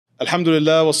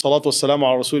Alhamdulillah wa salatu wa salamu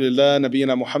ala Rasulillah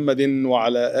Nabiyyina Muhammadin wa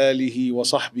ala alihi wa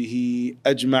sahbihi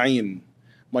ajma'een.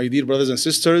 My dear brothers and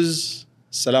sisters,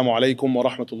 Assalamu Alaikum wa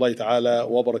rahmatullahi ta'ala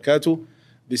wa barakatuh.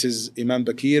 This is Imam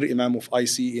Bakeer, Imam of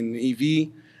IC in EV.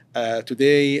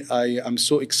 Today I am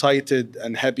so excited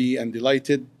and happy and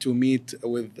delighted to meet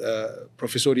with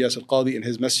Professor Yasir Qadhi in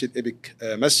his Masjid, Epic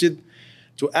Masjid,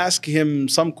 to ask him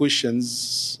some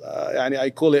questions. I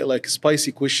call it like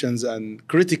spicy questions and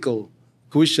critical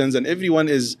questions, and everyone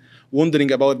is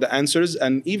wondering about the answers,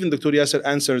 and even Dr. Yasir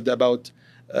answered about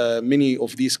many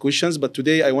of these questions. But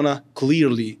today I want to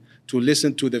clearly to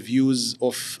listen to the views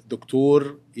of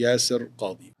Dr. Yasir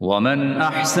Qadhi. وَمَنْ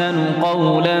أَحْسَنُ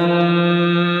قَوْلًا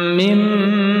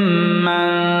مِّمَّنْ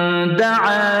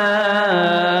دَعَا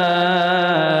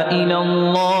إِلَى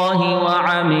اللَّهِ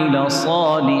وَعَمِلَ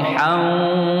صَالِحًا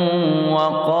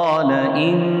وَقَالَ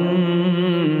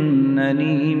إِنَّنِي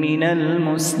مِنَ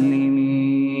الْمُسْلِمِينَ.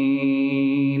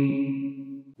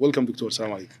 Welcome, Dr.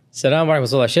 Assalamu Alaikum. Assalamu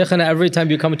Alaikum. Shaykhana, every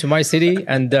time you come to my city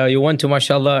and you want to,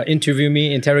 mashallah, interview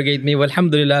me, interrogate me,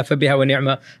 walhamdulillah, fabiha wa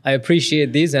ni'ma. I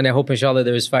appreciate these, and I hope, inshallah,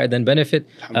 there is fa'idah and benefit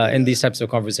in these types of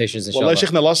conversations, inshallah. Wallah,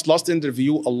 Shaykhna, last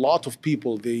interview, a lot of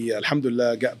people, they,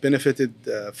 alhamdulillah, got benefited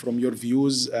from your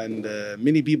views, and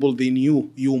many people, they knew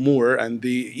you more, and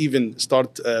they even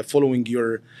start following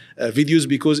your videos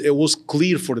because it was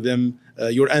clear for them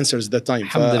your answers that time.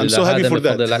 I'm so happy for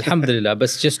that. Alhamdulillah.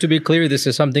 But just to be clear, this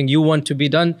is something you want to be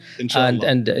done.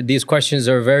 And these questions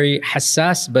are very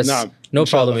hassas, but no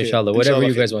problem, inshallah. Whatever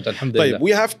you guys want, alhamdulillah.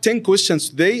 We have 10 questions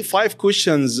today, 5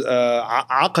 questions,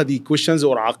 aqadi questions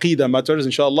or aqidah matters,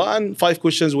 inshallah, and 5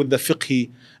 questions with the fiqhi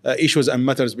issues and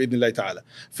matters, bi'idhnillah ta'ala.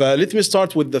 Let me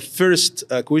start with the first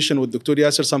question with Dr.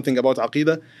 Yasir, something about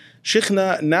aqidah.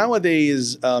 Shaykhna,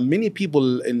 nowadays, many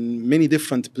people in many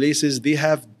different places, they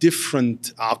have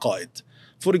different aqaid.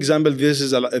 For example, there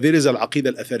is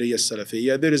al-Aqidah al-Athariyya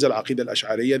al-Salafiyya, there is al-Aqidah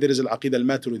al-Ash'ariyya, there is al-Aqidah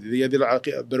al-Maturidiyya, there is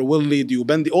al-Aqidah Barwali,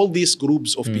 Diyubandi, all these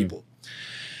groups of people.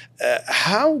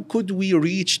 How could we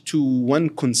reach to one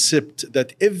concept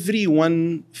that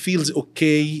everyone feels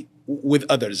okay with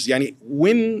others?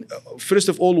 First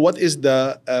of all, what is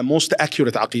the most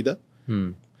accurate Aqidah?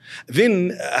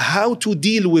 Then, how to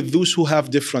deal with those who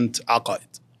have different aqaid?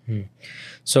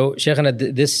 So,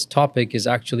 Shaykhana, this topic is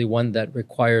actually one that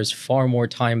requires far more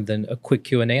time than a quick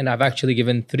Q&A. And I've actually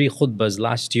given 3 khutbahs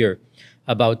last year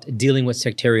about dealing with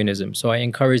sectarianism. So I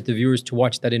encourage the viewers to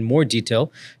watch that in more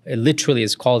detail. It literally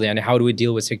is called, how do we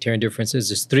deal with sectarian differences?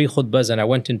 There's 3 khutbahs, and I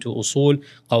went into usul,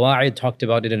 qawa'id, talked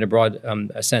about it in a broad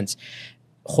sense.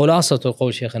 Khulasatul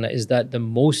qawl, Shaykhana, is that the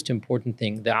most important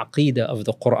thing, the aqidah of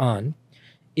the Quran,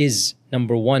 is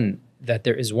number 1, that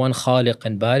there is one Khaliq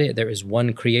and Bari, there is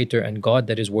one Creator and God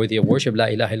that is worthy of worship, La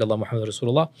ilaha illallah Muhammad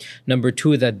Rasulullah. Number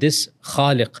 2, that this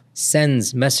Khaliq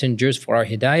sends messengers for our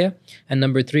hidayah. And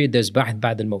number 3, there's Ba'th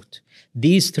Ba'd al-Maut.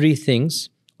 These 3 things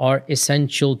are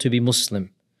essential to be Muslim.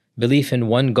 Belief in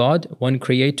one God, one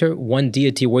Creator, one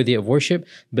deity worthy of worship,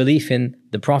 belief in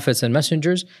the prophets and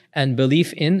messengers, and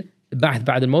belief in Ba'th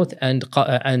Ba'd al-Maut and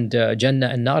Jannah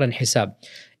and Nar and Hisab.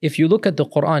 If you look at the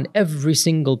Quran, every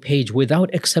single page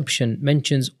without exception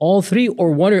mentions all 3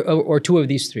 or 1 or 2 of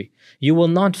these 3. You will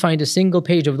not find a single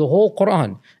page of the whole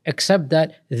Quran except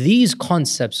that these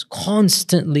concepts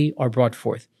constantly are brought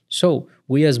forth. So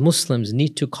we as Muslims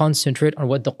need to concentrate on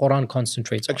what the Quran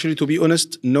concentrates on. Actually, to be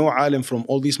honest, no alim from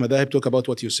all these madhab talk about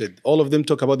what you said. All of them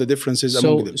talk about the differences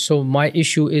among them. So my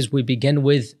issue is we begin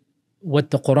with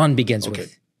what the Quran begins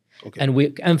with. And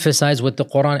we emphasize what the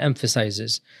Quran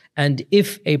emphasizes. And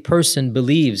if a person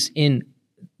believes in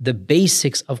the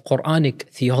basics of Quranic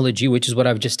theology, which is what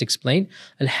I've just explained,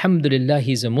 alhamdulillah,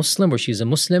 he's a Muslim or she's a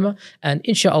Muslimah, and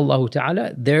insha'Allah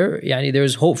ta'ala,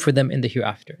 there's hope for them in the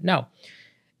hereafter. Now,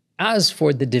 as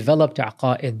for the developed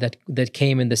aqa'id that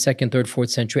came in the 2nd, 3rd, 4th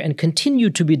century and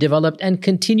continue to be developed and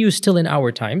continue still in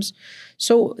our times,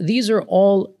 so these are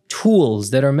all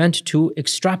tools that are meant to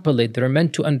extrapolate, that are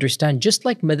meant to understand, just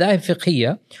like madhab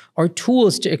fiqhiyya are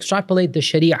tools to extrapolate the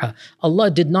sharia. Allah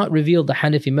did not reveal the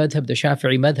Hanafi madhab, the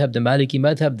Shafi'i madhab, the Maliki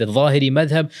madhab, the Zahiri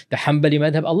madhab, the Hanbali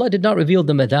madhab. Allah did not reveal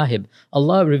the madhahib.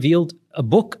 Allah revealed a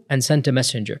book and sent a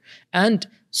messenger. And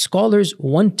scholars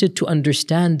wanted to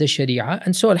understand the sharia,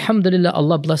 and so alhamdulillah,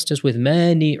 Allah blessed us with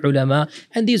many ulama,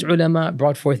 and these ulama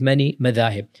brought forth many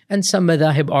madhahib. And some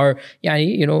madhahib are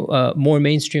more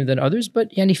mainstream than others,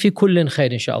 but fi kullin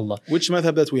khair, inshallah. Which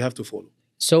madhab that we have to follow?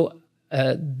 So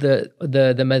the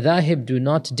madhahib do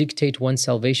not dictate one's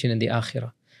salvation in the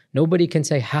akhirah. Nobody can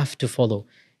say have to follow.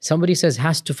 somebody says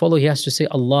has to follow, he has to say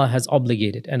Allah has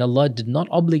obligated. And Allah did not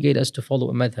obligate us to follow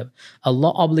a madhab.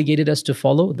 Allah obligated us to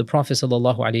follow the Prophet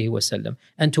sallallahu alaihi wasallam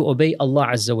and to obey Allah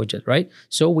Azza wa Jal, right?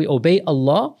 So we obey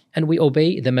Allah and we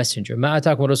obey the Messenger. مَا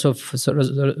أَتَاكُمْ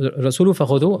الرَّسُولُ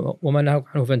فَخُذُوهُ وَمَا نَهَاكُمْ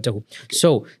عَنْهُ فَانْتَهُوا.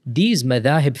 So these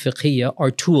madhahib fiqhiyya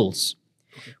are tools.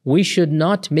 We should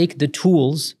not make the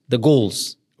tools the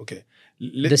goals. Okay.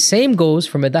 The same goes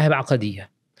for madhahib aqadiyya.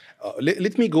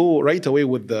 Let me go right away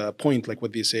with the point, like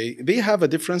what they say. They have a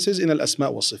differences in al-asma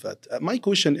wa sifat. My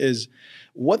question is,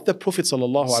 what the Prophet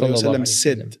sallallahu alaihi wasallam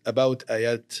said about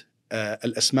ayat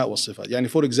al-asma wa sifat. Yani,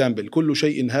 for example, كل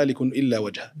شيء هالك إلا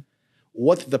وجهه.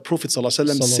 What the Prophet sallallahu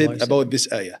alaihi wasallam said about this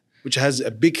ayah, which has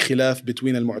a big khilaf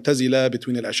between al-Mu'tazila,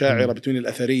 between al-Asha'ira, between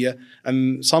al-Athariyya,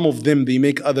 and some of them, they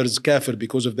make others kafir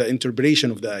because of the interpretation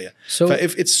of the ayah. So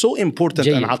if it's so important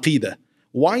an Aqidah,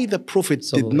 why the Prophet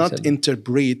did not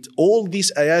interpret all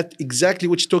these ayat exactly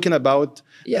which talking about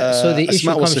so the issue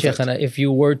comes, Shaykhana, if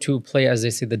you were to play, as they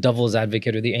say, the devil's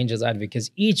advocate or the angel's advocate,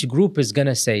 each group is going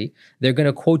to say, they're going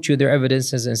to quote you their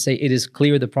evidences and say, it is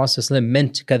clear the Prophet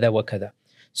meant kada wa kada.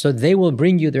 So they will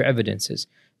bring you their evidences.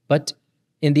 But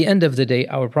in the end of the day,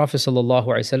 our Prophet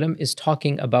ﷺ is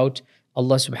talking about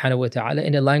Allah subhanahu wa ta'ala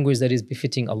in a language that is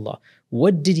befitting Allah.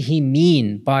 What did he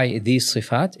mean by these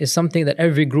sifat is something that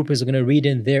every group is going to read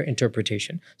in their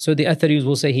interpretation. So the Atharis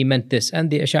will say he meant this, and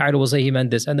the Asha'ira will say he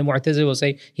meant this, and the Mu'tazila will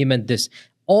say he meant this.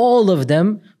 All of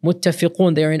them,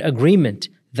 muttafiqun, they are in agreement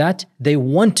that they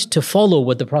want to follow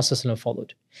what the Prophet ﷺ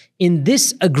followed. In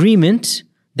this agreement,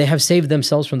 they have saved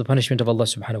themselves from the punishment of Allah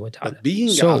subhanahu wa ta'ala. But being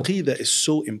Aqidah is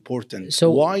so important.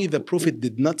 So why the Prophet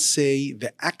did not say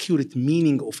the accurate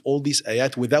meaning of all these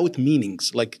ayat without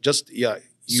meanings? Like just,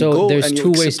 so there's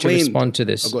two ways to respond to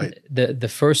this. Go ahead. The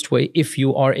first way, if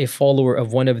you are a follower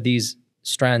of one of these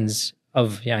strands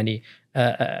of Atharism,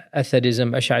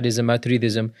 Ash'arism,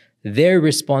 Maturidism, their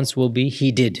response will be,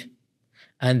 he did.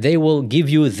 And they will give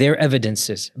you their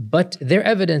evidences. But their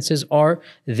evidences are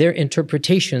their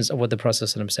interpretations of what the Prophet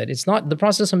ﷺ said. It's not, the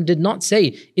Prophet ﷺ did not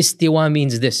say, istiwa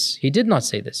means this. He did not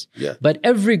say this. Yeah. But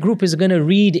every group is going to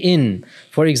read in,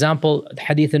 for example,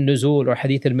 Hadith al-Nuzul or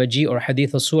Hadith al-Maji or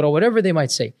Hadith al-Surah, whatever they might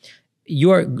say.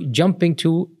 You are jumping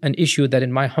to an issue that,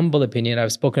 in my humble opinion,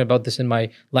 I've spoken about this in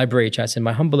my library chats, in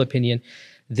my humble opinion,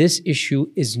 this issue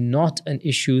is not an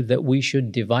issue that we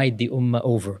should divide the ummah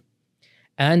over.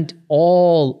 And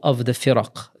all of the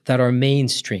firaq that are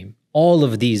mainstream, all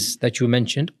of these that you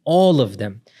mentioned, all of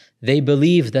them, they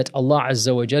believe that Allah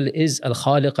Azza wa Jal is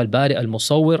Al-Khaliq, Al-Bari,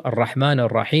 Al-Musawwir, Al-Rahman,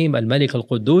 Al-Rahim, Al-Malik,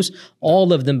 Al-Quddus.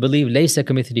 All of them believe Laysa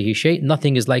kamithlihi shay,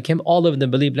 nothing is like him. All of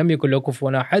them believe Lam yakul lahu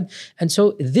kufuwan ahad. And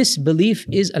so this belief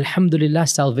is, alhamdulillah,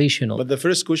 salvational. But the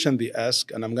first question they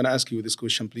ask, and I'm going to ask you this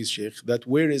question, please, Shaykh, that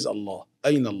where is Allah?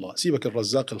 Ayn Allah? Sibak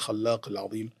al-Razzaq, Al-Khallaq,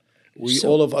 Al-Azim.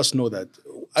 All of us know that.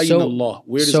 Ayn Allah?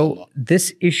 Where is Allah?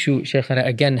 This issue, Shaykhana,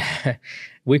 again,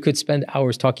 we could spend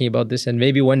hours talking about this, and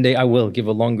maybe one day I will give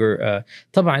a longer.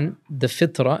 Taban, the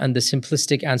fitra and the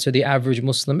simplistic answer, the average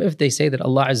Muslim, if they say that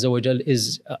Allah Azza wa Jal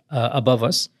is above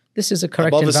us, this is a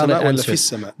correct and valid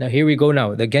answer. Now here we go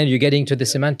now. Again, you're getting to the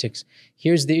semantics.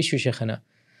 Here's the issue, Shaykhana.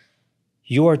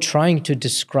 You are trying to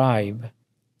describe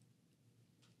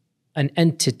an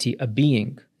entity, a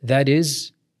being, that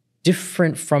is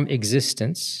different from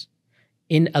existence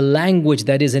in a language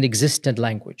that is an existent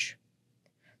language.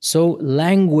 So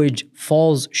language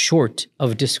falls short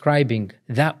of describing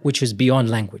that which is beyond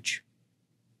language.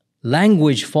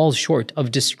 Language falls short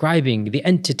of describing the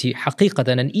entity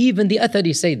haqiqatan, and even the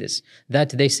Athari say this, that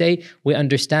they say we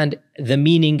understand the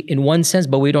meaning in one sense,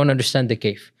 but we don't understand the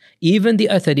kayf. Even the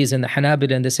Atharis and the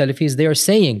Hanabila and the Salafis, they are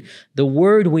saying the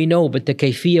word we know, but the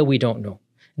kayfiyya we don't know.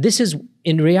 This is,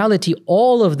 in reality,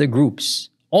 all of the groups,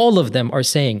 all of them are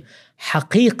saying,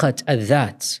 haqiqat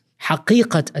al-dhat,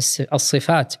 haqiqat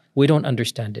al-sifat, we don't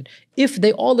understand it. If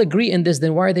they all agree in this,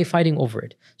 then why are they fighting over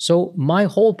it? So my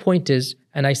whole point is,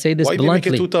 and I say this bluntly. Why do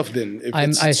you make it too tough then?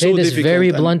 I say this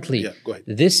very bluntly. Go ahead.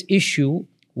 This issue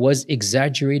was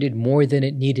exaggerated more than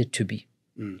it needed to be.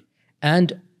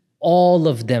 And all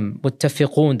of them,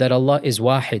 muttafiqun, that Allah is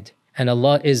wahid, and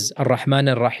Allah is Ar-Rahman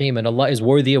Ar-Rahim, and Allah is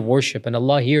worthy of worship, and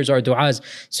Allah hears our du'as.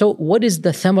 So what is the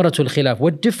thamaratul khilaf?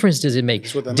 What difference does it make?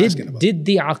 That's what I'm asking about. Did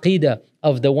the aqidah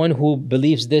of the one who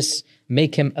believes this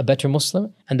make him a better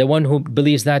Muslim? And the one who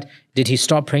believes that, did he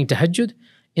stop praying tahajjud?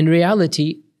 In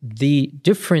reality, the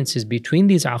differences between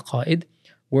these aqaid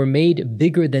were made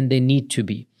bigger than they need to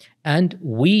be. And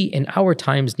we, in our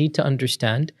times, need to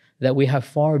understand that we have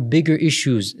far bigger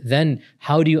issues than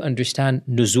how do you understand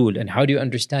nuzul and how do you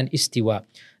understand istiwa.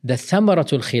 The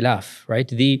thamaratul khilaf, right?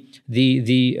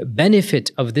 The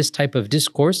benefit of this type of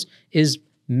discourse is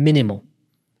minimal.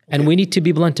 And we need to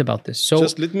be blunt about this. So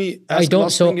just let me ask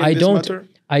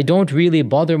I don't really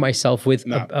bother myself with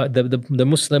the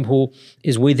Muslim who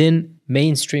is within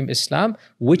mainstream Islam,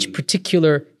 which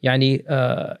particular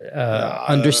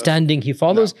understanding he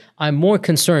follows. I'm more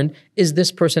concerned, is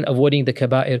this person avoiding the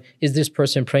kaba'ir? Is this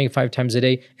person praying 5 times a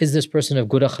day? Is this person of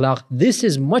good akhlaq? This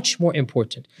is much more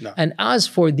important. And as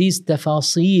for these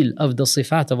tafasil of the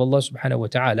sifat of Allah subhanahu wa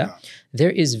ta'ala,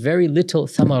 there is very little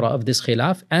thamara of this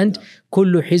khilaf. And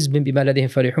kullu hizbin bima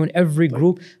ladayhim farihun, every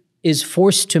group is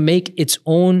forced to make its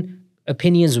own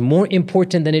opinions more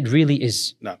important than it really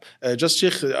is. No. Just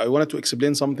Sheikh, I wanted to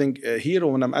explain something here.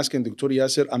 When I'm asking Dr.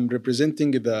 Yasser, I'm representing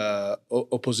the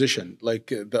opposition, like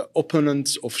the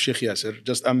opponents of Sheikh Yasser.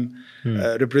 Just I'm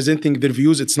representing their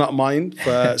views. It's not mine.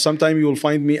 Sometimes you will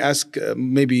find me ask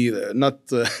maybe not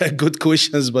good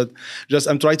questions, but just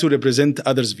I'm trying to represent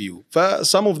others' view.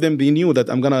 Some of them, they knew that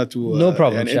I'm gonna to no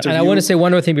problem. And I want to say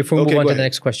one more thing before we move on to the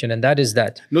next question, and that is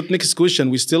that not next question.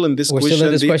 We're still in this question.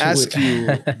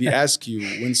 They ask you,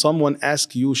 when someone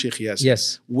asks you, Shaykh Yasir,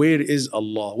 yes, where is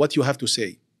Allah? What you have to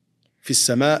say? في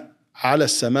السماء, على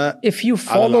السماء. If you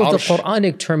follow the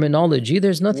Quranic terminology,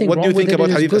 there's nothing wrong with it. What do you think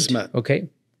about Hadith Asma? Okay.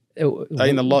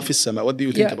 أين الله في السماء? What do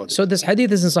you think about it? So this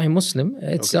hadith is in Sahih Muslim.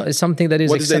 It's something that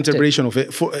is What is the interpretation of it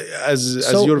as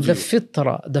your view?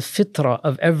 The fitrah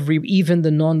of even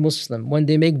the non-Muslim, when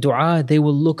they make dua, they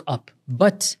will look up.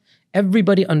 But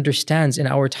everybody understands in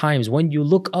our times, when you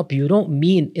look up, you don't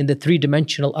mean in the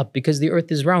 3-dimensional up, because the earth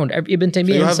is round. Ibn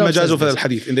Taymiyyah himself says this.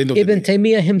 Ibn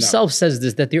Taymiyyah himself says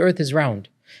this, that the earth is round.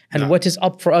 And what is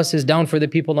up for us is down for the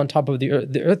people on top of the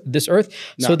earth, this earth.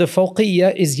 So the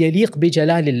fawqiyya is yaliq bi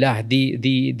jalalillah,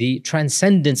 the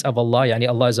transcendence of Allah. Yani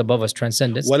Allah is above us,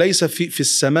 transcendence. وليس في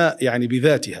السماء يعني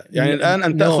بذاتها. يعني الآن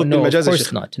أن تأخذ بالمجاز. Of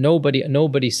course not.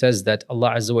 Nobody says that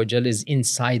Allah Azza wa Jal is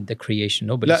inside the creation.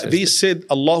 Nobody says that. They said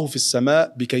الله في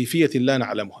السماء بكيفية لا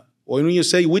نعلمها. When you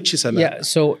say which سماء? Yeah,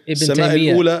 so Ibn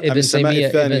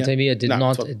Taymiyyah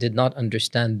did not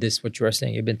understand this, what you are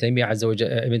saying. Ibn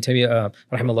Taymiyyah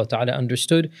rahimahullah ta'ala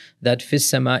understood that fis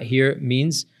sama here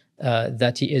means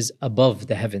that he is above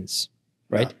the heavens,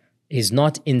 right? He's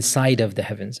not inside of the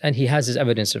heavens, and he has his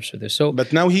evidence for this. So,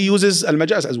 but now he uses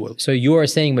al-majaz as well. So you are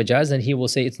saying majaz, and he will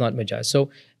say it's not majaz. So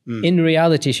in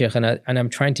reality, Shaykh, and I'm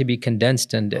trying to be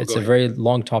condensed, and it's a very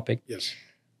long topic. Yes.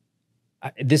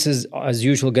 This is, as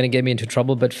usual, going to get me into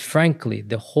trouble. But frankly,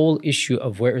 the whole issue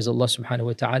of where is Allah subhanahu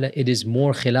wa ta'ala, it is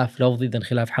more khilaf lafzi than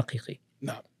khilaf haqiqi.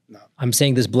 No. I'm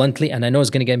saying this bluntly, and I know it's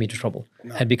going to get me into trouble.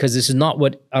 And because this is not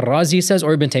what Ar-Razi says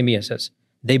or Ibn Taymiyyah says.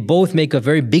 They both make a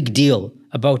very big deal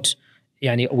about,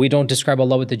 we don't describe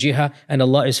Allah with the jiha, and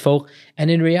Allah is fawq. And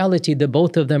in reality, the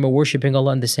both of them are worshipping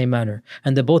Allah in the same manner.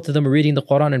 And the both of them are reading the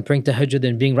Quran and praying tahajjud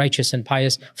and being righteous and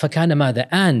pious. فَكَانَ مَاذَا?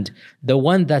 And the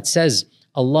one that says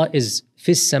Allah is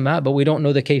fis sama, but we don't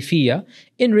know the kayfiyya.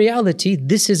 In reality,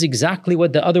 this is exactly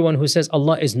what the other one who says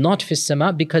Allah is not fis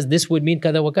sama, because this would mean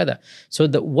kada wa kada. So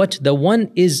what the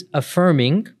one is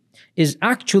affirming is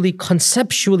actually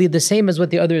conceptually the same as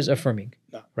what the other is affirming,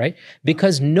 right?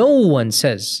 Because no one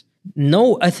says,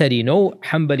 no Athari, no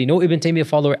Hanbali, no Ibn Taymiyyah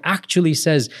follower actually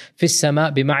says fis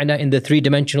sama bima'na in the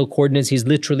 3-dimensional coordinates, he's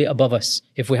literally above us.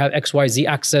 If we have X, Y, Z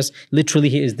axis, literally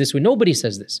he is this way. Nobody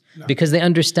says this because they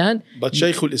understand. But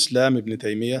Shaykh al-Islam Ibn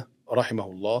Taymiyyah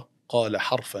rahimahullah قال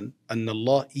حرفا أن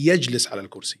الله يجلس على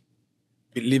الكرسي.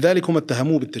 لذلك هم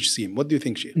اتهموه بالتجسيم. What do you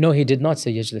think, Shaykh? No, he did not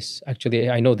say yajlis. Actually,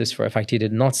 I know this for a fact. He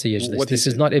did not say yajlis. This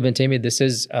is not Ibn Taymiyyah. This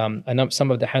is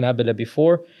some of the Hanabila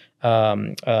before.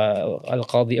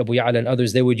 Al-Qadhi, Abu Ya'la and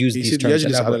others, they would use these terms.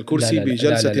 يجلس على الكرسي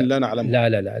بجلسة لا نعلمها.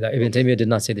 لا. Ibn Taymiyyah did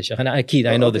not say this.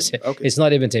 I know this. It's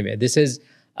not Ibn Taymiyyah. This is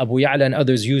Abu Ya'la and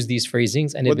others use these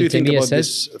phrasings, and Ibn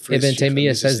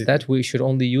Taymiyyah says that we should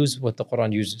only use what the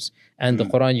Quran uses, and the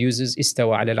Quran uses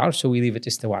istawa ala al-arsh, so we leave it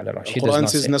istawa ala al-arsh. The Quran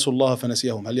says نسوا الله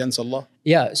فنسيهم. هل ينسى الله؟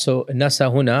 Yeah, so نسى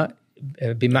هنا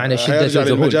بمعنى شدة الذهول. يرجع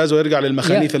للمجاز ويرجع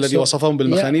للمخانيث الذي وصفهم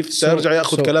بالمخانيث. سيرجع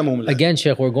يأخذ كلامهم. Again,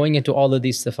 Shaykh, we're going into all of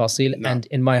these tafasil, and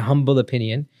in my humble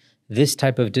opinion, this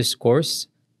type of discourse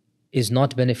is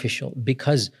not beneficial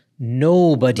because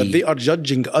nobody. But they are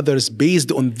judging others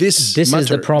based on this matter. Is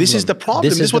the problem. This is the problem.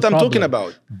 This is what I'm talking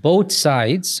about. Both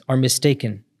sides are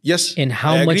mistaken. Yes, in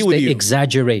how much they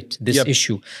exaggerate this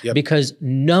issue. Because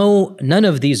none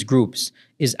of these groups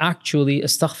is actually,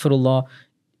 astaghfirullah,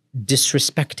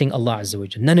 disrespecting Allah Azza wa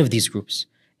Jal. None of these groups.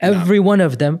 Every one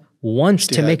of them wants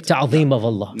to make ta'zeem of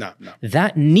Allah.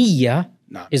 That niyyah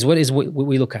is what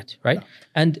we look at, right?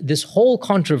 And this whole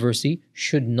controversy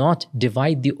should not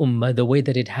divide the ummah the way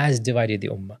that it has divided the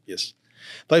ummah. Yes.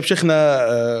 طيب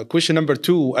شيخنا, question number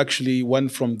 2, actually one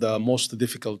from the most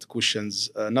difficult questions,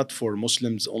 not for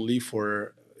Muslims only,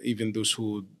 for even those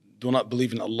who do not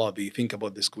believe in Allah, they think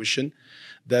about this question,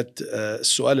 that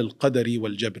السؤال القدري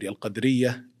والجبري,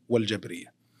 القدرية والجبرية.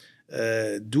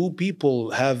 Do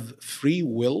people have free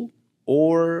will,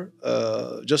 or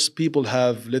just people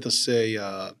have, let us say,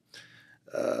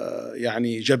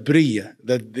 يعني جبرية,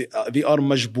 that they are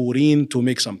مجبورين to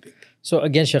make something? So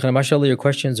again, Shaykh, mashallah, your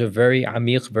questions are very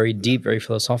amiq, very deep, very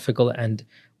philosophical, and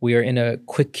we are in a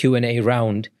quick Q&A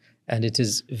round, and it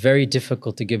is very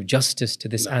difficult to give justice to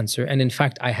this answer. And in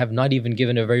fact, I have not even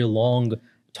given a very long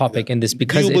topic in this,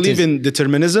 because do you believe in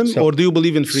determinism, or do you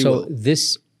believe in free will? So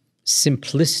this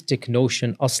simplistic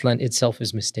notion, aslan, itself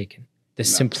is mistaken. The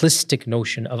simplistic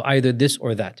notion of either this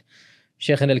or that.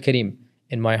 Shaykh al-Kareem,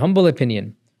 in my humble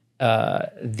opinion,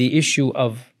 the issue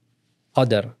of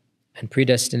qadr and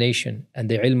predestination and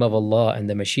the ilm of Allah and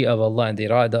the mashia of Allah and the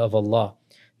irada of Allah,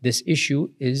 this issue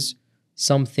is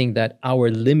something that our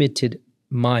limited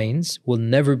minds will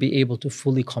never be able to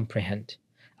fully comprehend.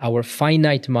 Our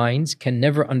finite minds can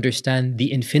never understand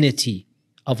the infinity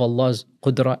of Allah's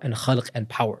qudra and khalq and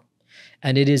power.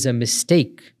 And it is a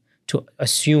mistake to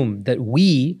assume that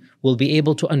we will be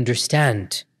able to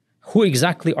understand. Who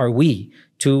exactly are we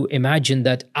to imagine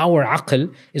that our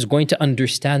aql is going to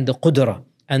understand the qudra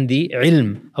and the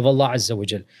ilm of Allah Azza wa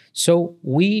Jal? So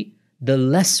the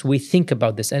less we think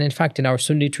about this, and in fact in our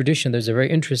Sunni tradition, there's a very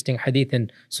interesting hadith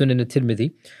in Sunan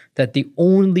al-Tirmidhi, that the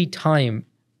only time,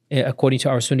 according to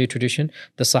our Sunni tradition,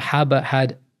 the Sahaba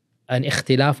had an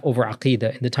ikhtilaf over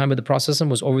Aqidah in the time of the Prophet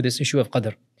was over this issue of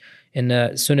qadr. In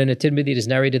Sunan al-Tirmidhi, it is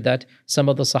narrated that some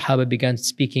of the Sahaba began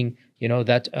speaking,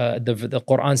 that the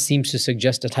Quran seems to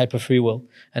suggest a type of free will.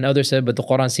 And others said, but the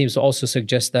Quran seems to also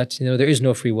suggest that there is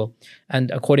no free will. And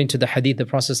according to the hadith, the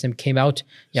Prophet came out,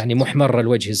 muhmar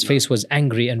al-wajh, his face was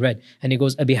angry and red. And he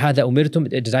goes, Abi hadha umirtum,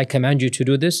 did I command you to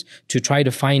do this? To try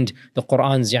to find the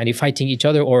Qurans fighting each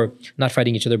other, or not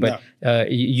fighting each other, but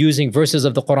using verses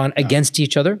of the Quran against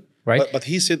each other? Right? But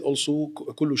he said also,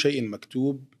 كل شيء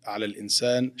مكتوب على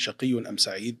الإنسان شقي أم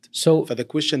سعيد. So the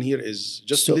question here is,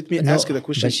 just let me ask the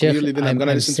question clearly, then I'm going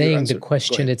to listen to your answer. The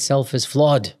question itself is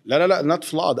flawed. لا, not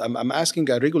flawed. I'm asking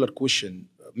a regular question.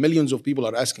 Millions of people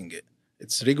are asking it.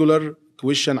 It's regular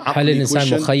question, هل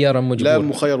الإنسان مخير أم مجبور؟ لا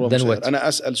مخير ومسير. أنا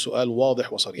أسأل سؤال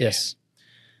واضح وصريح. Yes.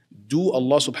 Do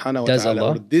Allah subhanahu wa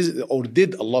ta'ala, or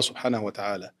did Allah subhanahu wa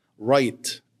ta'ala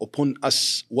write upon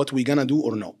us what we're going to do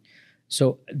or no?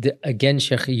 So again,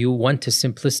 Shaykh, you want a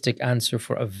simplistic answer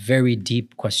for a very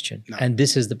deep question. No. And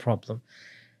this is the problem.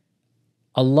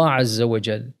 Allah Azza wa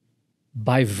Jal,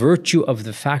 by virtue of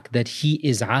the fact that He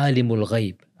is alimul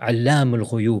ghayb, alamul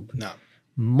ghuyub,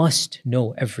 must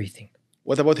know everything.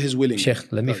 What about His willing?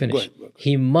 Shaykh, let me finish. Go ahead.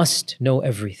 He must know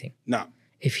everything. No.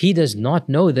 If He does not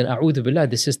know, then a'udhu billah,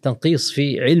 this is tanqis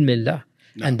fi ilmillah.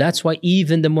 And that's why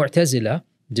even the Mu'tazila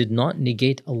did not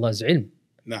negate Allah's ilm.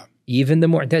 No. Even the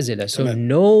Mu'tazila. So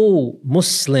no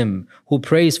Muslim who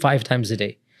prays 5 times a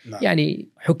day.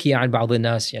 حكي عن بعض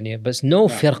الناس بس no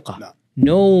فرقة.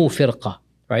 No فرقة.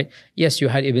 Right? Yes, you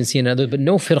had Ibn Sina and others, but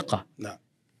no فرقة.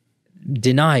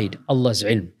 Denied Allah's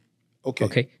ilm.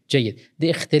 Okay. جيد. The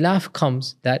ikhtilaf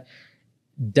comes that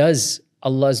does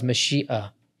Allah's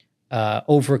mashi'ah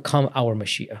overcome our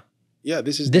mashi'ah? Yeah,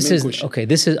 this is the main question. Okay,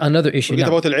 this is another issue. Forget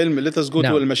about al-ilm. Let us go to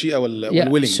al-mashi'ah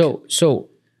wal-willing. So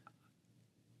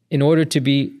in order to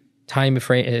be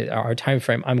our time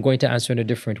frame, I'm going to answer in a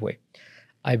different way.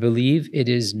 I believe it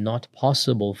is not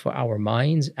possible for our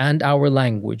minds and our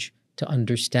language to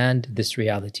understand this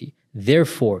reality.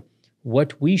 Therefore,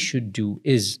 what we should do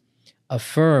is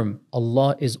affirm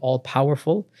Allah is all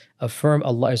powerful, affirm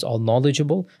Allah is all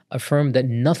knowledgeable, affirm that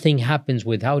nothing happens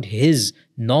without His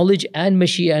knowledge and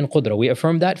mashi'ah and qudra. We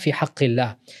affirm that fi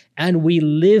haqqillah. And we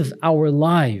live our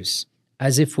lives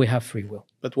as if we have free will.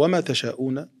 But وَمَا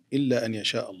تَشَاءُونَ إِلَّا أَنْ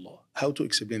يَشَاءَ اللَّهُ. How to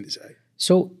explain this ayah?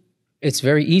 So it's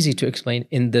very easy to explain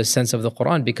in the sense of the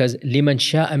Quran, because لِمَنْ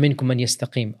شَاءَ مِنْكُمْ مَنْ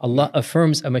يَسْتَقِيمُ. Allah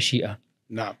affirms a mashi'ah.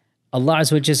 نعم. Allah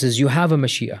Azza wa Jal says you have a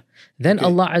mashi'ah. Then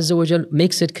Allah Azza wa Jal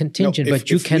makes it contingent, but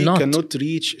you cannot.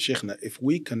 If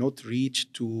we cannot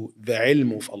reach to the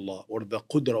ilm of Allah, or the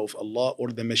qudra of Allah, or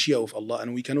the mashi'ah of Allah,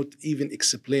 and we cannot even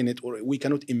explain it, or we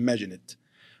cannot imagine it,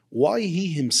 why He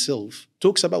Himself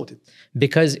talks about it?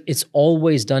 Because it's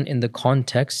always done in the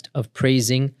context of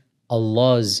praising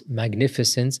Allah's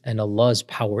magnificence and Allah's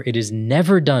power. It is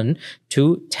never done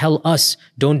to tell us,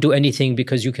 don't do anything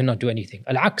because you cannot do anything.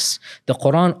 Al-aqs, the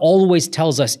Quran always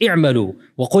tells us, i'malu,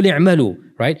 wa qul i'malu,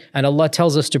 right? And Allah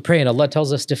tells us to pray and Allah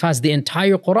tells us to fast. The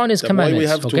entire Quran is commandments.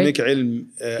 Why we have to make ilm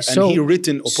and He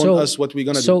written upon us what we're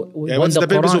going to do. What's the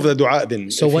purpose of the dua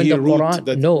then? So when the Quran,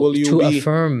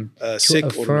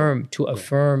 to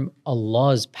affirm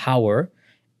Allah's power,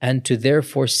 and to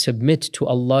therefore submit to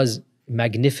Allah's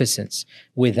magnificence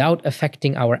without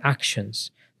affecting our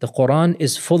actions. The Quran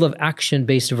is full of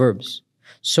action-based verbs.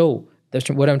 So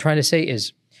what I'm trying to say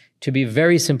is, to be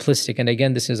very simplistic, and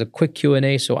again, this is a quick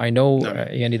Q&A, so I know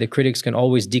the critics can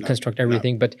always deconstruct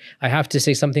everything, but I have to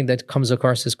say something that comes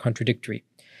across as contradictory.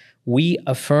 We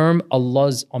affirm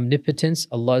Allah's omnipotence,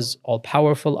 Allah's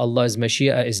all-powerful, Allah's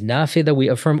mashia is nafida, we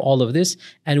affirm all of this,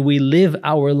 and we live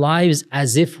our lives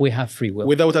as if we have free will.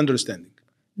 Without understanding.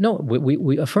 No,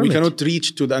 we affirm it. We cannot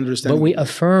reach to the understanding. But we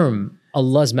affirm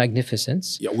Allah's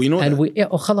magnificence. Yeah, we know and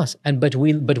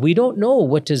that. But we don't know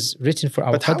what is written for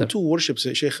our But how qadr. to worship,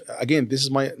 Shaykh? Again, this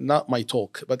is not my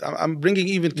talk, but I'm bringing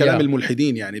even kalam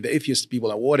al-mulhideen, the atheist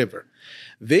people or whatever.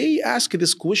 They ask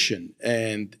this question,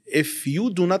 and if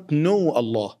you do not know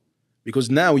Allah,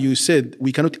 because now you said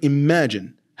we cannot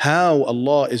imagine how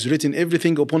Allah is written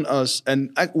everything upon us,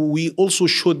 and we also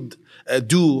should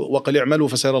do وَقَلْ اعْمَلُوا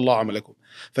فَسَيَرَ اللَّهُ عَمَلَكُمْ.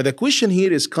 For the question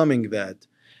here is coming that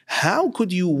how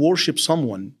could you worship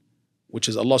someone, which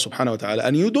is Allah subhanahu wa ta'ala,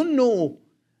 and you don't know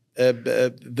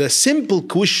the simple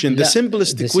question, the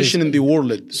simplest question in the world,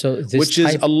 which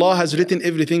is Allah has written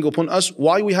everything upon us,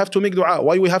 why we have to make dua,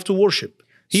 why we have to worship.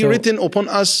 He written upon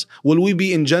us, will we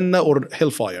be in Jannah or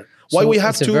hellfire? Why we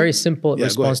have to... It's a very simple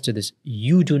response to this.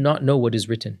 You do not know what is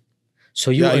written.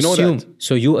 So you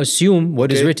assume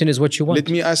what is written is what you want. Let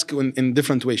me ask in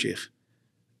different way, Shaykh.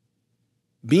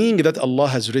 Being that Allah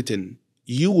has written,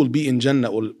 you will be in Jannah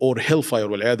or hellfire,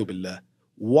 wal-'iyadhu billah,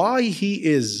 why He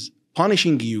is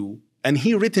punishing you, and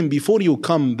He written before you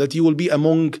come that you will be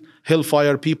among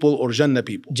hellfire people or Jannah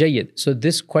people? Jayyid. So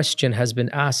this question has been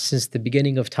asked since the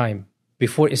beginning of time,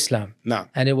 before Islam. Nah.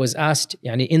 And it was asked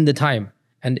in the time.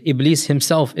 And Iblis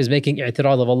himself is making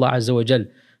i'tirad of Allah Azza wa Jal,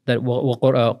 that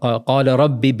قَالَ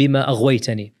رَبِّ بِمَا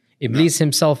أَغْوَيْتَنِي. Iblis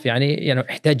himself,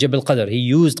 احتج بالقدر. He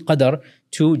used qadr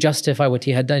to justify what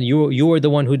he had done. You were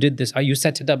the one who did this. You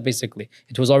set it up, basically.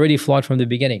 It was already flawed from the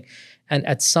beginning. And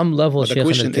at some level, the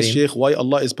question is, Shaykh, why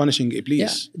Allah is punishing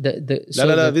Iblis? This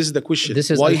is the question. This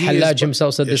is why Al-Hallaj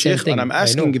himself said the same thing. And I'm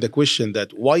asking the question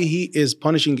that why He is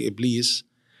punishing Iblis,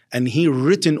 and He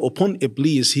written upon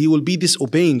Iblis, he will be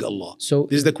disobeying Allah. So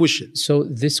this is the question. So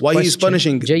this why He is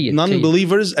punishing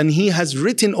non-believers, and He has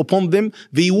written upon them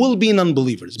they will be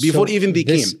non-believers before even they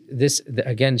came.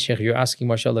 Again, Shaykh, you're asking,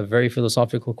 mashallah, very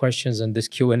philosophical questions, and this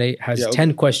Q&A has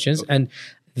 10 questions. And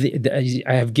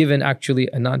I have given actually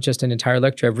not just an entire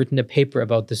lecture, I've written a paper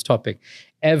about this topic.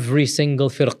 Every single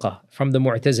firqa, from the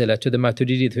Mu'tazila to the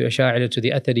Maturidi to the Asha'ira to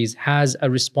the Atharis, has a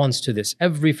response to this.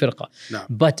 Every firqa. No.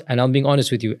 But, and I'm being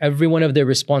honest with you, every one of their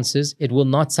responses, it will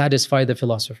not satisfy the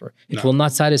philosopher. It will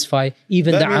not satisfy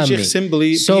even the Ammi.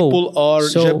 Simply, people are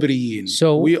Jabriyin.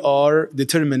 So we are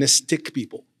deterministic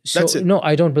people. That's it. No,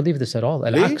 I don't believe this at all.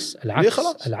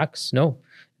 Al-Aqs, no.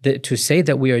 To say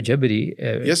that we are Jabri,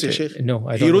 yes, Shaykh. No,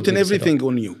 I don't. He written everything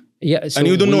on you. Yeah, so and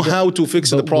you don't know how to fix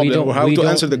the problem or how to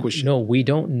answer the question. No, we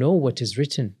don't know what is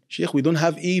written. Sheikh, we don't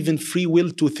have even free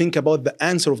will to think about the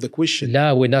answer of the question.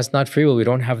 That's not free will. We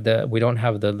don't have the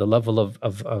level of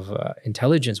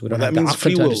intelligence. We don't have the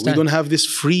free will. We don't have this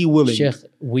free willing. Sheikh,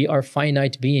 we are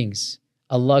finite beings.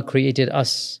 Allah created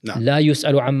us. لا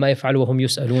يسأل عما يفعل وهم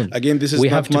يسألون. Again, this is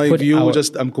not my view.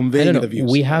 I'm conveying the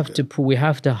views. We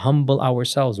have to humble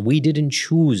ourselves. We didn't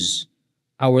choose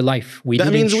our life. We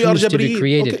didn't choose to be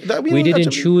created. We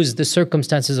didn't choose the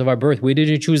circumstances of our birth. We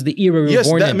didn't choose the era we were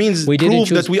born in. That means proof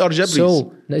that we are Jabris.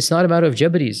 So it's not a matter of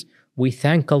Jabris. We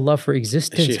thank Allah for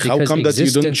existence. Sheikh, how come that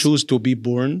you don't choose to be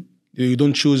born? You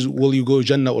don't choose will you go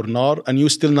Jannah or Nar, and you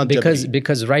still not Jabri?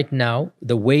 Because right now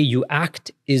the way you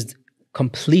act is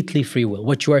completely free will.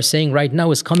 What you are saying right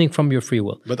now is coming from your free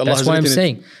will. But Allah That's why I'm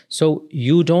saying. So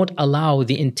you don't allow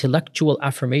the intellectual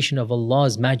affirmation of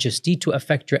Allah's majesty to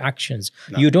affect your actions.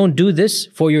 No. You don't do this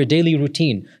for your daily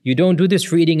routine. You don't do this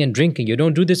for eating and drinking. You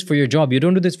don't do this for your job. You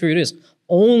don't do this for your risk.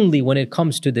 Only when it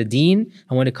comes to the deen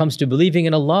and when it comes to believing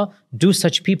in Allah, do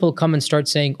such people come and start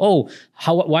saying, oh,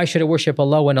 why should I worship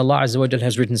Allah when Allah Azza wa Jal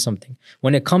has written something?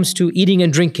 When it comes to eating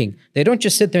and drinking, they don't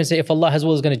just sit there and say, if Allah has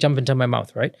will, is going to jump into my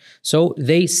mouth, right? So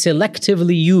they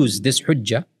selectively use this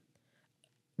hujjah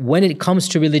when it comes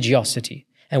to religiosity.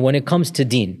 And when it comes to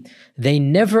deen, they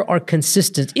never are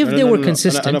consistent. If they were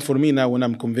consistent... For me now, when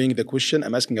I'm conveying the question,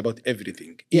 I'm asking about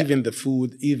everything. Yeah. Even the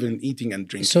food, even eating and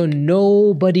drinking. So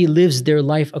nobody lives their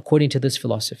life according to this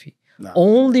philosophy. No.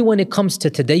 Only when it comes to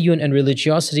tadayyun and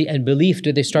religiosity and belief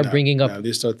do they start bringing up...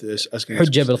 they start asking...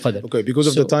 Hujjah bil-qadr. Okay, because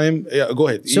of the time... Yeah, go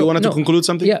ahead. You wanted to conclude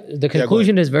something? Yeah, the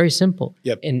conclusion is very simple.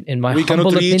 Yep. In my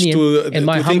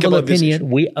humble opinion,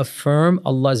 we affirm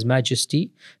Allah's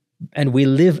majesty and we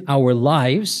live our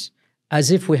lives as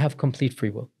if we have complete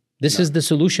free will. This is the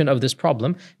solution of this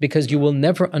problem, because you will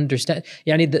never understand.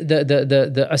 Yani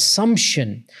the assumption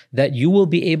that you will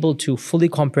be able to fully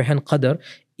comprehend qadr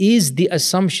is the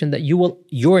assumption that your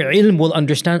ilm will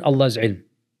understand Allah's ilm.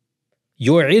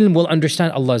 Your ilm will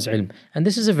understand Allah's ilm. And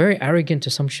this is a very arrogant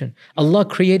assumption. Allah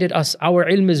created us. Our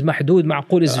ilm is mahdood,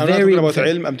 ma'qul is very... I'm not talking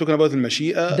about ilm, I'm talking about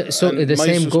al-mashi'a. So the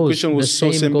same goes. My question was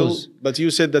so simple, but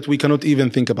you said that we cannot even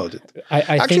think about it.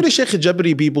 Actually, Shaykh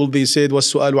Jabri people, they said,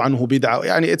 وَالسُّؤَالُ عَنْهُ بِدْعَةٌ.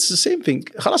 يعني it's the same thing.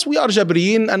 خلاص, we are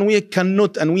Jabriyin and we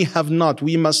cannot and we have not.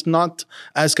 We must not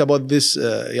ask about this,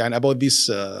 about these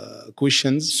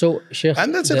questions. So, Shaykh,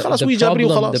 and that's it. خلاص, we Jabri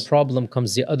وخلاص. The problem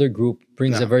comes, the other group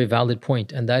brings a very valid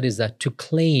point, and that is that to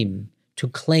claim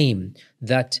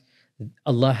that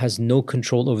Allah has no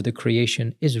control over the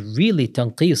creation is really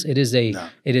tanqis. It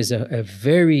is a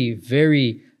very,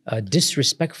 very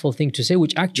disrespectful thing to say,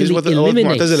 which actually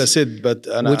eliminates. Mu'tazila said, but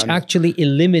which actually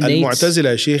eliminates.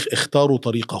 Al-Mu'tazila, Shaykh, اختاروا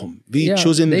طريقهم. They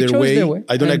chosen their way.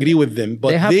 I don't agree with them, but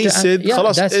they said,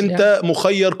 خلاص, أنت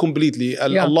مخير completely.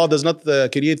 Allah does not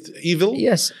create evil.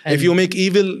 Yes. If you make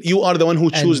evil, you are the one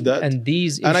who choose that. And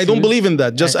these issues, and I don't believe in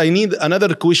that. Just I need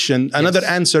another question, another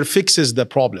answer fixes the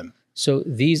problem. So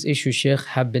these issues, Shaykh,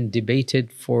 have been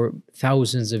debated for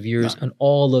thousands of years on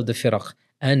all of the firaq.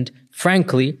 And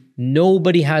frankly,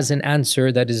 nobody has an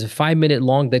answer that is 5 minutes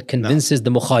long that convinces the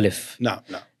mukhalif. No.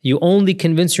 You only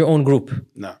convince your own group.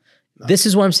 No. This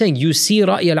is what I'm saying. You see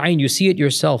Ra'i al-Ain, you see it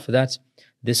yourself, that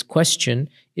this question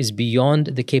is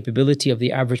beyond the capability of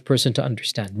the average person to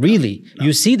understand. Really.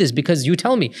 You see this because you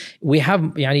tell me, we have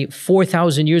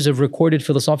 4,000 years of recorded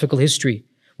philosophical history.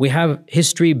 We have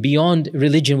history beyond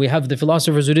religion. We have the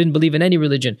philosophers who didn't believe in any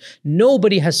religion.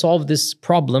 Nobody has solved this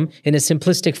problem in a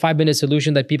simplistic 5-minute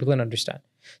solution that people can understand.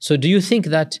 So do you think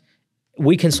that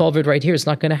we can solve it right here? It's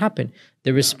not going to happen.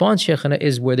 The response, Shaykhana,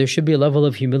 is where there should be a level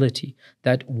of humility,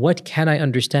 that what can I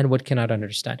understand, what cannot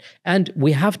understand. And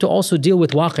we have to also deal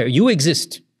with waqi'. You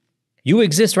exist. You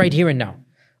exist right here and now.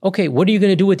 Okay, what are you going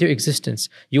to do with your existence?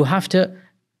 You have to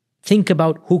think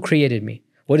about who created me.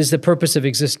 What is the purpose of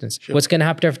existence? Sure. What's going to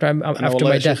happen after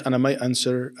my death? And my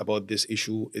answer about this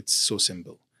issue, it's so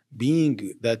simple.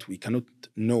 Being that we cannot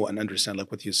know and understand,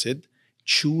 like what you said,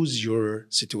 choose your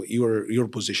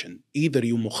position. Either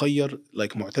you mukhayyar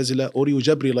like Mu'tazila, or you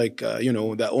Jabri like the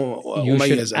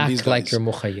Umayyas and these guys. You should act like you're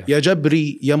mukhayyar. Ya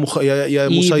Jabri, ya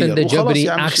Musayyar. Even the Jabri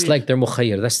acts like they're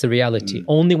mukhayyar. That's the reality.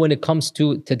 Only when it comes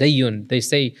to tadayyun, they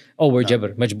say, oh, we're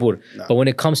Jabr, majbur. But when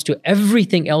it comes to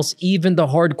everything else, even the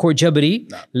hardcore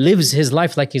Jabri lives his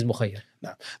life like he's mukhayyar.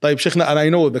 طيب Shaykhna, and I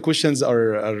know the questions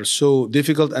are so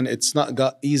difficult and it's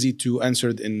not easy to answer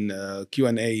it in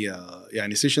Q&A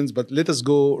sessions, but let us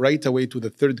go right away to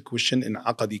the third question in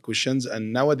Aqadi questions.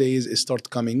 And nowadays it starts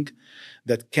coming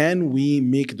that can we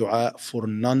make dua for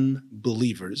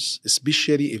non-believers,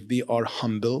 especially if they are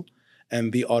humble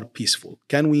and they are peaceful?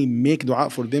 Can we make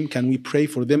dua for them? Can we pray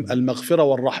for them? Al-maghfirah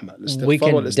wal-rahmah. We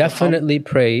can definitely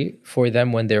pray for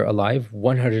them when they're alive,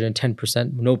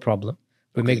 110%, no problem.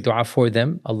 We make dua for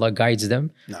them, Allah guides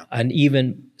them, and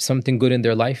even something good in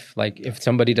their life, like if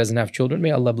somebody doesn't have children,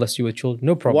 may Allah bless you with children,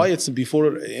 no problem. Why it's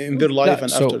before in their life and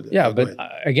after? But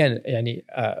again,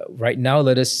 right now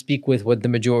let us speak with what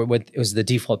is the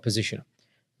default position.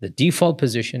 The default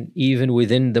position, even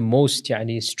within the most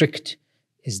strict,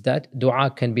 is that dua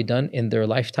can be done in their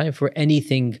lifetime for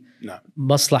anything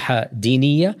maslaha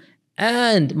diniya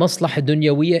and maslaha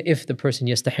dunyawiyya if the person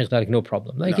yastahiq dhalik, no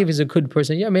problem. Like if he's a good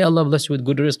person, may Allah bless you with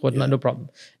good rizq, whatnot, no problem.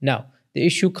 Now, the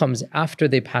issue comes after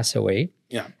they pass away.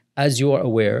 As you are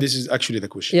aware. This is actually the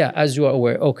question. As you are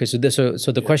aware. Okay, so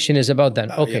the question is about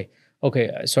that. Okay,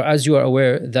 so as you are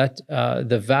aware that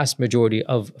the vast majority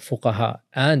of fuqaha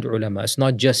and ulama, it's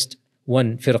not just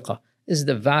one firqa, this is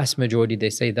the vast majority, they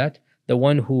say that the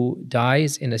one who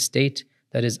dies in a state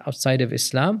that is outside of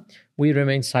Islam, we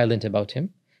remain silent about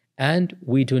him. And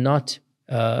we do not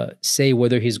say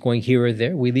whether he's going here or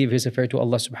there. We leave his affair to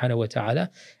Allah subhanahu wa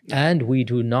ta'ala. And we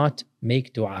do not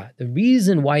make dua. The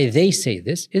reason why they say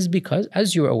this is because,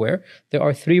 as you're aware, there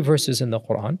are 3 verses in the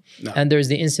Quran. And there's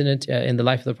the incident in the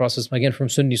life of the Prophet, again from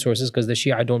Sunni sources, because the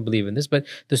Shia don't believe in this, but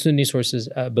the Sunni sources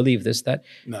believe this, that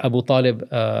Abu Talib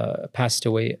passed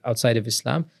away outside of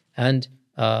Islam. And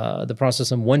the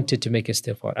Prophet wanted to make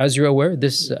istighfar. As you're aware,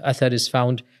 this athar is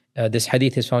found, this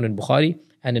hadith is found in Bukhari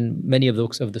and in many of the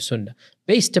books of the Sunnah.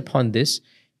 Based upon this,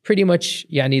 pretty much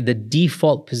the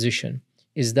default position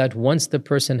is that once the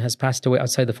person has passed away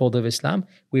outside the fold of Islam,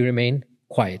 we remain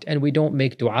quiet and we don't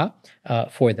make dua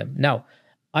for them. Now,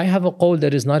 I have a qawl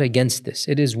that is not against this.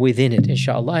 It is within it,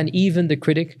 inshallah. And even the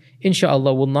critic,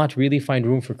 inshallah, will not really find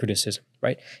room for criticism,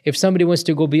 right? If somebody wants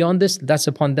to go beyond this, that's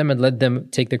upon them and let them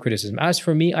take the criticism. As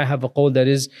for me, I have a qawl that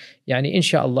is,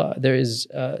 inshallah, there is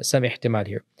some ihtimal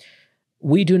here.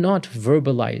 We do not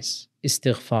verbalize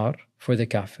istighfar for the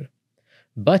kafir,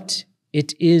 but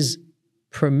it is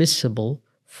permissible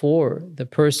for the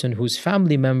person whose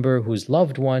family member, whose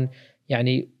loved one,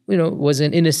 was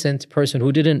an innocent person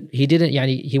who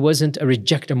he wasn't a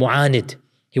rejecter, mu'anid.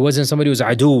 He wasn't somebody who's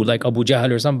adu, like Abu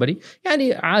Jahl or somebody.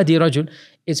 Adi rajul.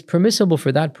 It's permissible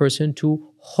for that person to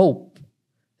hope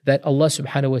that Allah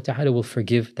subhanahu wa ta'ala will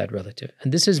forgive that relative.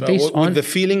 And this is based on... With the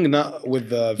feeling, not with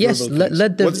the verbal. Yes,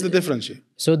 what's the difference?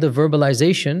 So the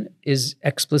verbalization is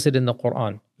explicit in the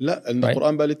Quran. لا, in the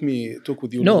Quran, but let me talk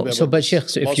with you. No, but Shaykh,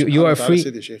 so if you are free,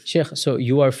 Shaykh, so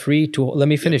you are free to... Let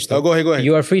me finish. Go ahead.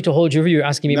 You are free to hold your view. You're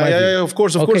asking me my view. Yeah, of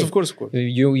course.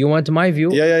 You want my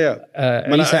view?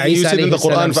 Yeah. You said in the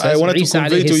Quran, I wanted to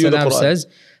convey to you the Quran. Says,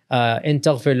 إن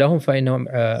تغفر لهم فإنهم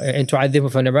إن تعذبهم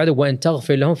فإنهم عبادك وإن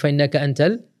تغفر لهم فإنك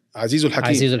أنت Aziz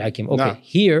al-Hakim. Okay, nah.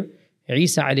 Here,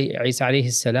 Isa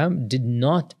alayhi salam did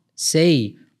not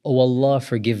say, oh Allah,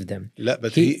 forgive them. لا,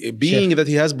 but being that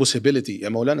he has possibility. يا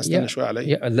مولانا استنى شوي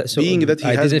علي. Being that he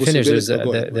has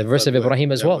possibility. The verse of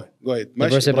Ibrahim as well. Go ahead. The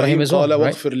verse of Ibrahim as well. قال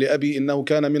واغفر لأبي إنه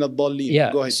كان من الضالين.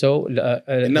 Yeah. Go ahead. So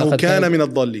إنه كان من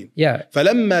الضالين. Yeah.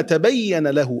 فلما تبين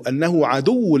له أنه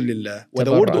عدو لله.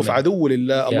 The word of عدو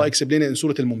لله. Allah explained in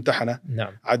سورة الممتحنة.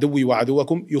 نعم. عدوي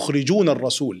وعدوكم يخرجون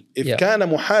الرسول. If كان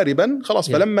محاربا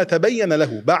خلاص فلما تبين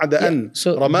له بعد أن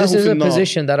رماه في النار. This is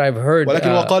a position that I've heard. ولكن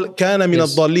وقال كان من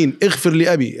الضالين. اغفر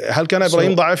لأبي. هل كان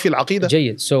إبراهيم ضعيف في العقيدة؟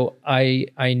 جيد. So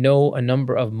I know a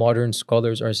number of modern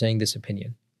scholars are saying this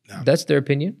opinion. نعم. That's their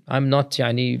opinion. I'm not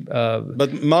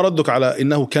But ما ردك على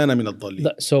إنه كان من الضالين.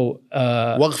 So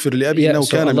واغفر لأبي إنه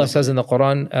كان من Allah says in the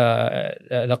Quran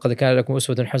لقد كان لكم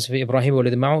أسوة حسنة في إبراهيم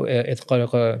والذين معه إذ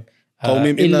قال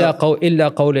إلا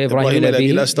قول إبراهيم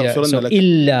لأبيه.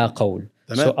 إلا قول.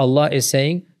 So Allah is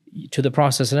saying to the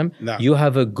Prophet you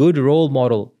have a good role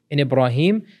model in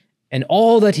Ibrahim and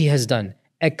all that he has done,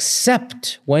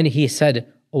 except when he said,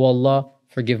 oh Allah,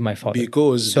 forgive my father.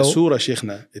 Because the surah,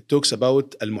 Shaykhna, it talks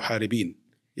about al-muharibin.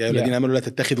 يا أيها الذين آمنوا لا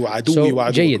تتخذوا عدوي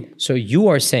وعدوكم. So you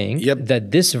are saying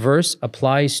that this verse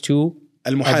applies to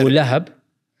Abu Lahab.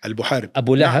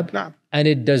 Abu Lahab. نعم. And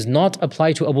it does not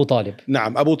apply to Abu Talib.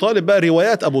 نعم. أبو طالب بقى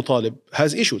روايات أبو طالب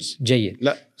has issues. جيد.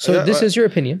 لا. So this is your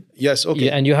opinion. Yes, okay.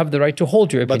 And you have the right to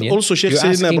hold your opinion. But also Shaykh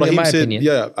Sayyidina Ibrahim said,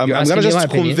 I'm going to just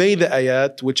convey the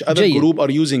ayat which other group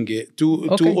are using it to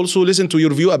also listen to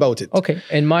your view about it. Okay.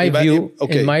 In my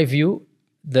view,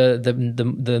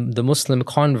 the Muslim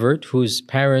convert whose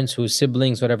parents, whose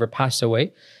siblings, whatever, pass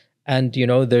away, and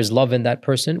there's love in that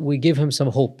person, we give him some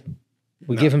hope.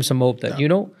 We give him some hope that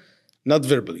not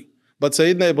verbally. But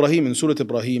Sayyidina Ibrahim in Surah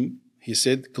Ibrahim, he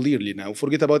said clearly now,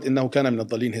 forget about إنه كان من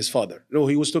الضالين, his father. No,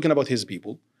 he was talking about his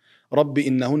people. رب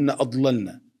إنهن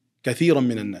أضللن كثيرا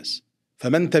من الناس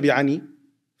فمن تبعني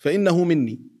فإنه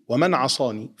مني ومن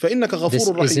عصاني فإنك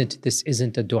غفور رحيم. This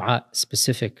isn't a dua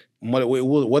specific. What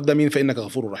does that mean فإنك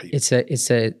غفور رحيم? It's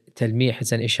a تلميح,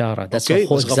 it's an ishara. That's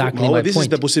exactly my this point. Is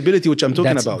the possibility which I'm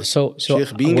talking about. So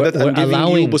Sheikh, being that I'm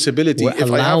giving you possibility.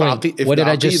 What did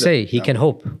I just say? He can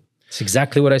hope. It's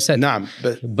exactly what I said.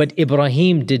 But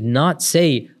Ibrahim did not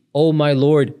say, oh my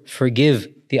Lord, forgive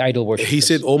the idol worshippers. He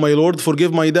said, oh my Lord,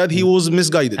 forgive my dad. He was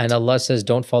misguided. And Allah says,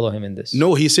 don't follow him in this.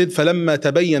 No, he said, فَلَمَّا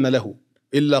تَبَيَّنَ لَهُ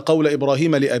إِلَّا قَوْلَ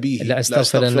إِبْرَاهِيمَ لِأَبِيهِ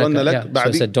لَأَسْتَغْفِرَنَّ لَكَ. So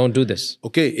I said, don't do this.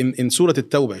 Okay, in Surah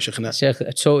At-Tawbah, Shaykhna.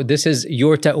 Sheikh, so this is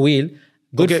your ta'weel.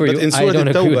 Good for you. In Surah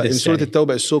At-Tawbah, in Surah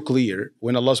At-Tawbah is so clear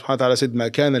when Allah subhanahu wa ta'ala said ما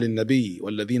كان للنبي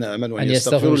والذين آمنوا أن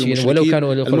يستغفروا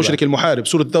المشرك المحارب.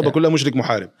 Surah At-Tawbah كلها مشرك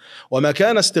محارب. وما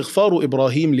كان استغفار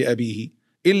إبراهيم لأبيه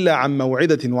إلا عن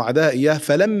موعدة وعدها إياه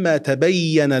فلما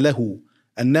تبين له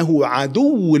أنه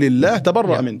عدو لله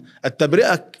تبرأ منه.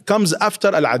 التبرئة comes after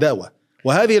العداوة.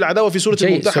 وهذه العداوة في سورة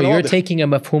الممتحنة. So you're taking a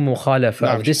مفهوم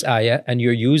مخالفة of this ayah and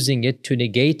you're using it to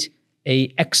negate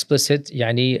a explicit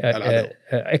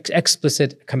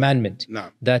explicit commandment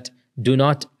that do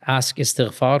not ask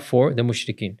istighfar for the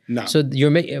mushrikeen. So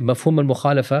your مفهوم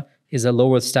المخالفة is a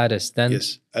lower status than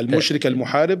المشرك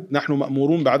المحارب نحن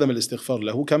مأمورون بعدم الاستغفار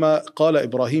له كما قال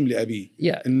إبراهيم لأبيه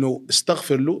إنه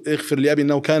استغفر له اغفر لأبي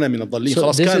إنه كان من الضالين.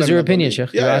 So this is your opinion,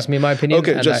 Shaykh. You asked me my opinion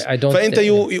and I don't.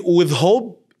 فأنت with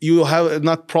hope you have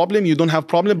not problem, you don't have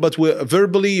problem, but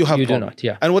verbally you have problem. Do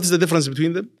not, And what is the difference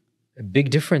between them? A big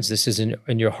difference. This is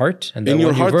in your heart, and in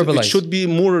your heart it should be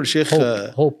more, Shaykh.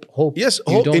 Hope. Yes,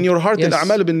 hope in your heart.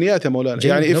 الأعمال بالنيات يا مولانا.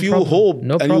 يعني if you hope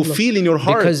and you feel in your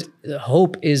heart. Because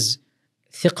hope is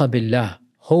ثقة بالله.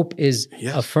 Hope is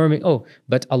affirming. Oh,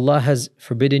 but Allah has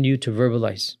forbidden you to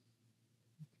verbalize.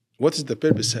 What is the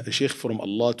purpose, Sheikh, from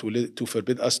Allah to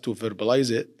forbid us to verbalize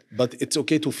it, but it's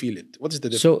okay to feel it? What is the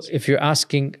difference? So if you're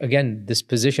asking, again, this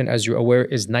position, as you're aware,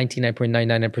 is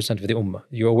 99.999% of the ummah.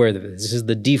 You're aware of it. This is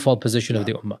the default position of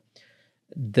the ummah.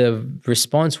 The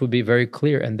response would be very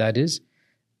clear, and that is,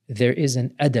 there is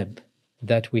an adab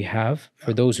that we have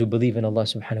for those who believe in Allah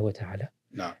subhanahu wa ta'ala.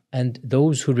 No. And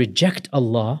those who reject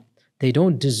Allah, they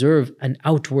don't deserve an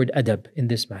outward adab in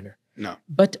this manner. No.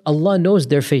 But Allah knows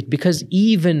their fate, because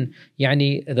even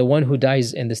the one who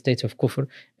dies in the state of kufr,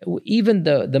 even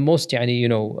the most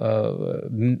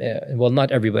well,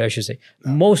 not everybody, I should say,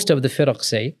 most of the firaq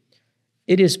say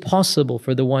it is possible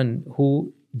for the one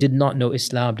who did not know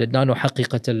Islam, did not know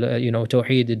haqiqat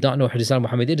tawheed, did not know Hadith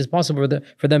al-Muhammad, it is possible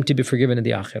for them to be forgiven in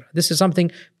the akhirah. This is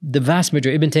something the vast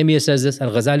majority, Ibn Taymiyyah says this,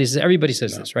 Al-Ghazali says, everybody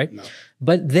says this, right? No.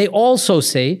 But they also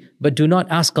say, but do not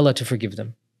ask Allah to forgive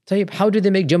them. How do they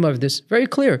make jamma of this? Very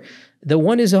clear. The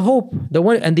one is a hope,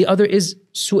 and the other is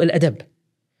su' al-adab.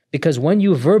 Because when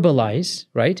you verbalize,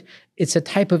 right, it's a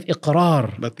type of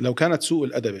iqrar. But لو كانت سوء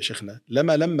الأدب يا شيخنا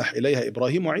لما لمح إليها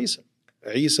إبراهيم وعيسى.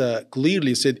 Isa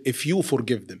clearly said, if you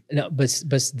forgive them. No, but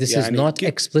this is not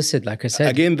explicit, like I said.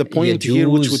 Again, the point here,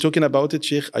 which we're talking about it,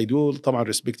 Sheikh, I do طبعا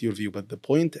respect your view, but the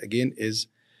point again is,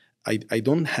 I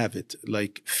don't have it.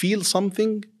 Like, feel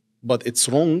something, but it's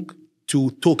wrong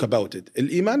to talk about it.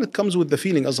 الإيمان, it comes with the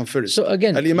feeling أصلا first. So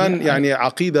again, الإيمان يعني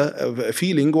عقيدة,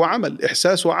 feeling وعمل,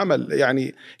 إحساس وعمل.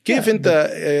 يعني كيف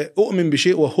أنت أؤمن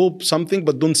بشيء وhope something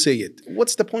but don't say it?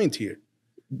 What's the point here?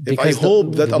 If I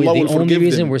hope that Allah will forgive them. The only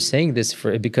reason we're saying this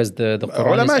because the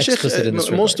Quran is explicit in this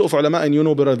regard. Most of ulama, and you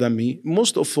know better than me,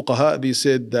 most of fuqaha, they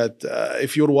said that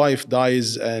if your wife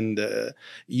dies and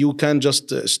you can just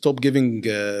stop giving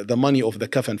the money of the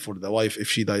kafan for the wife if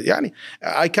she dies. يعني,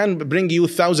 I can bring you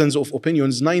thousands of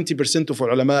opinions. 90% of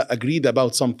ulama agreed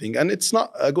about something, and it's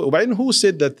not good. Who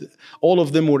said that all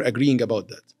of them were agreeing about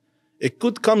that? It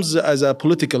could come as a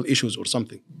political issues or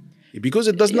something. Because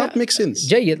it does not make sense.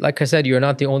 Jayyid, like I said, you're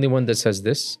not the only one that says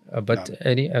this, but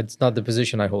it's not the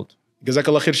position I hold.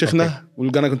 JazakAllah Khair شيخنا. We're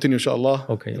gonna continue inshallah.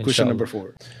 Okay. Question number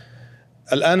 4.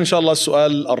 الآن إن شاء الله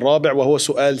السؤال الرابع وهو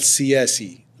سؤال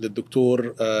سياسي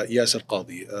للدكتور ياسر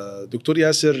قاضي. دكتور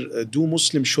ياسر, do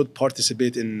Muslims should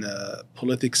participate in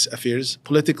politics affairs?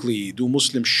 Politically, do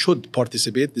Muslims should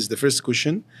participate? This is the first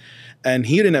question. And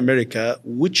here in America,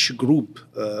 which group,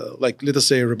 like let us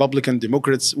say Republican,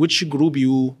 Democrats, which group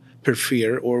you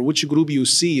prefer, or which group you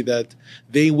see that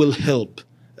they will help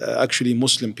actually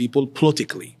Muslim people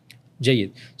politically?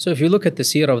 Jayyid. So if you look at the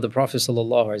seerah of the Prophet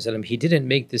ﷺ, he didn't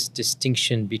make this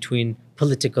distinction between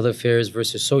political affairs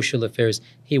versus social affairs.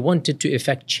 He wanted to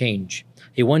effect change.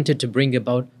 He wanted to bring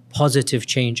about positive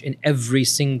change in every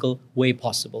single way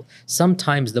possible.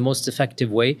 Sometimes the most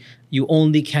effective way you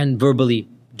only can verbally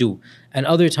do. And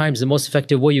other times, the most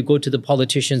effective way, you go to the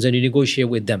politicians and you negotiate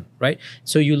with them, right?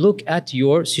 So you look at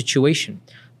your situation.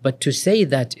 But to say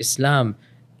that Islam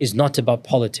is not about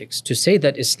politics, to say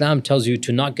that Islam tells you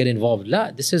to not get involved,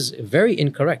 this is very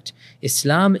incorrect.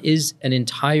 Islam is an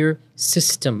entire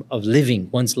system of living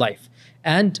one's life.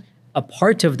 And a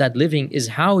part of that living is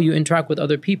how you interact with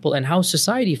other people and how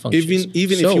society functions.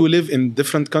 Even if you live in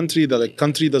different country, the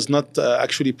country does not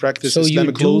actually practice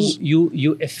Islamic laws.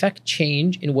 You effect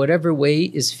change in whatever way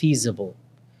is feasible.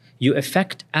 You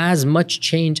effect as much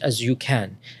change as you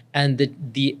can, and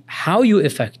the how you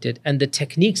effect it and the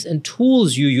techniques and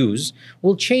tools you use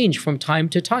will change from time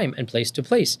to time and place to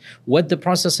place. What the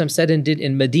Prophet said and did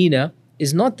in Medina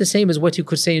is not the same as what you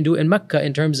could say and do in Mecca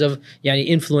in terms of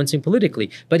influencing politically.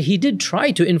 But he did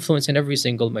try to influence in every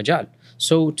single majal.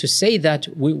 So to say that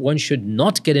one should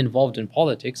not get involved in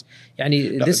politics,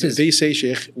 They say,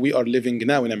 Sheikh, we are living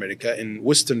now in America, in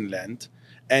Western land,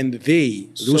 and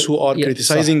those who are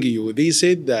criticizing you, they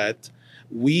said that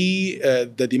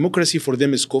the democracy for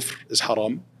them is kufr, is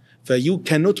haram. You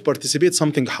cannot participate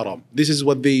something haram. This is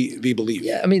what they believe.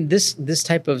 Yeah, I mean, this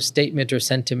type of statement or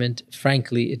sentiment,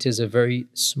 frankly, it is a very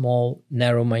small,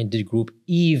 narrow-minded group.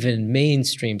 Even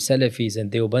mainstream Salafis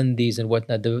and Deobandis and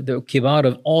whatnot, the kibar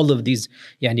of all of these,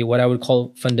 what I would call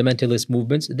fundamentalist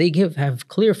movements, they have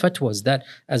clear fatwas that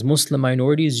as Muslim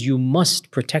minorities, you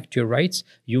must protect your rights,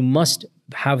 you must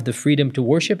have the freedom to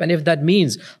worship, and if that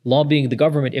means lobbying the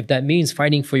government, if that means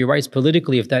fighting for your rights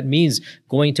politically, if that means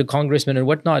going to congressmen and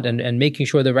whatnot and making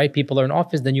sure the right people are in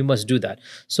office, then you must do that.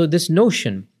 So this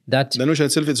notion that... The notion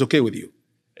itself is okay with you.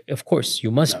 Of course,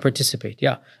 you must participate,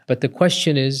 But the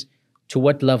question is, to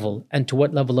what level and to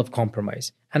what level of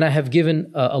compromise? And I have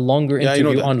given a longer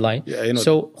interview online.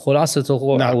 So, khulasatul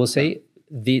qawl, I will say,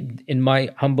 in my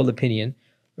humble opinion,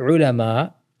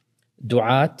 ulama,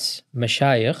 du'at,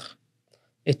 mashayikh,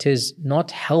 it is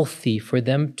not healthy for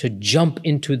them to jump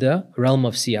into the realm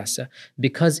of siyasa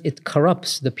because it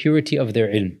corrupts the purity of their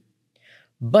ilm.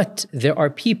 But there are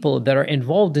people that are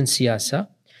involved in siyasa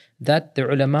that the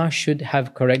ulama should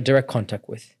have direct contact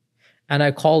with. And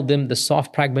I call them the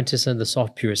soft pragmatists and the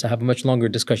soft purists. I have a much longer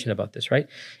discussion about this, right?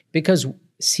 Because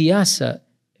siyasa,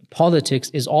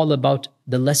 politics, is all about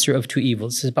the lesser of two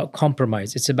evils. It's about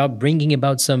compromise. It's about bringing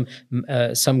about some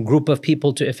group of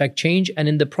people to effect change. And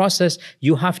in the process,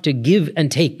 you have to give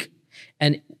and take.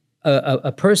 And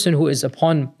a person who is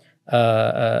upon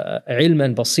ilm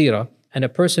and basira, and a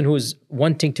person who is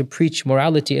wanting to preach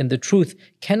morality and the truth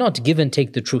cannot give and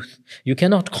take the truth. You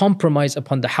cannot compromise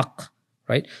upon the haqq,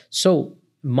 right? So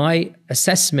my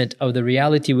assessment of the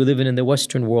reality we live in the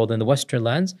Western world and the Western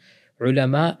lands,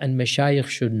 ulama and mashayikh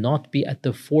should not be at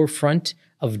the forefront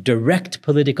of direct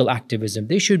political activism.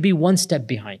 They should be one step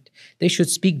behind. They should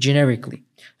speak generically,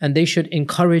 and they should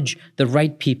encourage the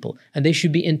right people, and they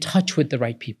should be in touch with the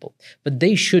right people. But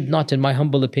they should not, in my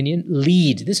humble opinion,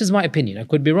 lead. This is my opinion. I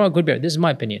could be wrong, I could be right. This is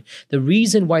my opinion. The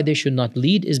reason why they should not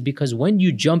lead is because when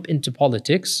you jump into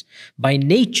politics, by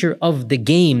nature of the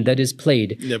game that is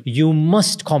played, you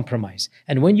must compromise.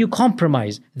 And when you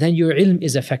compromise, then your ilm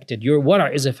is affected, your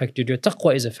wara is affected, your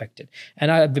taqwa is affected.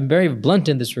 And I've been very blunt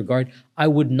in this regard. I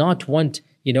would not want,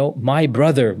 my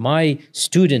brother, my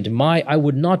student, I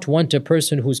would not want a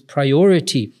person whose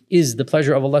priority is the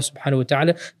pleasure of Allah subhanahu wa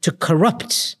ta'ala to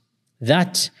corrupt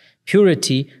that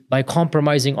purity by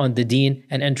compromising on the deen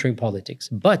and entering politics.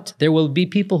 But there will be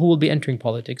people who will be entering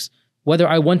politics, whether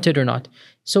I want it or not.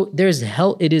 So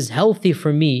it is healthy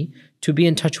for me to be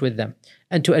in touch with them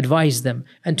and to advise them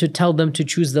and to tell them to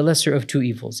choose the lesser of two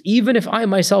evils, even if I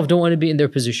myself don't want to be in their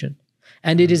position.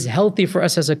 And it is healthy for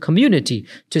us as a community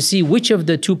to see which of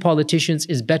the two politicians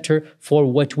is better for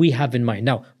what we have in mind.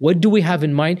 Now, what do we have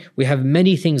in mind? We have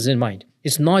many things in mind.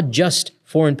 It's not just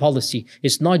foreign policy.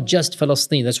 It's not just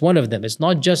Palestine. That's one of them. It's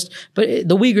not just, but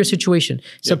the Uyghur situation.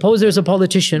 Suppose there's a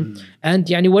politician and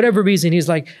whatever reason he's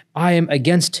like, I am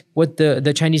against what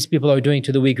the Chinese people are doing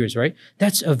to the Uyghurs, right?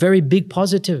 That's a very big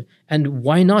positive. And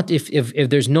why not? If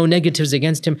there's no negatives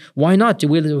against him, why not?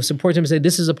 We'll support him and say,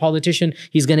 this is a politician.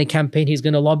 He's going to campaign. He's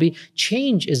going to lobby.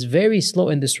 Change is very slow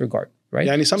in this regard.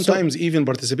 Right? Sometimes even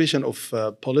participation of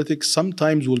politics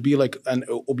sometimes will be like an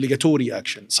obligatory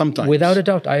action. Sometimes. Without a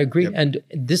doubt, I agree. And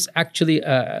this actually,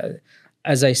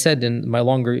 as I said in my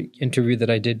longer interview that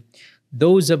I did,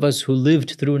 those of us who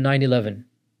lived through 9/11,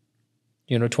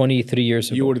 23 years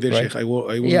ago. You were there, right?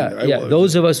 Sheikh.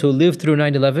 Those of us who lived through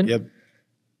 9/11,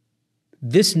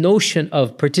 this notion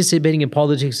of participating in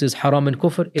politics is haram and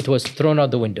kufr, it was thrown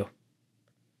out the window.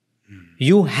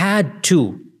 You had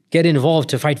to get involved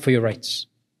to fight for your rights.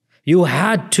 You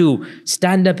had to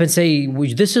stand up and say,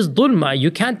 this is dhulma.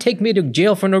 You can't take me to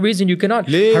jail for no reason. You cannot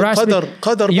harass me. This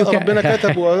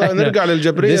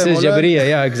is Jabriya,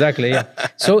 yeah, exactly. Yeah.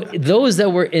 So those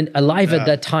that were alive at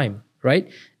that time, right?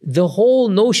 The whole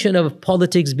notion of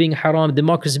politics being haram,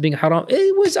 democracy being haram,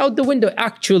 it was out the window.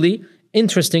 Actually,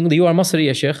 interestingly, you are Masri,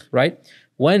 ya Shaykh, right?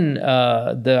 When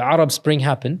the Arab Spring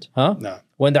happened,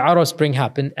 when the Arab Spring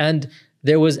happened, and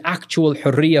there was actual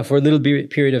hurriya for a little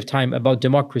period of time about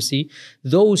democracy,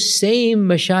 those same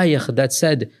mashayikh that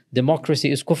said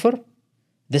democracy is kufr,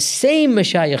 the same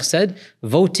mashayikh said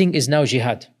voting is now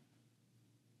jihad.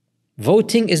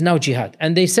 Voting is now jihad.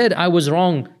 And they said, I was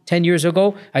wrong 10 years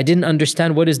ago. I didn't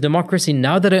understand what is democracy.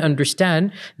 Now that I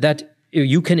understand that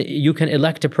you can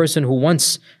elect a person who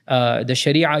wants the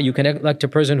Sharia, you can elect a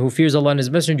person who fears Allah and His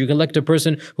Messenger, you can elect a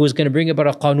person who is going to bring about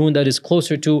a qanun that is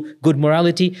closer to good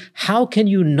morality. How can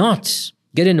you not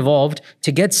get involved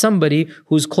to get somebody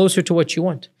who's closer to what you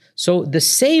want? So the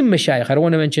same mashayikh, I don't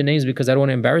want to mention names because I don't want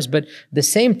to embarrass, but the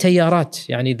same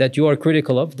tayyarat that you are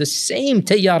critical of, the same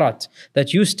tayyarat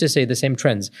that used to say, the same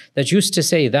trends, that used to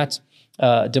say that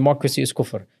democracy is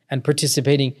kufr, and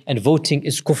participating and voting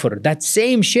is kufr. That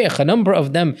same sheikh, a number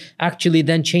of them actually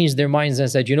then changed their minds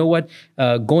and said, you know what,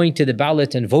 going to the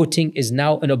ballot and voting is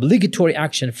now an obligatory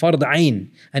action, fard ayn,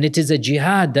 and it is a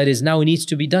jihad that is now needs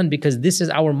to be done because this is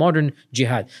our modern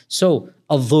jihad. So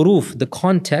al-dhuruf, the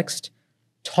context,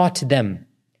 taught them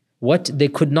what they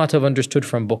could not have understood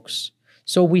from books.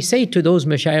 So we say to those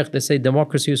mashayikh that say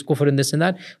democracy is kufr and this and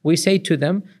that, we say to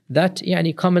them that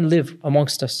come and live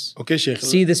amongst us. Okay, Shaykh.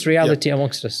 See this reality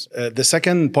amongst us. The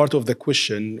second part of the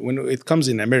question, when it comes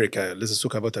in America, let's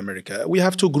talk about America. We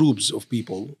have two groups of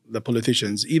people, the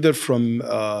politicians, either from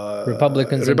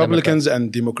Republicans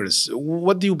and Democrats.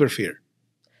 What do you prefer?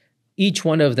 Each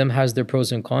one of them has their pros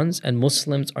and cons, and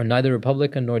Muslims are neither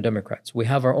Republican nor Democrats. We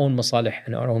have our own masalih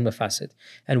and our own mafasid.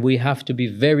 And we have to be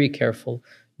very careful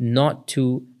not to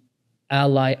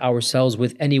ally ourselves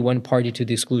with any one party to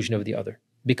the exclusion of the other,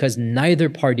 because neither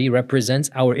party represents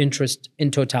our interest in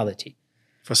totality.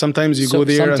 For sometimes you go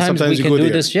there and sometimes you go there. we can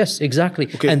do this, yes, exactly.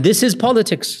 Okay. And this is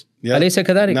politics. أليس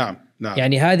كذلك؟ نعم. نعم.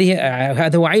 يعني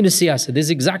هذا هو عين السياسة. This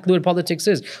is exactly what politics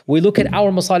is. We look at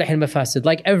our masalih and mafasid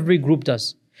like every group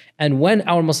does. And when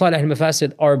our masalih and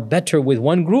mafasid are better with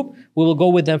one group, we will go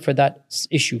with them for that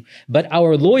issue. But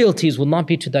our loyalties will not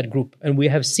be to that group. And we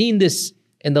have seen this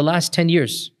in the last 10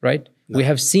 years, right? No. We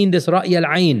have seen this ra'y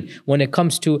al-ayn when it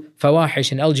comes to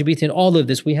fawahish and LGBT and all of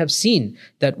this. We have seen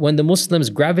that when the Muslims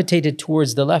gravitated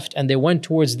towards the left and they went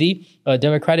towards the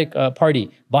Democratic Party,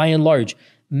 by and large,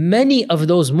 many of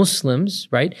those Muslims,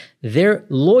 right, their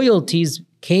loyalties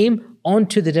came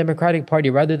onto the Democratic Party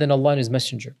rather than Allah and His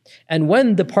Messenger. And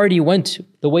when the party went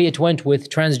the way it went with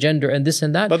transgender and this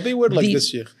and that. But they were like this,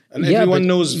 Shaykh. And everyone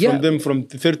knows from them from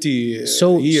 30 years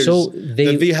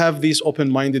that they have this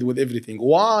open-minded with everything.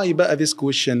 Why, but this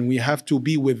question, we have to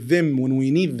be with them when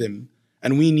we need them.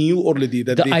 And we knew already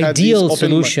that the ideal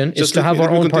solution is to have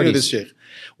our own parties.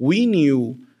 We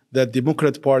knew that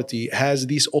Democrat Party has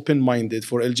this open-minded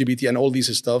for LGBT and all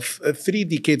this stuff 3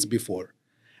 decades before.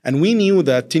 And we knew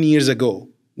that 10 years ago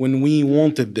when we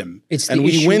wanted them. And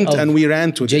we went and we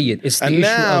ran to them. And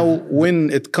now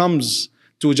when it comes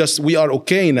to just we are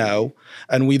okay now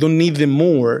and we don't need them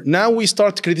more, now we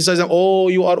start criticizing, oh,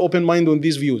 you are open-minded on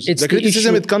these views. The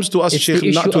criticism, it comes to us,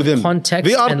 Shaykh, not to them.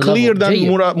 They are clear than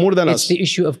more than us. It's the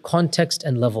issue of context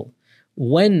and level.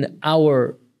 When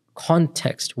our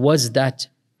context was that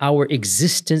our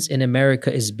existence in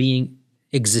America is being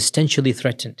existentially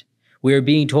threatened. We are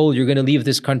being told you're going to leave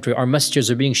this country. Our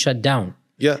masjids are being shut down.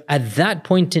 Yeah. At that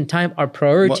point in time, our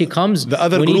priority comes. The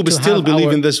other group still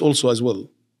believe in this also as well.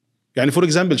 Yani for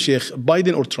example, Shaykh,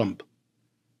 Biden or Trump?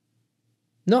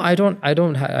 No, I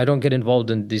don't get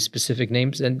involved in these specific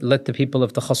names and let the people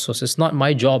of takhassus. It's not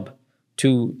my job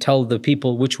to tell the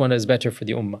people which one is better for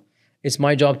the ummah. It's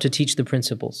my job to teach the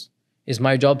principles. It's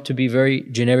my job to be very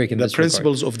generic in this regard. The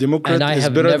principles of Democrat is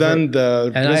better than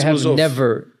the principles of...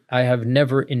 I have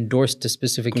never endorsed a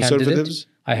specific candidate.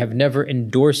 I have never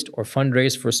endorsed or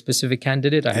fundraised for a specific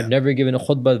candidate. I have never given a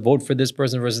khutbah, vote for this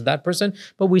person versus that person.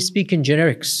 But we speak in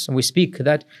generics. And we speak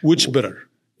that... Which better?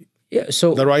 Yeah,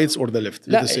 so the rights or the left?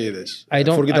 Let us say this.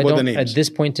 Forget about the names. At this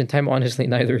point in time, honestly,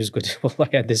 neither is good.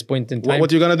 At this point in time... What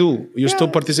are you going to do? You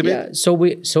still participate?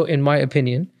 Yeah. So in my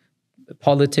opinion,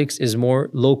 politics is more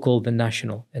local than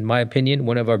national. In my opinion,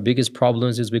 one of our biggest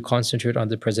problems is we concentrate on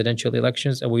the presidential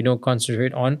elections and we don't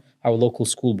concentrate on our local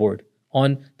school board, on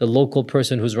the local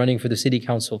person who's running for the city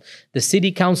council. The city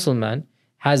councilman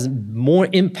has more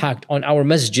impact on our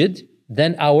masjid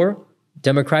than our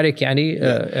democratic,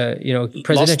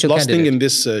 presidential last candidate. Thing in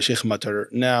this Shaykh matter,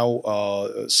 now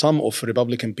some of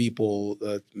Republican people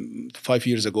 5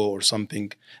 years ago or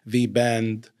something, they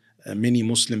banned many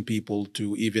Muslim people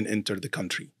to even enter the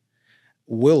country.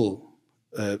 Well,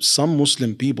 some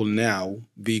Muslim people now,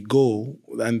 they go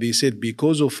and they said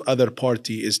because of other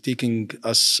party is taking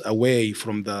us away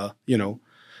from the,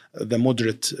 the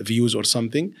moderate views or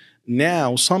something.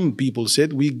 Now some people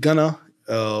said we're gonna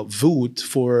vote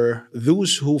for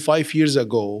those who 5 years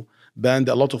ago banned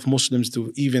a lot of Muslims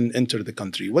to even enter the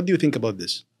country. What do you think about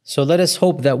this? So let us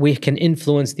hope that we can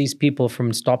influence these people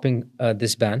from stopping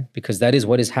this ban, because that is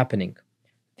what is happening.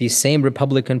 The same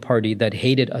Republican Party that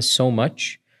hated us so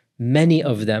much, many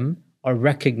of them are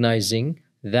recognizing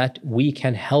that we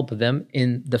can help them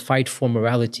in the fight for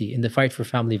morality, in the fight for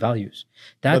family values.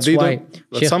 That's why...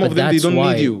 But some of them, they don't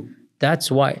need you. That's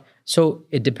why. So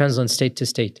it depends on state to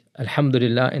state.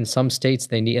 Alhamdulillah, in some states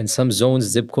they need, in some zones,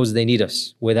 zip codes, they need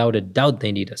us. Without a doubt,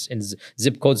 they need us. In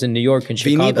zip codes in New York and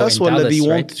Chicago, they need us, and Dallas, they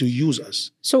want right? to use us.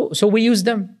 So we use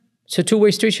them. It's a two-way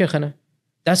street, Shaykhana.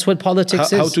 That's what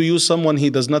politics is. How to use someone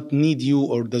he does not need you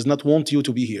or does not want you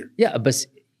to be here. Yeah, but...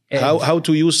 How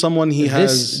to use someone he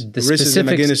has racism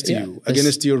against you,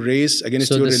 against your race, against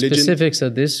your religion. So the specifics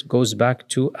of this goes back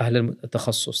to Ahl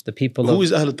al-Takhassus, the people Who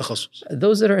is Ahl al-Takhassus?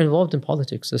 Those that are involved in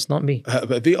politics. That's not me.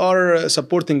 But they are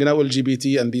supporting now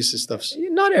LGBT and these stuffs.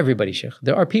 Not everybody, Shaykh.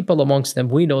 There are people amongst them.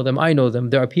 We know them. I know them.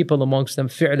 There are people amongst them.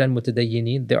 Fi'lan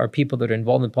mutadayyinin. There are people that are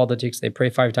involved in politics. They pray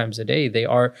 5 times a day. They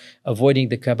are avoiding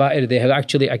the kaba'ir. They have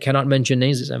actually, I cannot mention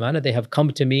names, it's amana. They have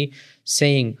come to me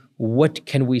saying, what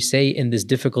can we say in this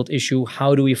difficult issue?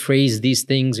 How do we phrase these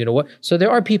things? What? So there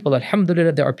are people,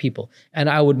 alhamdulillah, there are people. And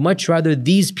I would much rather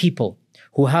these people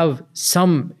who have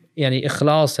some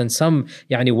ikhlas and some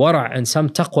wara' and some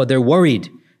taqwa, they're worried.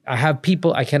 I have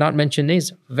people, I cannot mention names,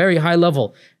 very high level,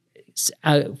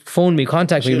 phone me,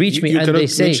 contact me, reach me, you and cannot they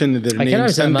say, mention their I cannot,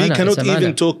 names, and they cannot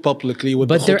even talk publicly with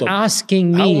but the they're khutab. asking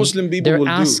me, How Muslim people they're will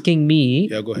asking do. me,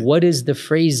 Yeah, go ahead. what is the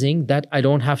phrasing that I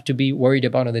don't have to be worried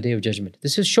about on the day of judgment?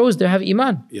 This shows they have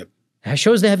iman. Yep. It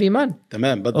shows they have iman.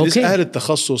 Tamam, but this Okay. أهل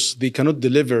التخصص, they cannot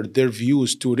deliver their views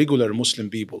to regular Muslim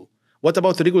people. What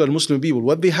about the regular Muslim people?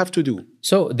 What they have to do?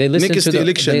 So they listen Next to the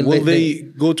election, will they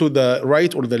go to the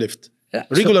right or the left?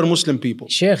 Regular Muslim people.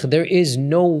 Sheikh, there is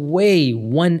no way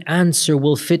one answer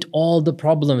will fit all the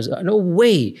problems. No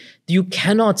way. You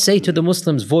cannot say to the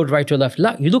Muslims, vote right or left.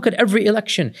 You look at every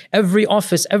election, every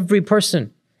office, every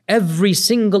person, every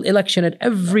single election at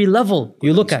every level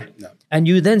you look at. No. And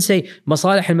you then say,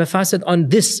 masalih al-mafasid on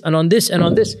this and on this and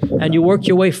on this. And you work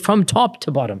your way from top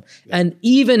to bottom. And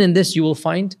even in this, you will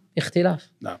find ikhtilaf.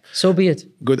 No. So be it.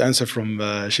 Good answer from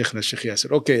Shaykhna Shaykh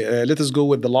Yasir. Okay, let us go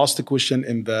with the last question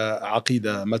in the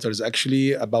Aqidah matters,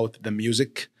 actually about the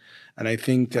music. And I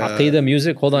think Aqidah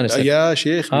music, hold on a second. yeah,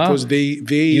 Sheikh, because they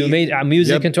You made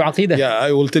music into Aqidah. Yeah,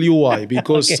 I will tell you why.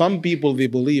 Because some people, they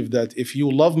believe that if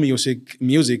you love music,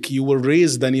 you will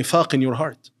raise the nifaq in your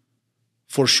heart.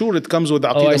 For sure, it comes with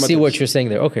Aqidah Oh, I matters. see what you're saying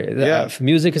there. Okay.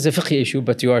 Music is a fiqh issue,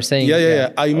 but you are saying...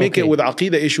 I make it with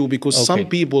Aqidah issue because some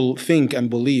people think and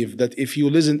believe that if you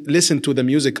listen to the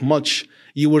music much,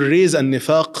 you will raise a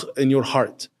nifaq in your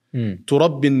heart.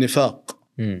 تربي النفاق.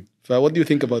 What do you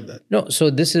think about that? No, so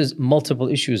this is multiple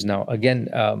issues now. Again,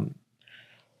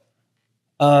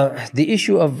 the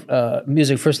issue of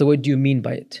music, first of all, what do you mean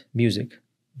by it? Music.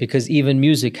 Because even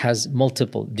music has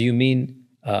multiple. Do you mean...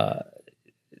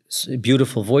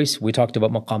 beautiful voice? We talked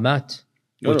about maqamat.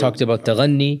 We talked about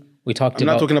taghanni. We talked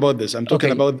about... I'm not talking about this. I'm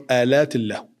talking about alat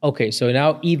Allah. Okay, so now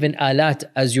even alat,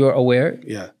 as you're aware,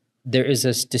 there is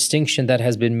a distinction that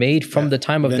has been made from the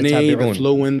time of the tabi'un.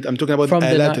 Fluent. I'm talking about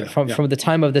alat Allah. From the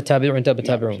time of the tabi'un,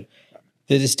 tabi'un.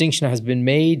 The distinction has been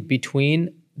made between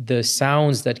the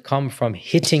sounds that come from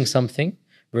hitting something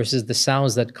versus the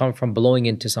sounds that come from blowing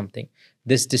into something.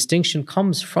 This distinction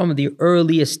comes from the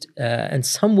earliest, and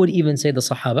some would even say the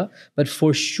Sahaba, but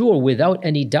for sure, without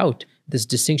any doubt, this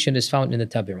distinction is found in the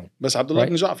Tabi'un. But Abdullah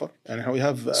ibn Ja'far, and we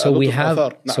have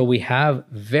so we have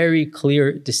very clear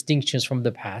distinctions from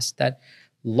the past that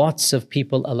lots of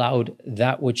people allowed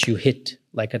that which you hit,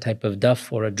 like a type of duff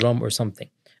or a drum or something.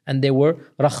 And they were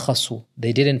rakhasu.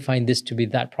 They didn't find this to be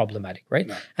that problematic, right?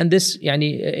 No. And this,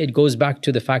 it goes back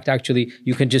to the fact, actually,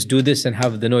 you can just do this and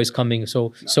have the noise coming.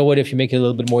 So what if you make it a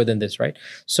little bit more than this, right?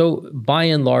 So by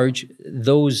and large,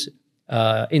 those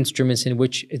instruments in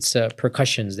which it's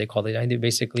percussions, they call it, and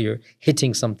basically you're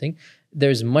hitting something,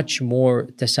 there's much more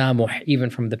tasamuh even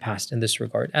from the past in this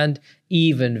regard. And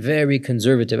even very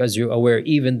conservative, as you're aware,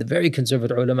 even the very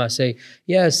conservative ulama say,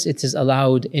 yes, it is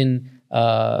allowed in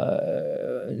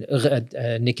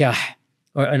nikah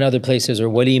or in other places, or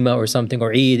walima or something,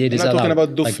 or Eid. It is allowed. I'm not talking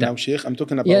about duf now, Sheikh. I'm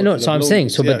talking about... so I'm saying,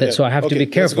 so I have to be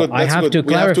careful. I have to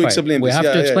clarify. We have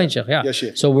to explain,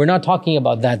 Sheikh. So we're not talking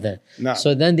about that then. No.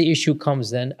 So then the issue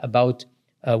comes then about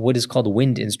what is called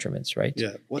wind instruments, right?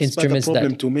 Yeah. What's the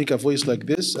problem to make a voice like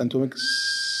this and to make...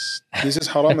 This is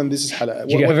haram and this is halal.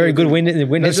 You have a very good wind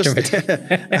instrument.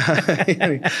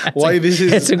 Why this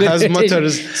is has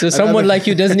matters. So someone like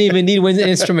you doesn't even need wind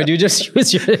instrument. You just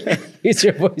use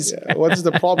your voice. What is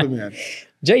the problem, man?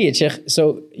 Jayyid, Sheikh.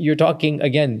 So you're talking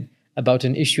again about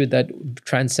an issue that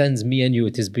transcends me and you.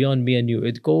 It is beyond me and you.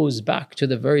 It goes back to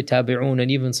the very tabi'un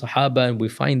and even sahaba, and we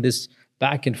find this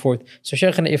back and forth. So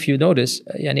Shaykh, if you notice,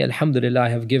 alhamdulillah, I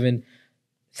have given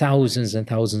thousands and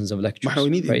thousands of lectures. We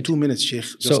need right? 2 minutes, Sheikh.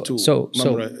 So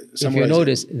if you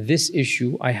notice, this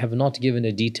issue I have not given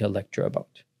a detailed lecture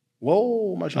about.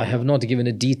 Whoa, mashallah. I have not given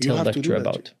a detailed lecture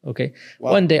about. Okay,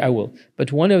 wow. One day I will.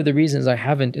 But one of the reasons I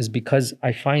haven't is because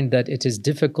I find that it is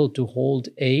difficult to hold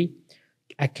a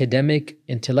academic,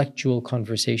 intellectual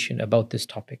conversation about this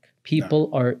topic. People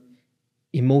are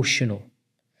emotional.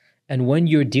 And when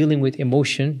you're dealing with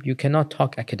emotion, you cannot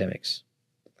talk academics.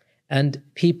 And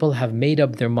people have made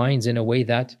up their minds in a way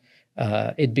that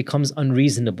it becomes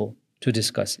unreasonable to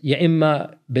discuss. Ya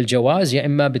imma bil jawaz, ya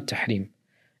imma bil tahrim.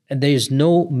 And there's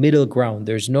no middle ground.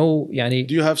 There's no...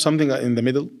 Do you have something in the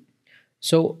middle?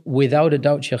 So without a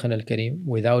doubt, Shaykhana al-Kareem,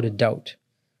 without a doubt,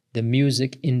 the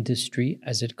music industry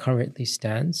as it currently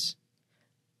stands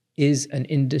is an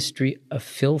industry of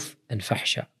filth and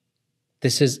fahsha.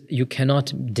 You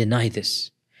cannot deny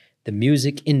this. The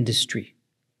music industry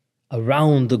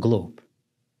around the globe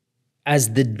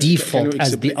as the default,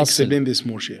 as the asl. Explain this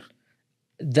more, Sheikh.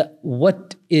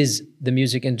 What is the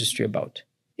music industry about?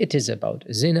 It is about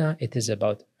zina, it is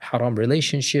about haram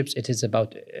relationships. It is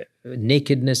about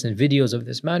nakedness and videos of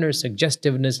this manner,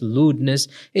 suggestiveness, lewdness.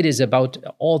 It is about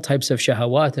all types of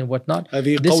shahawat and whatnot.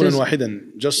 هذه قولا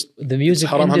واحدا. Just the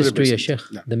music industry, ya Shaykh.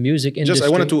 The music industry. Just I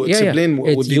wanted to explain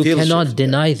with details. You cannot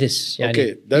deny this.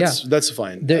 Okay, that's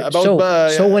fine.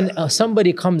 So when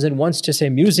somebody comes and wants to say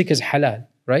music is halal,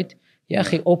 right? Ya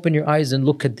akhi, open your eyes and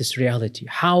look at this reality.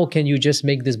 How can you just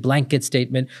make this blanket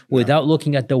statement without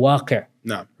looking at the waqi'?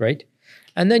 No. Right?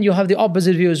 And then you have the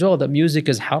opposite view as well, that music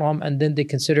is haram, and then they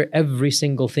consider every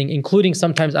single thing, including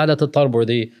sometimes alat al-tarb, or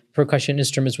the percussion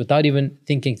instruments, without even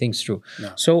thinking things through.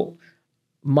 No. So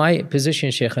my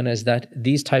position, Shaykhana, is that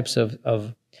these types of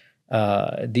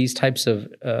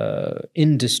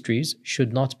industries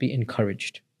should not be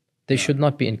encouraged. They should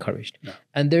not be encouraged. No.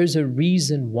 And there's a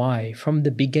reason why, from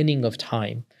the beginning of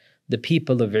time, the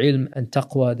people of ilm and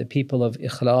taqwa, the people of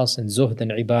ikhlas and zuhd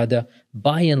and ibadah,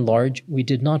 by and large, we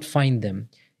did not find them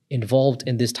involved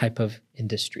in this type of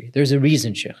industry. There's a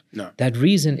reason, Shaykh. No. That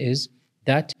reason is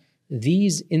that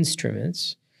these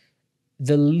instruments,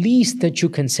 the least that you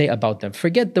can say about them,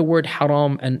 forget the word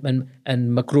haram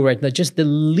and makruh right now, just the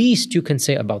least you can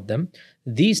say about them,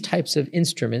 these types of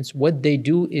instruments, what they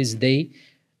do is they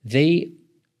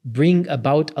bring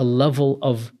about a level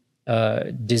of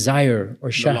desire or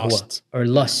shahwa or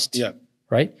lust,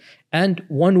 right? And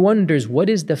one wonders, what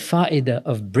is the fa'idah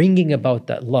of bringing about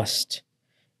that lust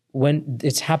when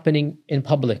it's happening in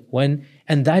public?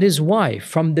 And that is why,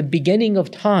 from the beginning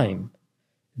of time,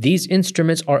 these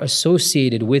instruments are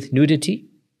associated with nudity,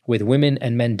 with women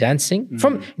and men dancing.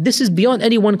 This is beyond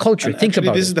any one culture. And think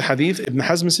about this it. is the hadith. Ibn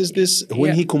Hazm says this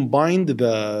when he combined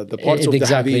the parts of the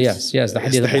hadith. Yes, the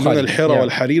hadith of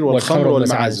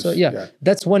Bukhari. So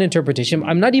that's one interpretation.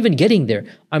 I'm not even getting there.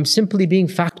 I'm simply being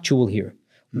factual here.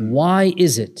 Why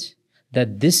is it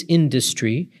that this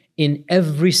industry in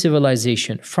every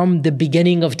civilization from the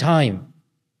beginning of time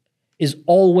is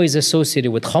always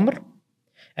associated with khamr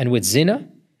and with zina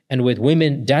and with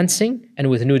women dancing and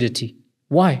with nudity?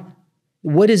 Why?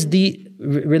 What is the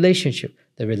relationship?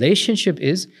 The relationship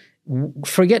is,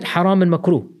 forget haram and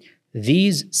makruh.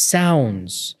 These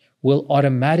sounds will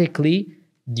automatically,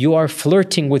 you are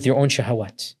flirting with your own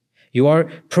shahawat. You are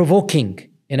provoking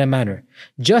in a manner.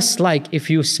 Just like if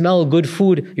you smell good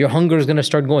food, your hunger is going to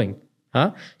start going.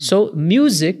 So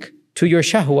music to your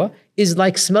shahwa is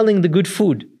like smelling the good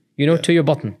food, to your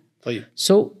button.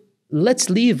 So let's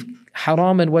leave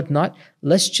haram and whatnot.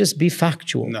 Let's just be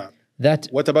factual. No.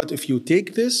 What about if you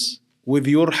take this with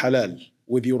your halal,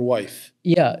 with your wife?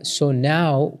 Yeah, so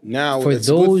now for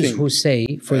those who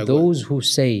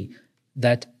say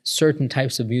that certain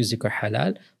types of music are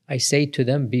halal, I say to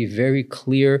them, be very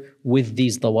clear with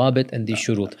these dawabit and these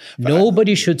shurut.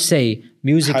 Nobody should say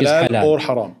music is halal or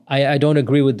haram. I don't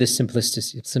agree with this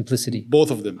simplicity.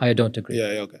 Both of them. I don't agree.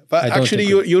 Yeah, okay. But actually,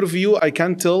 your view, I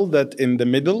can tell that in the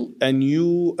middle, and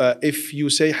you, if you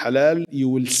say halal, you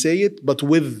will say it, but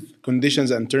with conditions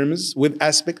and terms, with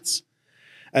aspects.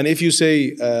 And if you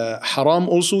say haram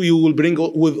also, you will bring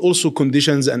with also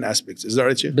conditions and aspects. Is that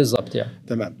right, Sheikh? بالضبط, yeah.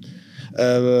 Tamam.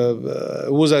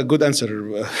 It was a good answer.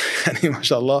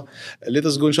 MashaAllah. Let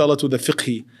us go, inshallah, to the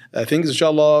fiqhi things.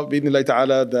 Inshallah, bi'idhnillahi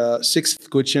ta'ala, the 6th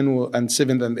question and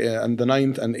 7th and the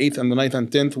 9th and 8th and the 9th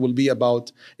and 10th will be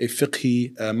about a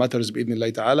fiqhi matters,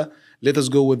 bi'idhnillahi ta'ala. Let us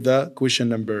go with the question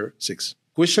number 6.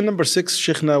 Question number 6,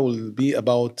 Shaykhna, will be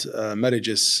about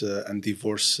marriages and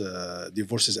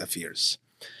divorces affairs.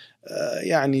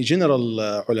 يعني general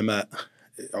ulama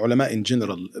in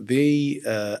general, they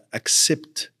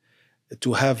accept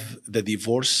to have the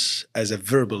divorce as a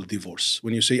verbal divorce.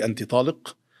 When you say anti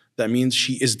taliq, that means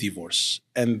she is divorced.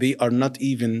 And they are not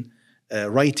even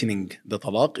writing the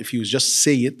talaq. If you just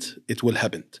say it, it will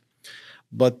happen.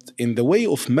 But in the way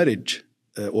of marriage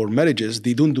or marriages,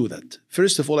 they don't do that.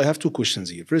 First of all, I have 2 questions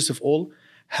here. First of all,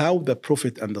 how the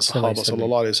Prophet and the Sahaba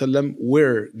sallallahu alaihi wasallam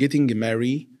were getting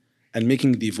married and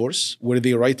making divorce. Were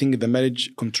they writing the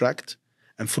marriage contract?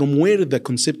 And from where the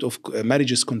concept of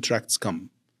marriages contracts come?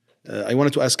 I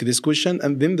wanted to ask this question.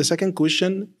 And then the second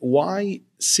question, why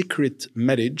secret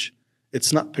marriage,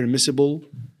 it's not permissible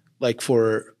like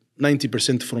for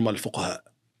 90% from al-fuqaha?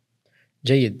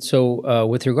 Jayyid. So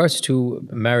with regards to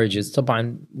marriages,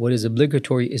 طبعا, what is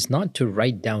obligatory is not to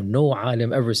write down. No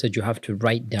alim ever said you have to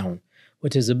write down.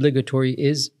 What is obligatory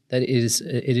is that it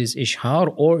is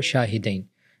ishhar or shahidain.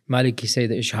 Maliki say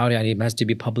that ishhar it has to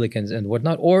be public and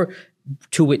whatnot, or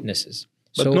 2 witnesses.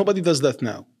 But so, nobody does that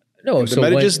now. No, in the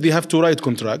marriages they have to write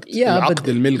contract. Yeah, but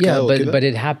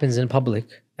it happens in public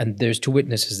and there's 2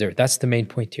 witnesses there. That's the main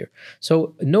point here.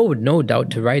 So no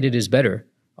doubt to write it is better.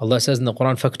 Allah says in the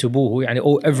Quran, فَاكْتُبُوهُ, يعني,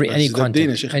 oh,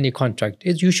 any contract,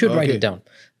 you should write it down.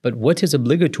 But what is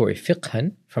obligatory,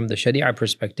 fiqhan, from the Sharia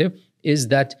perspective, is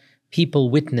that people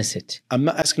witness it. I'm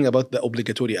not asking about the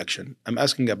obligatory action. I'm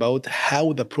asking about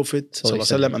how the Prophet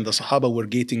ﷺ and the Sahaba were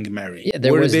getting married. Yeah,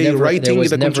 were they writing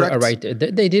the contract?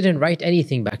 They didn't write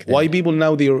anything back then. Why people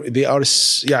now they are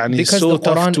because so the Quran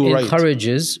tough to write?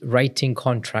 Encourages writing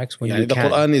contracts when you the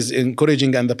can. Quran is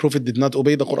encouraging, and the Prophet did not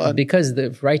obey the Quran. Because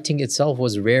the writing itself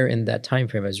was rare in that time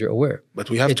frame, as you're aware. But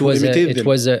we have to imitate them. It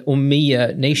was a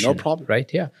Ummiya nation. No problem. Right?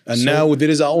 Yeah. And now there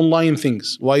is online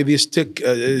things. Why they stay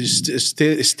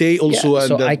also and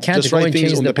so I can't just go write and things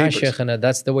change on the the past, papers. Shaykhana.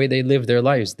 That's the way they lived their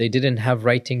lives. They didn't have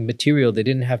writing material. They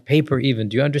didn't have paper even.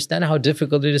 Do you understand how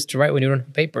difficult it is to write when you don't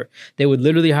have paper? They would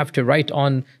literally have to write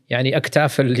on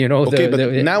aktaf, Okay, but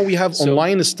now we have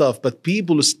online stuff, but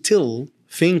people still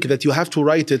think that you have to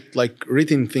write it like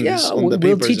written things on the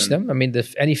papers. We'll teach them. I mean,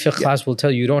 any fiqh class will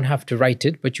tell you don't have to write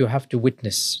it, but you have to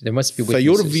witness. There must be witnesses. For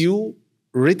your view,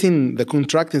 written the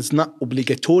contract is not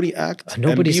obligatory act.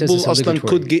 Nobody says it's obligatory. People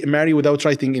could get married without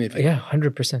writing anything. Yeah,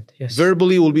 100%. Yes.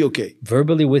 Verbally will be okay.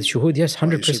 Verbally with shuhud, yes,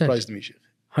 100%. You surprised me, Sheikh.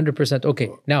 100%. Okay.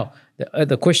 Now,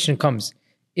 the question comes,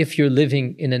 if you're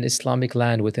living in an Islamic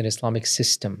land with an Islamic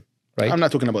system, right? I'm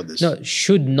not talking about this. No,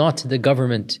 should not the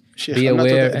government Sheikh, be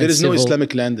aware? There is no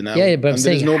Islamic land now. Yeah, but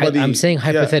I'm saying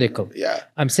hypothetical. Yeah.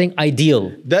 I'm saying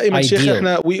ideal.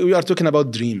 Ideal. We are talking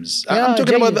about dreams. I'm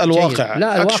talking about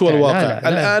actual waqi'.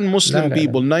 Al-an Muslim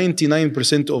people,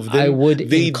 99% of them,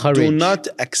 they do not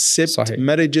accept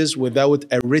marriages without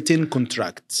a written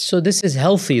contract. So this is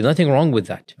healthy. Nothing wrong with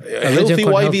that. Healthy?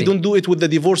 Why they don't do it with the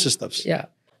divorce stuff? Yeah.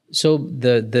 So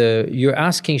you're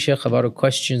asking, Shaykh, about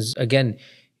questions again.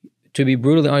 To be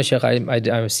brutally honest, Shaykh,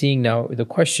 I'm seeing now the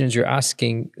questions you're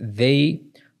asking, they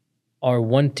are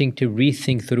wanting to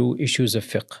rethink through issues of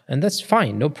fiqh. And that's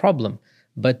fine, no problem.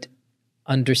 But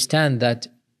understand that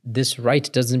this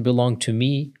right doesn't belong to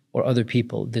me or other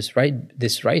people. This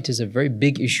right is a very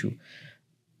big issue.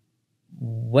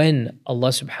 When Allah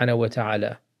subhanahu wa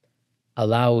ta'ala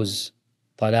allows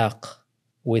talaq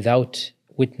without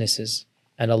witnesses,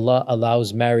 and Allah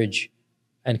allows marriage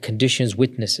and conditions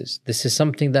witnesses. This is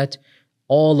something that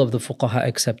all of the fuqaha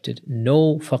accepted.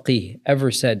 No faqih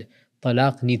ever said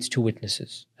talaq needs 2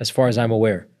 witnesses, as far as I'm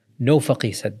aware. No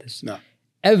faqih said this. No.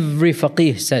 Every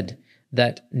faqih said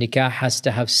that nikah has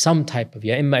to have some type of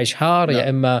ya imma ishhar, ya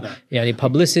imma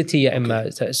publicity, ya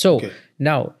imma. So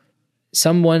now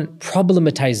someone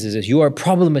problematizes this. You are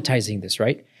problematizing this,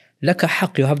 right? Laka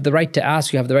haq, you have the right to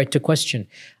ask, you have the right to question.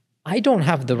 I don't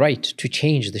have the right to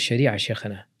change the Sharia,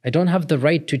 Shaykhana. I don't have the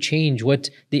right to change what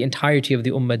the entirety of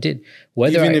the Ummah did.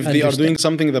 Even if they are doing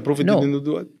something the Prophet didn't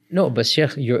do it? No, but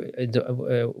Shaykh,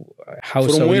 how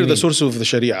from where the source of the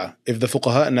Sharia? If the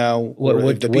fuqaha now,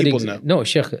 if the people now? No,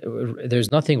 Shaykh,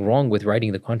 there's nothing wrong with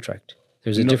writing the contract.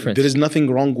 There's a difference. There is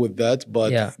nothing wrong with that,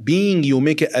 but you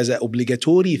make it as an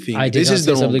obligatory thing. This is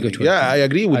the wrong thing. Yeah, I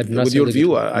agree with your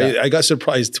view. I got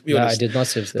surprised, to be honest. I did not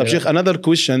say that. Sheikh, another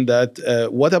question that,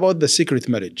 what about the secret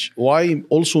marriage? Why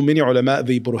also many ulama,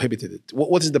 they prohibited it?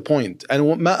 What is the point? And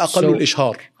ما أقل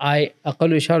الإشهار?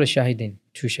 أقل الإشهار الشاهدين,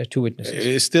 2 witnesses.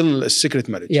 It's still a secret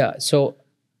marriage. Yeah, so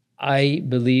I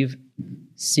believe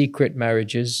secret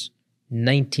marriages,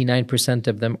 99%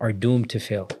 of them are doomed to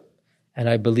fail. And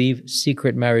I believe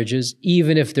secret marriages,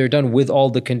 even if they're done with all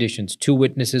the conditions, 2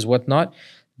 witnesses, whatnot,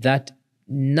 that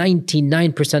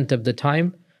 99% of the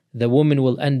time, the woman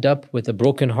will end up with a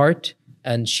broken heart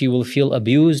and she will feel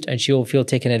abused and she will feel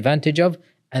taken advantage of.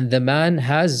 And the man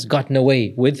has gotten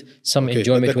away with some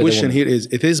enjoyment with the woman. The question here is,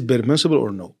 it is permissible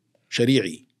or no?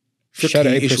 Shari'i.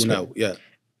 Fiqhi issue now, yeah.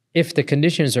 If the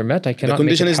conditions are met, I cannot. The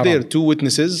condition make it is there: 2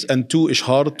 witnesses and 2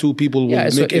 ishhar. 2 people will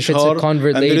make ishhar,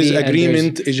 and there is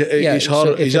agreement.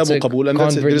 Ishhar, ijab, qabul, and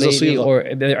that's it. There is a sigha. Or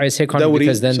I say convert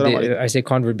because then I say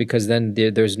convert because then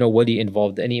there's no wali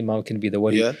involved. Any imam can be the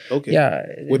wali. Yeah, okay. Yeah,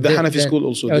 with the Hanafi school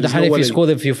also. The Hanafi school,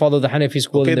 if you follow the Hanafi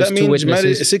school, okay, there's that 2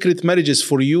 witnesses. Secret marriages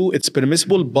for you, it's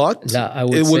permissible, but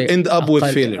it will end up with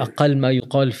failure. أقل ما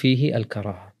يقال فيه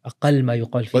الكراهة. أقل ما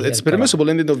يقال فيه. But it's permissible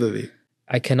in the end of the day.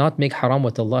 I cannot make haram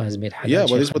what Allah has made halal. Yeah,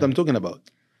 but that's what I'm talking about.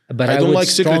 But I don't like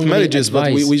secret marriages,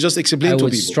 but we just explain to people. I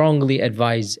would strongly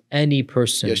advise any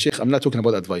person. Yeah, Sheikh, I'm not talking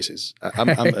about advices. I'm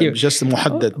just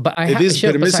muhaddad. It is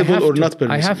permissible or not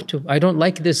permissible? I have to. I don't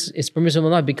like this. It's permissible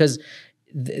or not because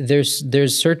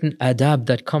there's certain adab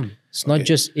that come. It's not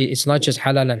just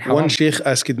halal and haram. One Shaykh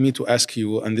asked me to ask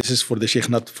you, and this is for the Shaykh,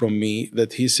 not from me,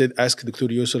 that he said, ask Dr.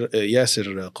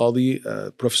 Yasir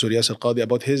Qadhi, Professor Yasser Qadhi,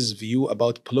 about his view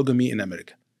about polygamy in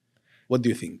America. What do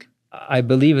you think? I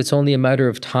believe it's only a matter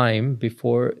of time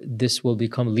before this will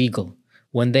become legal.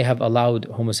 when they have allowed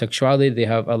homosexuality, they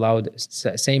have allowed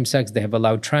same sex, they have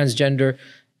allowed transgender.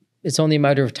 It's only a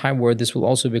matter of time where this will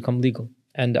also become legal.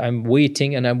 And I'm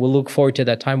waiting and I will look forward to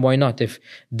that time. Why not? If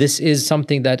this is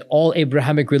something that all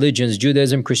Abrahamic religions,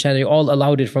 Judaism, Christianity, all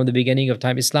allowed it from the beginning of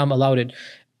time. Islam allowed it.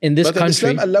 In this country,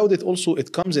 Islam allowed it also.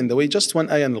 It comes in the way. Just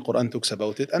one ayah in the Quran talks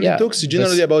about it. And it talks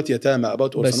generally about yatama,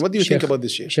 about orphan. What do you think about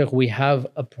this, Shaykh? Shaykh, we have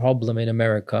a problem in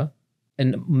America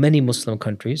and many Muslim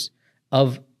countries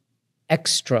of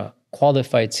extra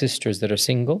qualified sisters that are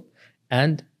single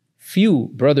and few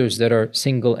brothers that are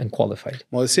single and qualified.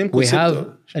 Well, the same we concept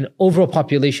have an overall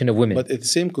population of women. But it's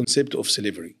the same concept of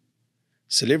slavery.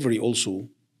 Slavery also,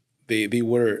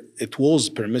 it was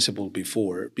permissible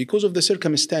before because of the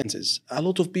circumstances. A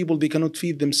lot of people, they cannot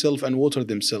feed themselves and water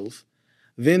themselves.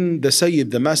 Then the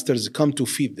Sayyid, the masters, come to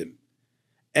feed them.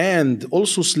 And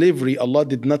also slavery, Allah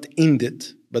did not end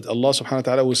it, but Allah subhanahu wa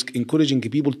ta'ala was encouraging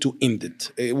people to end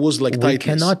it. It was like tightness. We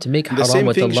cannot make haram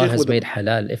what Allah has made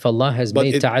halal. If Allah has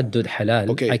made ta'addud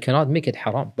halal, I cannot make it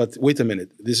haram. But wait a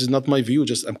minute. This is not my view,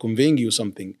 just I'm conveying you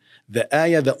something. The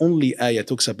ayah, the only ayah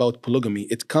talks about polygamy.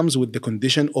 It comes with the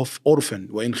condition of orphan.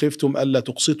 وَإِنْ خِفْتُمْ أَلَّا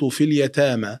تُقْسِطُوا فِي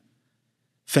الْيَتَامَى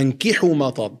فَانْكِحُوا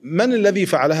مَا طَابَ. من الذي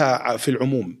فعلها في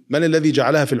العموم؟ من الذي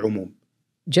جعلها في العموم؟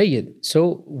 جيد.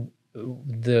 So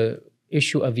the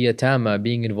issue of yatama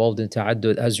being involved in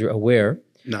ta'addud, as you're aware,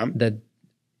 that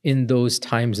in those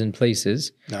times and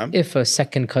places, if a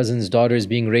second cousin's daughter is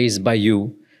being raised by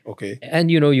you, and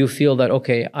you feel that,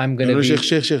 I'm going to be...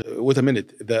 Shaykh, wait a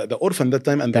minute. The orphan that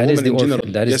time and the woman in general.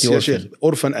 That is the orphan. Shaykh,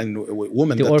 orphan and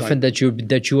woman the orphan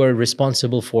that you are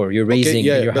responsible for, you're raising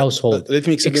in your household. Let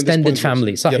me explain extended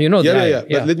family. So, you know that.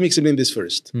 But let me explain this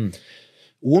first.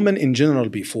 Women in general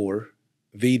before,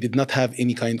 they did not have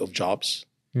any kind of jobs.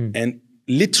 And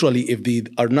literally, if they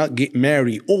are not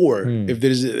married or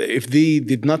if they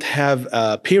did not have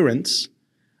parents,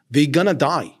 they're gonna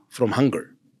die from hunger.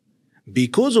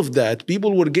 Because of that,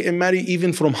 people were getting married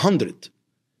even from 100.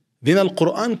 Then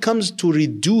Al-Quran comes to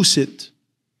reduce it.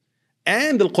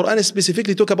 And the Quran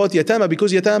specifically talk about yatama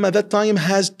because yatama at that time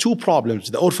has two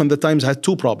problems. The orphan that time has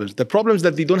two problems. The problems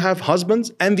that they don't have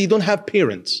husbands and they don't have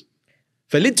parents.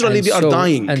 For literally they are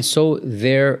dying. And so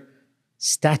their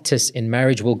status in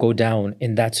marriage will go down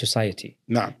in that society.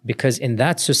 Because in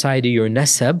that society, your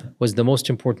nasab was the most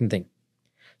important thing.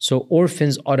 So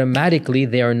orphans automatically,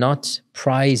 they are not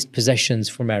prized possessions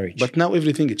for marriage. But now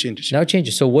everything changes. Now it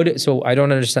changes. So I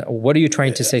don't understand. What are you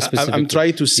trying to say specifically? I'm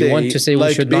trying to say, you want to say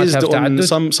we should not have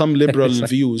based on some liberal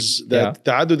views that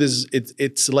ta'addud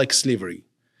it's like slavery.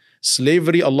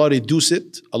 Slavery, Allah reduced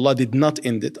it. Allah did not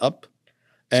end it up.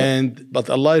 But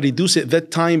Allah reduced it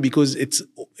that time because it's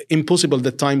impossible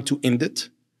that time to end it.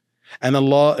 And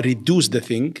Allah reduced the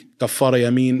thing. Kaffara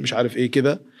yameen, مش عارف ايه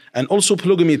كده. And also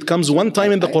polygamy, it comes one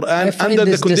time in the Quran under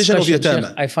the condition of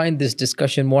yatama. I find this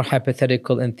discussion more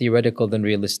hypothetical and theoretical than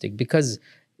realistic because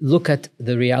look at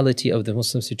the reality of the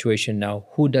Muslim situation now.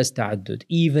 Who does ta'addud?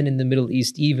 Even in the Middle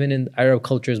East, even in Arab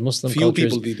cultures, Muslim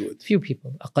cultures. Few people do it. Few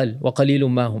people. أقل وقليل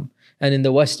ما هم. And in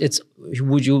the West, it's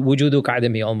وجودك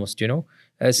عدمي almost,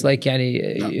 It's like,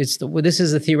 this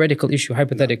is a theoretical issue,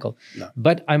 hypothetical.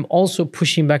 But I'm also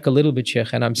pushing back a little bit,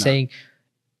 Shaykh, and I'm saying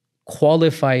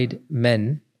qualified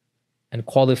men and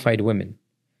qualified women.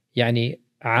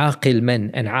 عاقل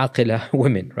men and عاقلة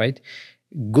women, right?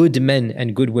 Good men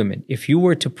and good women. If you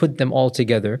were to put them all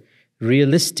together,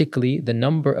 realistically, the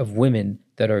number of women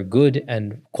that are good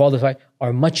and qualified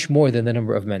are much more than the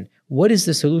number of men. What is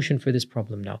the solution for this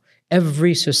problem now?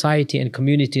 Every society and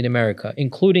community in America,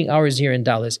 including ours here in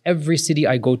Dallas, every city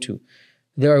I go to,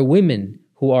 there are women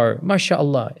who are,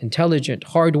 mashallah, intelligent,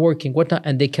 hardworking, whatnot,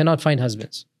 and they cannot find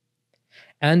husbands.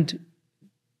 And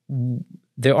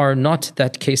there are not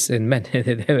that case in men.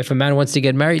 If a man wants to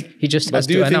get married, he just has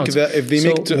to announce. But do you think that if they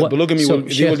make polygamy,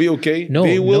 they will be okay? No,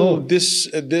 they will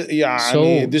destroy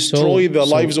the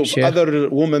lives of other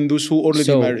women, those who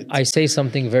already married. I say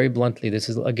something very bluntly. This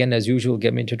is, again, as usual,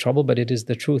 get me into trouble, but it is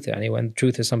the truth. When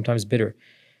truth is sometimes bitter.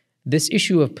 This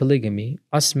issue of polygamy,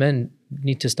 us men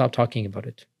need to stop talking about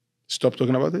it. Stop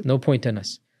talking about it? No point in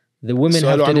us. The women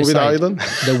have to decide.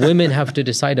 The women have to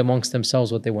decide amongst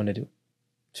themselves what they want to do.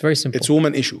 It's very simple. It's a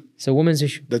woman's issue. It's a woman's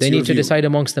issue. They need to decide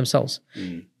amongst themselves.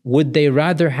 Would they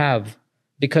rather have,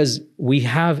 because we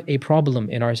have a problem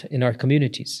in our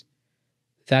communities,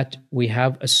 that we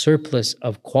have a surplus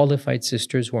of qualified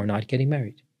sisters who are not getting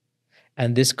married.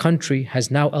 And this country has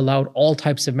now allowed all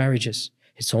types of marriages.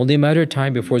 It's only a matter of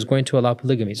time before it's going to allow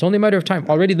polygamy. It's only a matter of time.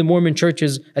 Already the Mormon church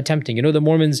is attempting. You know, the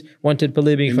Mormons wanted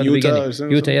polygamy from the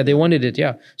beginning. Utah, yeah, they wanted it,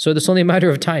 yeah. So it's only a matter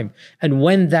of time. And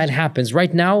when that happens,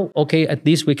 right now, okay, at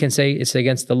least we can say it's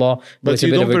against the law. But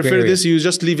you don't prefer this, you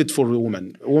just leave it for a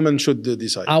woman. A woman should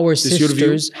decide. Our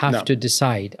sisters have to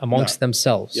decide amongst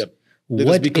themselves. Yep.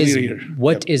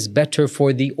 What is better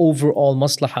for the overall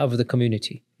maslahah of the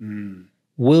community?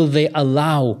 Will they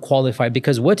allow qualified?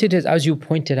 Because what it is, as you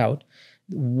pointed out,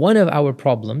 one of our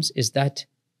problems is that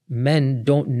men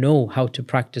don't know how to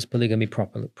practice polygamy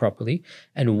properly.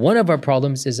 And one of our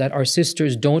problems is that our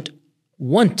sisters don't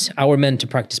want our men to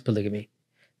practice polygamy.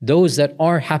 Those that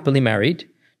are happily married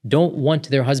don't want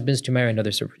their husbands to marry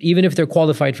another servant, even if they're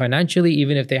qualified financially,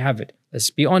 even if they have it. Let's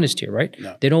be honest here, right?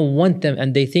 No. They don't want them,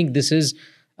 and they think this is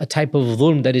a type of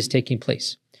dhulm that is taking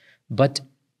place. But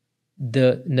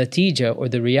the natija, or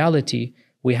the reality,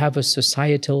 we have a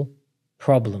societal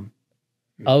problem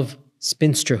of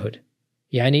spinsterhood,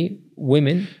 yani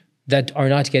women that are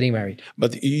not getting married.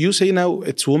 But you say now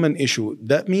it's woman issue.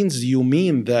 That means you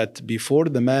mean that before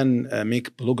the man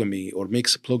make polygamy or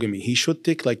makes polygamy, he should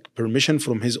take like permission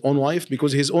from his own wife,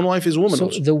 because his own wife is woman so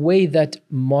also. The way that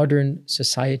modern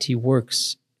society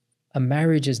works, a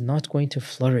marriage is not going to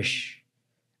flourish.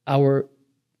 Our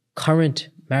current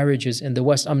marriages in the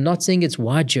West, I'm not saying it's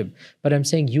wajib, but I'm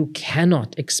saying you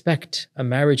cannot expect a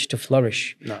marriage to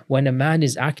flourish when a man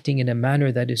is acting in a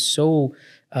manner that is so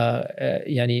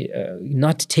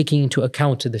not taking into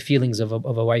account the feelings of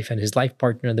a wife and his life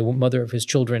partner and the mother of his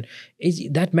children.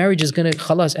 That marriage is going to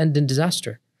khalas end in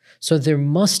disaster. So there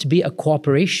must be a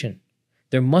cooperation.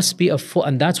 There must be a full,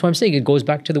 and that's why I'm saying it goes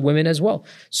back to the women as well.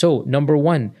 So number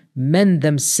one, men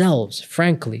themselves,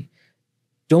 frankly,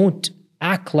 don't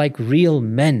act like real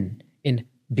men in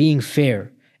being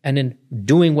fair and in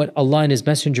doing what Allah and His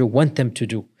Messenger want them to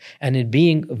do, and in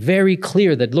being very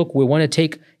clear that, look, we want to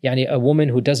take a woman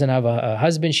who doesn't have a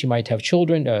husband, she might have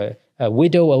children, a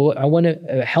widow, I want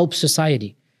to help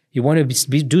society. You want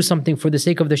to do something for the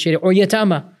sake of the Sharia. Or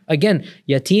yatama. Again,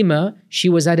 yatima, she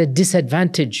was at a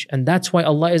disadvantage. And that's why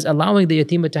Allah is allowing the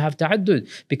yatima to have ta'addud.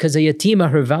 Because a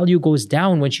yatima, her value goes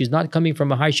down when she's not coming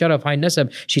from a high sharaf, high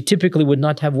nasab. She typically would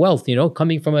not have wealth,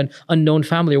 coming from an unknown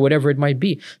family or whatever it might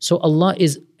be. So Allah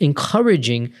is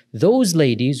encouraging those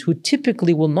ladies who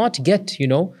typically will not get,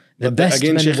 the best.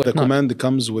 Again, Shaykh, the command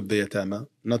comes with the yatama,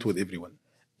 not with everyone.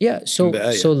 Yeah, so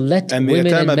let and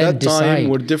women and men decide.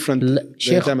 Were different.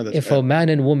 Sheikh, if a man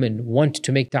and woman want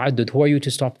to make ta'addud, who are you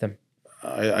to stop them?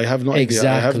 I have no idea.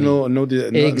 I have nothing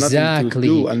to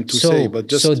do and to say, but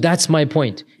just... So that's my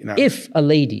point. If a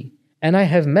lady, and I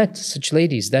have met such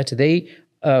ladies that they,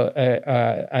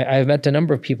 I've met a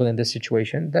number of people in this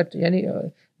situation, that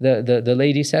the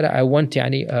lady said, I want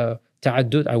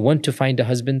ta'addud, I want to find a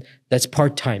husband that's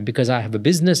part-time because I have a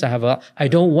business, I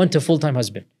don't want a full-time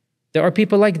husband. There are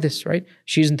people like this, right?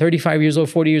 She's 35 years old,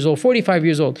 40 years old, 45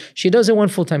 years old. She doesn't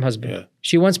want full-time husband. Yeah.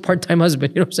 She wants part-time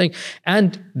husband, you know what I'm saying?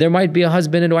 And there might be a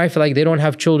husband and wife, like they don't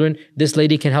have children. This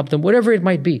lady can help them, whatever it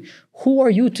might be. Who are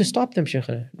you to stop them, Shaykh?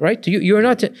 Right? You're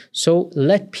not. So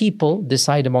let people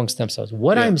decide amongst themselves.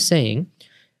 What I'm saying...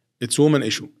 It's a woman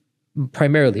issue.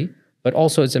 Primarily. But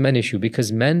also it's a men issue,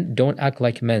 because men don't act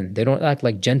like men. They don't act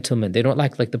like gentlemen. They don't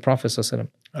act like the Prophet ﷺ.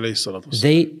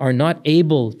 They are not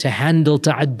able to handle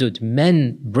ta'addud.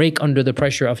 Men break under the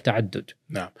pressure of ta'addud.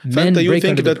 No. Fanta, you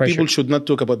think that people should not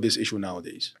talk about this issue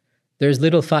nowadays? There's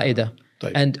little fa'idah.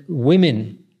 And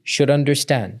women should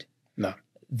understand. No.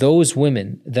 Those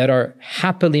women that are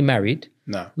happily married,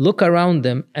 look around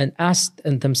them and ask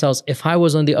themselves, if I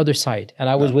was on the other side and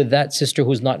I was with that sister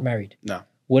who's not married,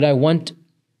 would I want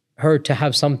her to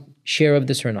have some share of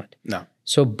this or not? No.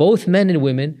 So both men and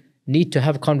women need to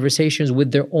have conversations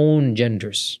with their own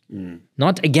genders,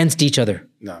 not against each other.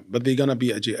 No, but they're going to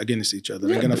be against each other.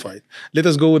 They're going to fight. Let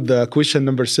us go with the question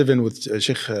number 7 with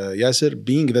Shaykh Yasir,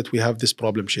 being that we have this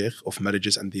problem, Shaykh, of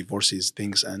marriages and divorces,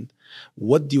 things. And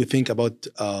what do you think about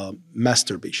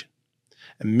masturbation?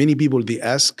 And many people, they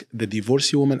ask, the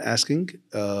divorcee woman asking,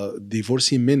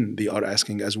 divorcee men, they are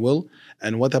asking as well.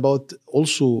 And what about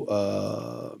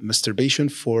also masturbation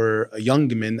for young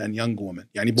men and young women?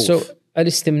 Yani both. So,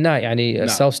 al-istimna,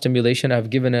 self-stimulation.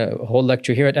 I've given a whole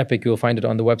lecture here at Epic. You'll find it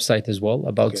on the website as well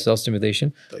about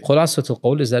self-stimulation. Khulasatul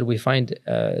qawl is that we find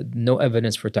no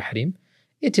evidence for tahrim.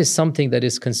 It is something that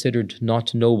is considered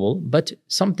not noble, but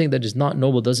something that is not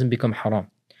noble doesn't become haram.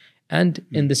 And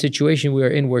in the situation we are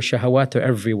in, where shahawat are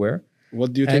everywhere.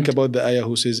 What do you think about the ayah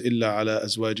who says, إِلَّا عَلَىٰ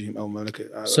أَزْوَاجِهِمْ أَوْ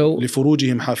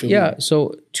لِفُرُوجِهِمْ حَافِظُونَ? Yeah,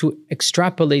 so to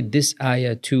extrapolate this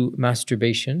ayah to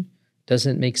masturbation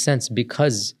doesn't make sense,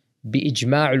 because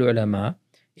بِإِجْمَاعِ الْعُلَمَاء,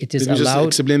 It is Did you just allowed.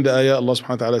 explain the ayah? Allah subhanahu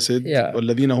wa ta'ala said, Yeah.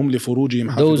 وَالَّذِينَ هُمْ لِفُرُوجِهِمْ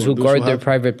حَافِظُونَ. Those who guard their have-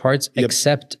 private parts Yep.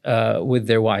 except with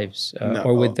their wives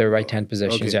or with their right hand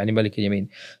possessions. Okay. يعني ملك اليمين.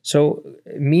 So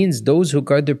it means those who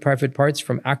guard their private parts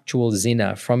from actual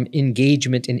zina, from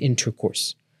engagement in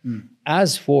intercourse.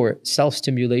 As for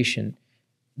self-stimulation,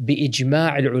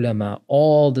 بإجماع العلماء,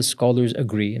 all the scholars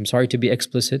agree. I'm sorry to be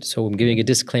explicit, so I'm giving a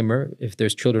disclaimer. If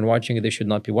there's children watching, they should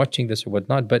not be watching this or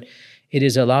whatnot. But it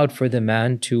is allowed for the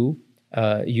man to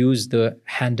use the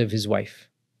hand of his wife.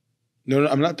 No,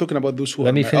 I'm not talking about those who Let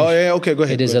are me married. finish. Oh, yeah, okay, go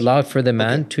ahead. It is go ahead. allowed for the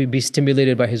man to be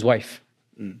stimulated by his wife.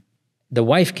 The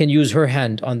wife can use her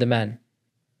hand on the man.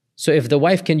 So if the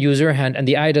wife can use her hand and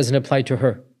the ayah doesn't apply to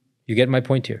her, you get my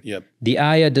point here. Yep. The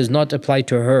ayah does not apply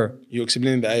to her. You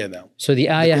explain the ayah now. So the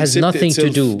ayah has concept nothing to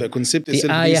itself- do. The concept The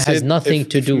itself, he ayah has said nothing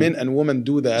to if do. men and women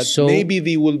do that, So- maybe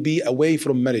they will be away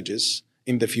from marriages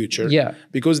in the future. Yeah.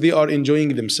 Because they are enjoying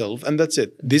themselves, and that's it.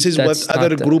 This is what That's other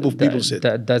not- group of people said.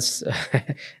 That's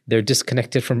they're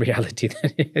disconnected from reality.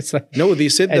 It's like No, they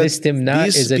said that al-istimna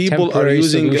these is a people are temporary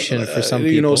using, solution for some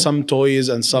you know, people. some toys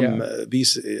and some Yeah.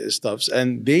 these stuffs, and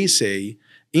they say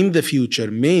in the future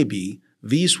maybe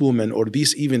these women or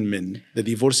these even men, the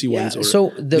divorcee ones, or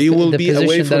so they will the be away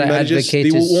position from that I marriages. They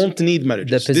advocate is- won't need the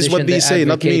marriages. position This is what they say,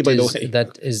 not me, by the way.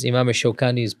 That is Imam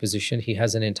Shawkani's position. He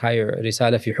has an entire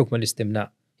risala في حكم الاستمناء.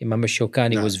 Imam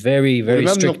Shawkani was very, very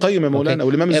والإمام ابن strict. القيم يا مولانا،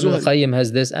 والإمام Ibn الزهري. al-Qayyim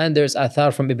has this, and there's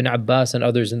athar from Ibn Abbas and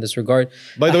others in this regard.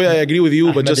 By the way, I agree with you,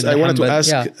 but Ahmad just ibn I wanted to Hanbal,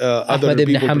 ask other Ahmad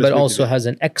ibn people. Hanbal perspective. also has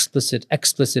an explicit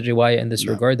riwayah in this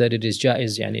regard that it is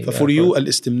jaiz. Yani, For you,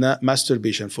 al-istimna,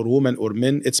 masturbation for women or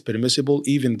men, it's permissible,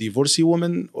 even divorcee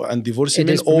women and divorcee it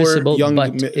men is or permissible, young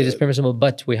but it is permissible,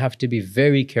 but we have to be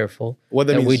very careful What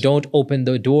that that we means? don't open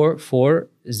the door for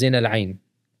zina al-ayn.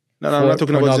 No, I'm not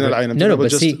talking about zina al-ayn. I'm No, talking about but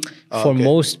just, see, for okay.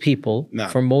 most people, Nah.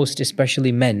 for most,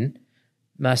 especially men,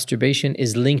 masturbation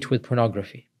is linked with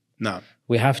pornography. No.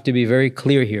 We have to be very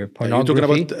clear here. You're Pornography,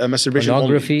 talking about masturbation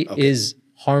pornography only. Okay. is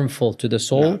harmful to the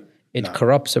soul. It No.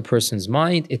 corrupts a person's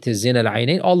mind. It is zina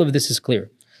al-aynain. All of this is clear.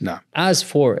 No. As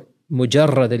for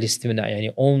mujarrad al-istimna, yani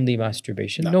only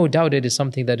masturbation, no doubt it is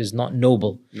something that is not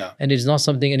noble. No. And it is not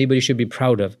something anybody should be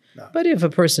proud of. But if a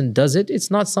person does it, it's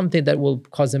not something that will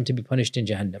cause them to be punished in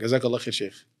Jahannam. JazakAllah Khair,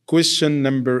 Shaykh. Question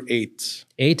number 8.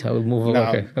 8, I will move over. Now,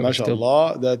 Okay.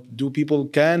 mashallah, that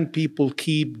can people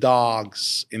keep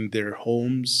dogs in their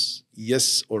homes?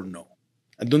 Yes or no?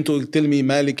 And don't tell me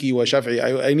Maliki wa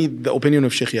Shafi'i. I need the opinion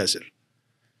of Shaykh Yasir.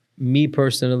 Me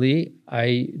personally,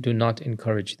 I do not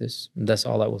encourage this. That's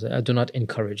all I will say. I do not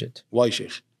encourage it. Why,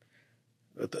 Shaykh?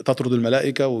 تطرد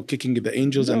الملائكة or kicking the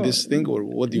angels and this thing, or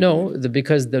what do you No,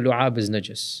 because the lu'ab is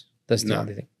najis. That's the No.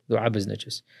 only thing. Lu'ab is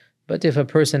najis. But if a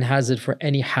person has it for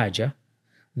any haja,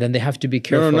 then they have to be No,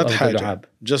 careful not of the haja. lu'ab.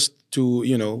 Just to,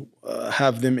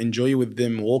 have them, enjoy with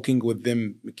them, walking with them,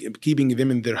 keeping them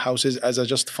in their houses as a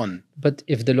just fun. But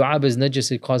if the lu'ab is najis,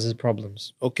 it causes problems.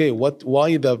 Okay, why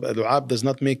the lu'ab does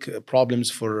not make problems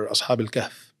for Ashab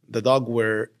al-Kahf? The dog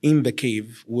were in the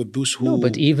cave with those who... No,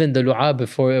 but even the lu'ab,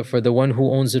 for the one who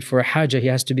owns it for a haja, he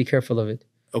has to be careful of it.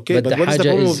 Okay, but the what is the haja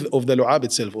problem is- of the lu'ab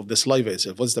itself, of the saliva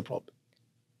itself? What's the problem?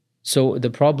 So the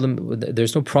problem,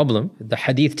 there's no problem. The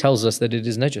hadith tells us that it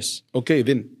is najis. Okay,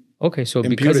 then. Okay, so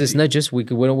because it's najis, we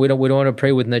don't want to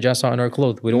pray with najasa on our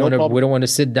clothes. We don't want to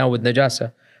sit down with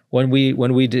najasa. When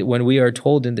we are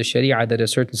told in the Sharia that a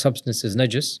certain substance is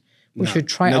najis, we should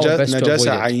try our best to avoid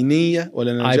najasa it. عينية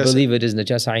ولا I najasa? believe it is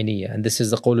najasa ainiya, and this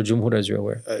is the qawl al-jumhur, as you're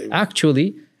aware.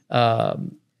 Actually,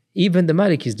 even the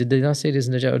Malikis, did they not say it is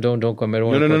najasa? Don't come.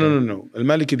 No.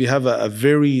 Al-Maliki, they have a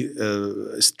very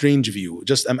strange view.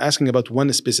 Just I'm asking about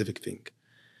one specific thing.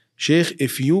 Sheikh,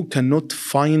 if you cannot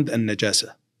find a najasa,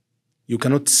 you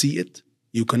cannot see it,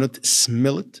 you cannot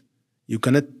smell it, you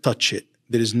cannot touch it,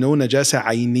 there is no najasa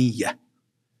ayniyah,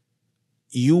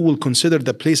 you will consider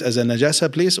the place as a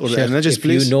najasa place or Sheikh, a najis if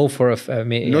place? you know for a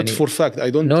Not for fact. I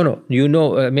don't... No. You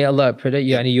know, may Allah protect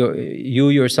you, you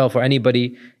yourself or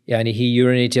anybody, he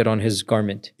urinated on his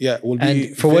garment. Yeah, will be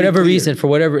And for very whatever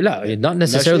clear. reason, not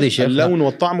necessarily, Sheikh. اللون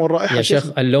والطعم والرائحة. Yeah, Sheikh,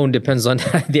 alone depends on the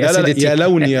لا acidity. يا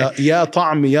لون يا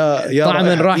طعم يا طعم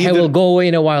الرائحة will go away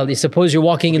in a while. Suppose you're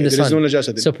walking in the there is sun. no najasa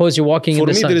then. Suppose you're walking in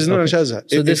the sun. For me, there is no Okay. najasa.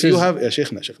 So If you have...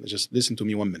 Shaykhna, just listen to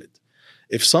me 1 minute.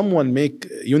 If someone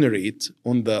urinate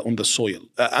on the soil,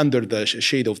 under the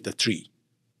shade of the tree,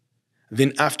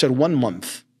 then after 1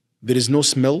 month, there is no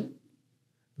smell,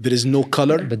 there is no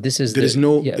color, But this is there is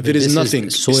nothing.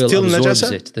 The soil Still absorbs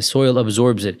najasa? it. The soil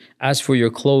absorbs it. As for your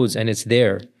clothes, and it's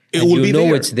there. It and will you be know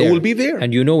there. it's there. It will be there.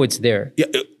 And you know it's there. Yeah,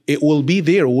 it will be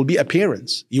there. It will be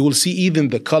appearance. You will see even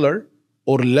the color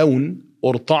or lawn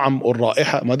or طعم or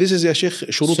رائحة. ما this is يا شيخ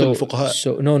شروط الفقهاء.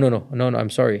 So no, I'm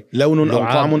sorry. لون أو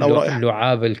طعم أو رائحة.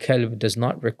 لعاب الكلب does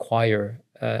not require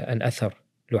an أثر.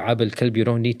 لعاب الكلب, you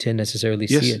don't need to necessarily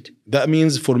see it. That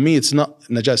means for me it's not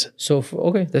najasa. So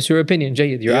okay, that's your opinion,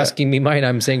 جيد. You're asking me mine.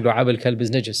 I'm saying لعاب الكلب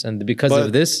is najis, and because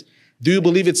of this. Do you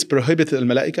believe it's prohibited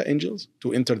الملائكة, angels,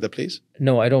 to enter the place?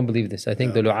 No, I don't believe this. I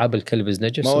think the لعاب الكلب is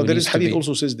najis. No, there is hadith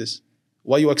also says this.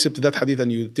 Why you accept that hadith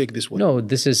and you take this one? No,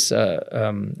 this is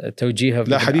توجيه of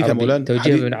لا حديث يا مولانا.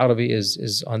 توجيه Ibn Arabi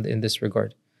is on in this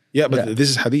regard. Yeah, but this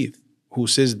is hadith who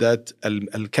says that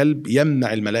الكلب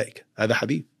يمنع الملائكة. هذا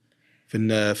حديث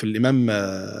في الإمام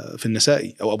في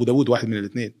النسائي أو أبو داود, واحد من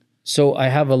الاثنين. So I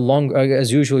have a long,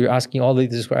 as usual, you're asking all of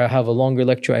this. I have a longer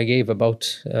lecture I gave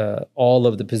about all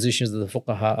of the positions of the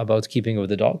fuqaha about keeping of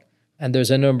the dog. And there's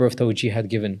a number of tawjih had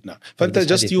given. No. But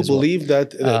just you believe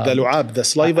that the lu'ab, the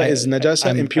saliva is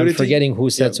najasa, impurity? I'm forgetting who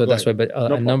said so, that's why. But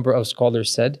no a number of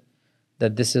scholars said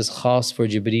that this is khas for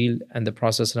Jibreel and the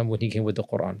Prophet when he came with the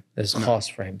Quran. This is khas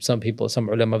for him. Some people, some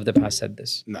ulama of the past said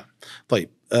this. No. طيب.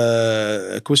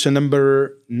 Question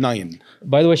number 9.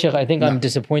 By the way, Shaykh, I think I'm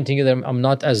disappointing you that I'm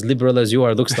not as liberal as you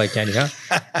are, looks like, yani,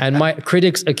 huh? And my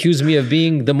critics accuse me of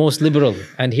being the most liberal.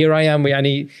 And here I am,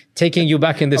 yani, taking you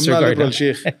back in this regard. I'm not liberal,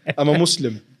 Shaykh. I'm a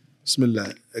Muslim.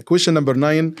 Bismillah. Question number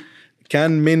 9.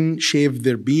 Can men shave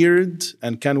their beard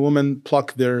and can women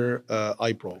pluck their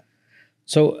eyebrow?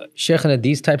 So, Shaykhana,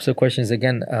 these types of questions,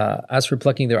 again, as for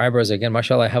plucking their eyebrows, again,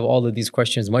 mashallah, I have all of these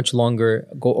questions much longer,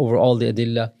 go over all the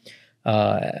adillah.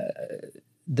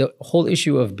 The whole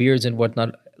issue of beards and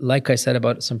whatnot, like I said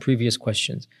about some previous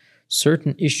questions,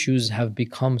 certain issues have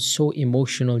become so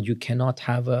emotional you cannot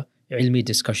have a ilmi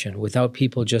discussion without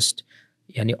people just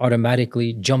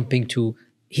automatically jumping to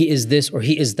he is this or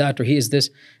he is that or he is this.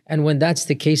 And when that's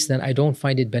the case, then I don't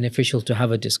find it beneficial to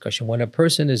have a discussion. When a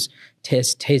person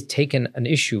has taken an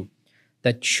issue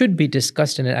that should be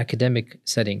discussed in an academic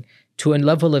setting to a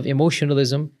level of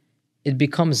emotionalism, it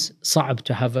becomes sa'ab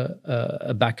to have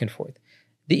a back and forth.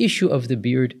 The issue of the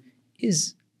beard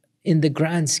is, in the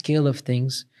grand scale of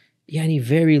things,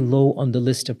 very low on the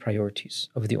list of priorities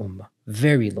of the ummah.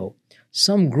 Very low.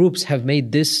 Some groups have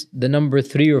made this the number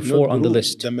 3 or 4 on the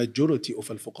list. The majority of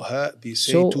al-fuqaha, they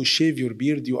say to shave your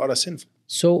beard, you are a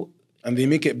sinful. And they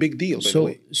make it a big deal, by the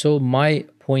way. So my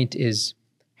point is,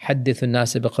 حدث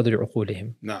الناس بقدر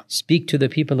عقولهم. Speak to the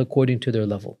people according to their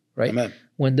level, right? Amen.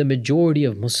 When the majority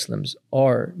of Muslims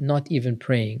are not even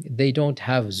praying, they don't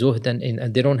have zuhd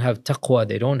and they don't have taqwa,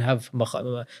 they don't have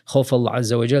khawf Allah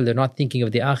Azza wa Jal, they're not thinking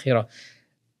of the akhirah.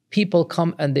 People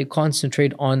come and they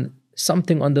concentrate on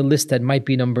something on the list that might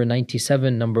be number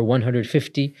 97, number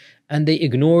 150, and they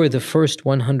ignore the first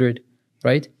 100,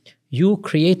 right? You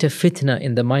create a fitna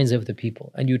in the minds of the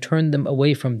people and you turn them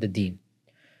away from the deen.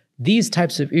 These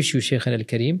types of issues, Shaykh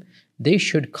al-Kareem, they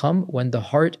should come when the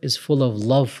heart is full of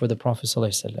love for the Prophet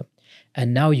ﷺ.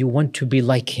 And now you want to be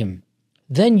like him.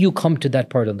 Then you come to that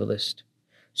part on the list.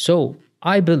 So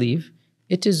I believe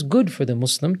it is good for the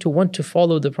Muslim to want to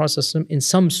follow the Prophet in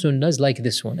some sunnahs like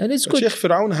this one. And it's good. Sheikh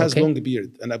Fir'aun has long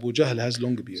beard and Abu Jahl has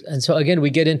long beard. And so again, we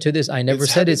get into this. I never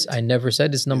said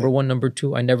it's number 1, number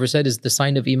 2. I never said it's the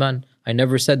sign of Iman. I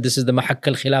never said this is the mahakk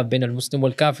al-khilaf bain al-Muslim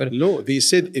wal-Kafir. No, they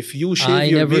said if you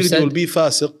shave your beard, you will be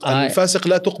fasiq. And fasiq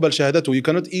la tuqbal shahadatu. You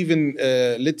cannot even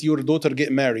let your daughter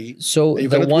get married. So you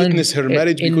cannot witness her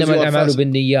marriage because you are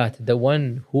fasiq. The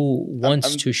one who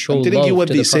wants to show love telling you what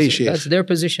to they the say, Prophet. That's their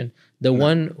position. The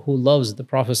one who loves the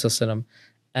Prophet ﷺ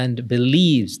and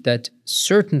believes that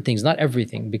certain things, not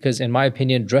everything, because in my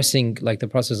opinion, dressing like the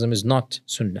Prophet ﷺ is not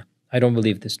sunnah. I don't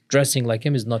believe this. Dressing like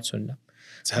him is not sunnah.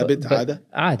 It's habit,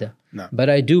 ada. No. But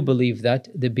I do believe that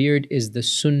the beard is the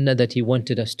sunnah that he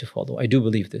wanted us to follow. I do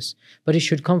believe this. But it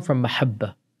should come from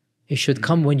mahabba. It should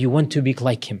come when you want to be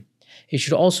like him. It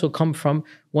should also come from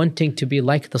wanting to be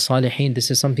like the Salihin.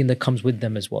 This is something that comes with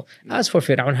them as well. As for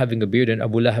Fir'aun having a beard and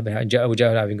Abu Lahab and Abu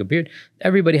Jahl having a beard,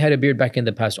 everybody had a beard back in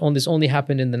the past. This only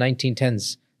happened in the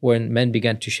 1910s when men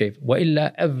began to shave.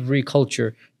 Wa'illa, every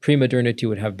culture, pre-modernity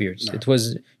would have beards. No. It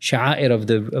was sha'air of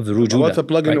the rujula. What's the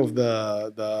plugging of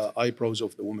the eyebrows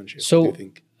of the woman? So, what do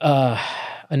you think?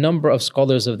 A number of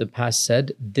scholars of the past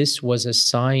said this was a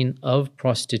sign of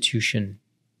prostitution.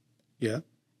 Yeah.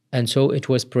 And so it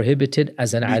was prohibited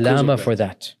as an alama for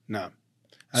that. No.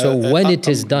 So when it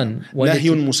is done,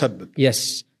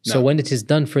 yes. So when it is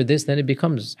done for this, then it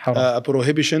becomes haram. A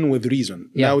prohibition with reason.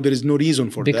 Yeah. Now there is no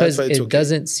reason for because that. Because it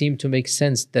doesn't seem to make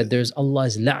sense that there's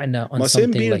Allah's la'na on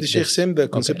something like this. Same the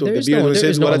concept of the beard. When it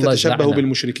says وَلَا تَتَشَبَّهُ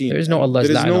بِالْمُشْرِكِينَ. There is no Allah's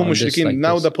la'na. There is no mushrikeen.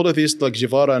 Now the polytheists like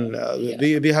Jivara,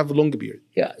 they have long beard.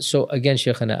 Yeah. So again,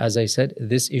 Shaykhana, as I said,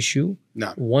 this issue,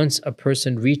 once a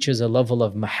person reaches a level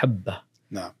of mahabba,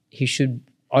 No. he should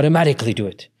automatically do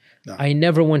it. No. I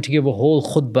never want to give a whole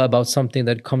khutbah about something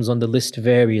that comes on the list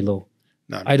very low.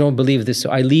 No. I don't believe this.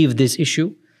 So I leave this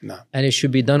issue. No. And it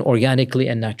should be done organically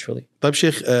and naturally. طيب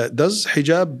Shaykh, does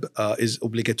hijab is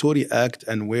obligatory act,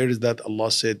 and where is that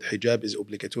Allah said hijab is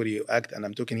obligatory act? And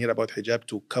I'm talking here about hijab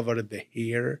to cover the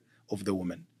hair of the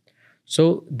woman.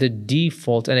 So the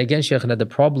default, and again, Shaykh, the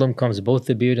problem comes both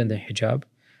the beard and the hijab,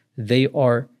 they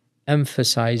are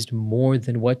emphasized more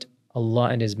than what Allah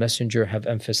and His Messenger have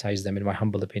emphasized them, in my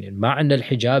humble opinion. Ma'an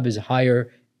al-hijab is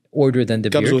higher order than the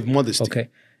beard. Comes with modesty. Okay.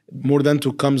 More than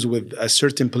to comes with a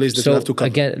certain place that you have to cover.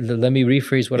 Again, let me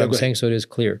rephrase what I'm saying so it is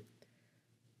clear.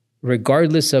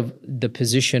 Regardless of the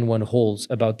position one holds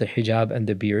about the hijab and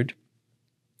the beard,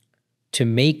 to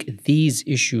make these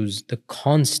issues the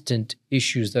constant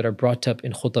issues that are brought up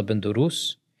in khutab and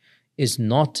durus is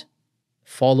not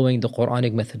following the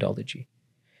Quranic methodology.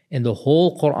 In the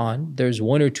whole Quran, there's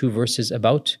 1 or 2 verses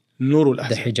about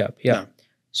the hijab. Yeah. No.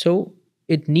 So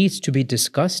it needs to be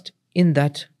discussed in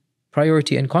that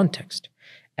priority and context.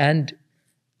 And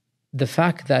the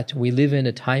fact that we live in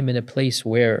a time and a place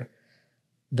where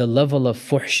the level of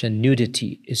fuhsh and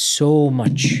nudity is so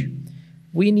much,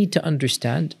 we need to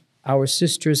understand our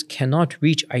sisters cannot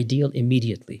reach ideal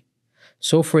immediately.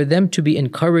 So for them to be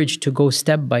encouraged to go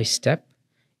step by step,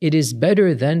 it is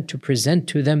better than to present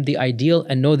to them the ideal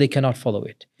and know they cannot follow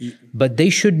it. But they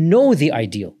should know the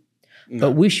ideal. No.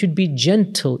 But we should be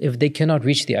gentle if they cannot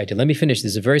reach the ideal. Let me finish.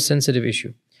 This is a very sensitive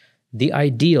issue. The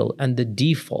ideal and the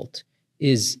default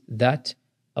is that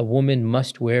a woman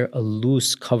must wear a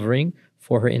loose covering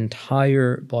for her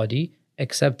entire body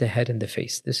except the head and the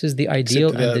face. This is the ideal.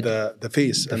 Except the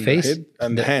face the and face, the head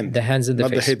and the hand. The hands and the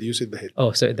Not face. Not the head, you said the head.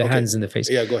 Oh, sorry, the hands and the face.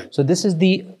 Yeah, go ahead. So this is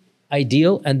the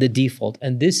ideal and the default.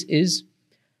 And this is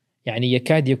يعني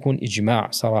يكاد يكون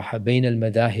إجماع صراحة بين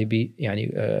المذاهب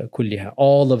يعني كلها.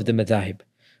 All of the madhahib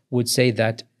would say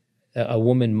that a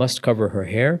woman must cover her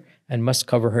hair and must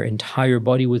cover her entire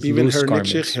body with even loose her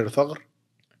garments. Neck, Sheikh, her thagr?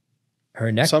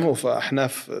 Her neck? Some of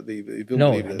Ahnaf, they don't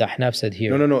no, believe that. the Ahnaf said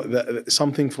here. No.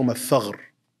 Something from a thagr.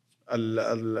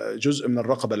 الجزء من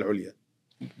الرقبة العليا.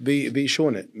 They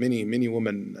shown it. Many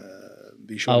women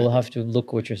they shown I'll it. have to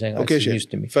look what you're saying. Okay, That's news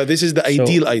to me. So this is the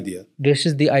ideal idea. This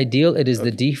is the ideal. It is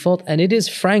the default. And it is,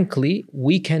 frankly,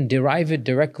 we can derive it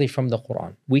directly from the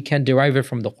Quran. We can derive it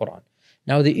from the Quran.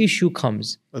 Now the issue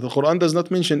comes. But the Quran does not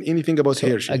mention anything about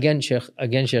hair. Sheikh. Again,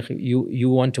 Sheikh, you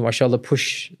want to, mashallah,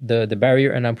 push the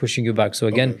barrier, and I'm pushing you back. So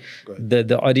again,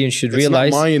 the audience should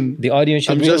realize. The audience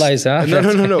should realize.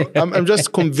 No. I'm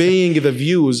just conveying the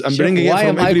views. I'm Sheikh, bringing it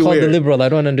from everywhere. Why am I called the liberal? I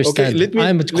don't understand. Okay,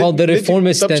 I'm called the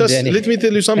reformist. Let me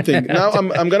tell you something. Now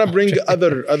I'm gonna bring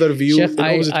other views.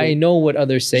 Sheikh, I know what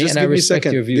others say, and I respect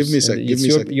your views. Give me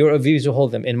a second. Your views to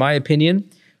hold them. In my opinion,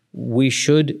 we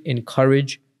should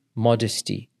encourage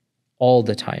modesty all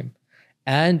the time.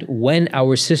 And when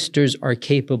our sisters are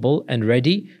capable and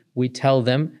ready, we tell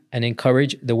them and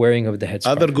encourage the wearing of the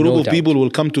headscarf. Other group of people will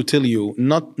come to tell you,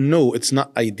 no, it's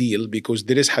not ideal, because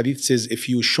there is hadith says if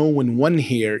you show in one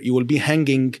hair, you will be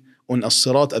hanging on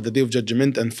as-sirat at the day of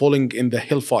judgment and falling in the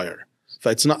hellfire. So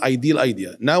it's not ideal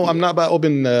idea. Now I'm not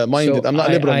open-minded. So I'm not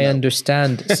liberal. I now.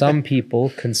 understand some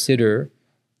people consider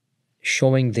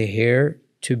showing the hair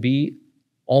to be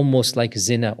almost like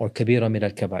zina or kabira min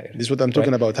al-kabair. This is what I'm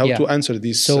talking about, how to answer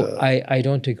these. So I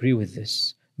don't agree with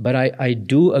this. But I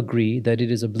do agree that it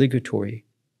is obligatory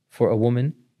for a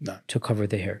woman to cover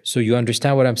the hair. So you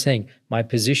understand what I'm saying? My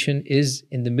position is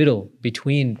in the middle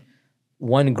between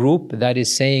one group that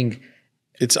is saying...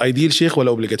 It's ideal, Sheikh, or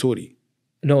obligatory?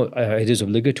 No, it is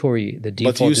obligatory. The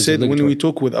default But you is said obligatory. when we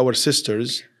talk with our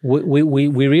sisters...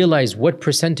 We realize what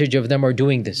percentage of them are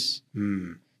doing this.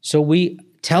 So we...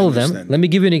 tell them, let me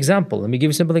give you an example. Let me give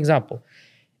you a simple example.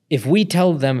 If we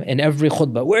tell them in every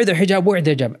khutbah, wear the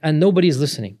hijab, and nobody is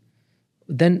listening,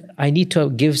 then I need to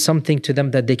give something to them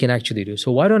that they can actually do. So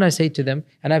why don't I say to them,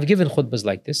 and I've given khutbahs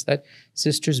like this, that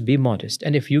sisters, be modest.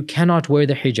 And if you cannot wear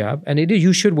the hijab, and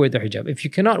you should wear the hijab. If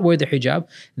you cannot wear the hijab,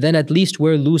 then at least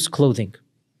wear loose clothing.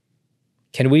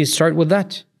 Can we start with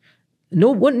that?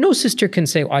 No sister can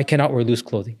say, I cannot wear loose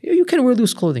clothing. You can wear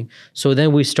loose clothing. So then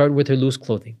we start with her loose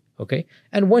clothing. Okay?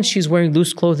 And once she's wearing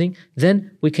loose clothing, then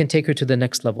we can take her to the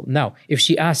next level. Now, if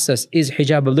she asks us, is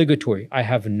hijab obligatory? I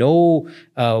have no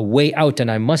way out and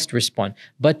I must respond.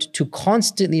 But to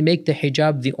constantly make the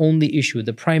hijab the only issue,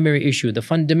 the primary issue, the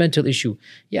fundamental issue,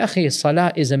 ya akhi, salah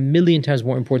is a million times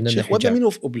more important than the hijab. What does that mean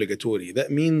of obligatory? That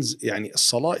means,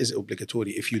 salah is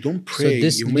obligatory. If you don't pray... So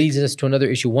this leads us to another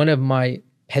issue. One of my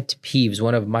pet peeves,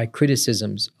 one of my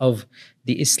criticisms of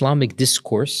the Islamic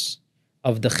discourse,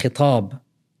 of the khitab,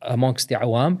 amongst the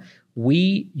awam,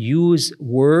 we use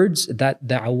words that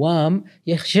the awam,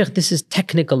 ya Shaykh, this is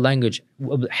technical language,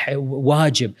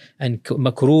 wajib and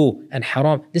makruh and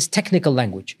haram. This technical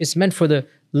language. It's meant for the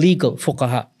legal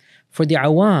fuqaha. For the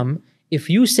awam, if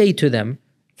you say to them,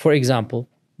 for example,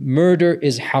 murder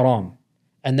is haram,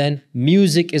 and then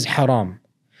music is haram,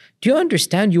 do you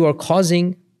understand you are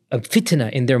causing a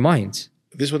fitna in their minds?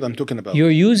 This is what I'm talking about. You're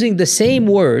using the same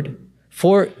word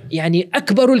for يعني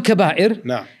أكبر الكبائر.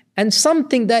 No. And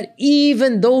something that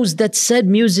even those that said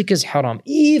music is haram,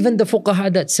 even the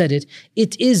fuqaha that said it,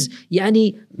 it is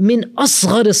يعني من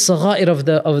أصغر الصغائر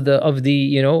of the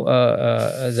you know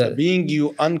So being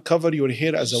you uncover your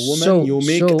hair as a woman, So- you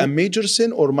make so- a major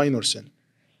sin or minor sin?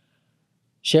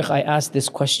 Shaykh, I asked this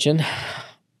question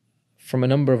from a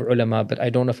number of ulama, but I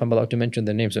don't know if I'm allowed to mention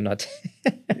their names or not.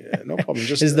 Yeah, no problem.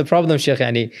 Just This is the problem, Shaykh.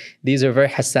 Yani, these are very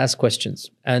hassas questions,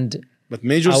 and but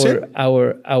major sin? our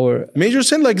Major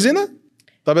sin like zina?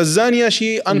 طب الزانية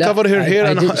she uncover her hair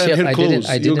and her clothes.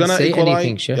 I didn't say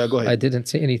anything, Shaykh. Yeah, go ahead. I didn't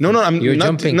say anything. No, I'm You're not,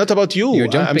 jumping. not about you. You're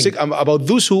jumping. I'm saying about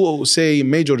those who say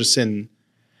major sin.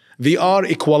 They are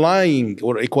equalizing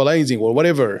or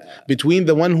whatever between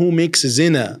the one who makes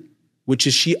zina, which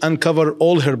is she uncover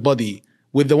all her body,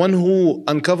 with the one who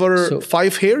uncover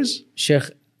 5 hairs. Shaykh,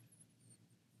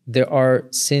 there are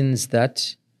sins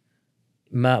that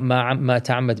ما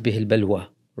تعمد به البلوى,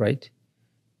 right?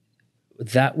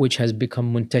 That which has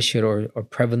become muntashir or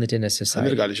prevalent in a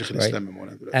society. Right?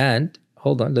 And,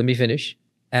 hold on, let me finish.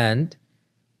 And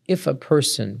if a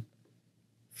person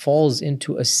falls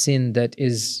into a sin that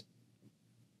is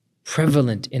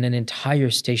prevalent in an entire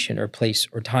station or place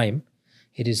or time,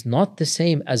 it is not the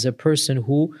same as a person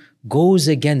who goes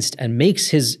against and makes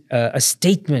his a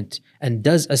statement and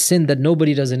does a sin that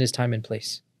nobody does in his time and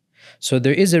place. So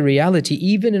there is a reality,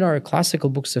 even in our classical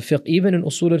books of fiqh, even in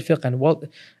usul al-fiqh, and what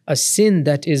a sin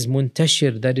that is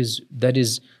muntashir, that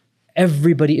is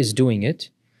everybody is doing it,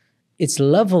 its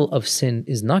level of sin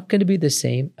is not going to be the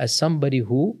same as somebody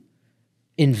who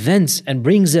invents and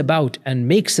brings about and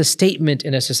makes a statement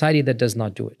in a society that does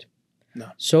not do it. No.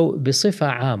 So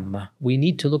بصفة عامة, we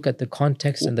need to look at the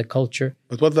context and the culture.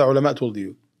 But what the ulama told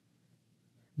you?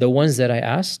 The ones that I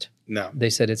asked, No. they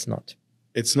said it's not.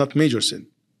 It's not major sin.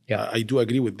 Yeah. I do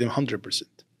agree with them 100%.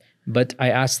 But I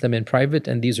asked them in private,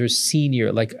 and these are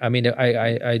senior. Like, I mean, I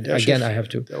again, I have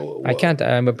to. I can't.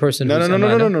 I'm a person. No, who's no, no,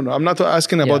 no, amana. no, no, no. I'm not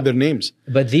asking about Yeah. their names.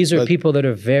 But these are people that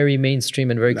are very mainstream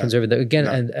and very conservative. Again,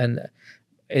 and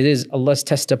it is Allah's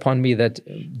test upon me that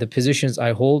the positions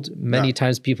I hold, many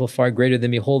times people far greater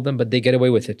than me hold them, but they get away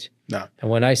with it. No.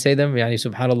 And when I say them, yani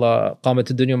subhanallah,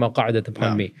 qamat ad-dunya ma qa'adat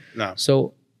upon me. No.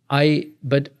 So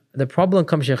but the problem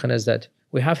comes, Shaykhana, is that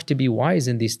we have to be wise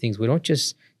in these things. We don't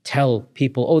just tell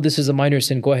people, oh, this is a minor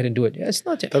sin, go ahead and do it. Yeah, it's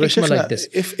not hikmah like this.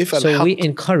 So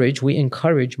we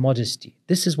encourage modesty.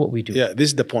 This is what we do. Yeah, this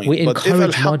is the point. We but if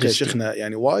encourage al-haq, modesty. Shaykhna,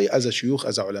 yani why as a shuyukh,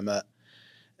 as a ulama,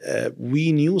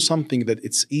 we knew something that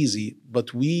it's easy,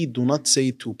 but we do not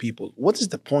say to people. What is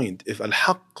the point? If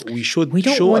al-haq, we should We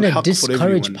don't show want to al-haq for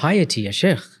discourage everyone. piety, ya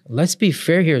Shaykh. Let's be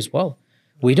fair here as well.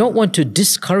 We don't want to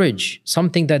discourage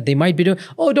something that they might be doing.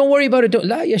 Oh, don't worry about it.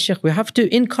 La, ya Shaykh. We have to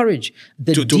encourage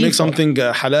the To make something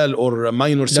halal or a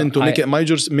minor sin, to make it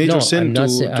major sin.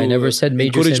 I never said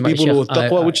major encourage sin. people with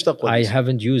taqwa. Which taqwa? I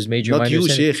haven't used major, Not minor you,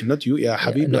 sin. Shaykh. Not you. Yeah,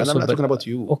 Habib. No, I'm so not but- talking about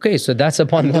you. Okay, so that's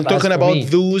upon I'm them. talking As for about me.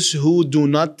 those who do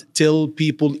not tell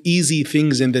people easy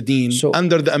things in the deen So-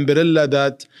 under the umbrella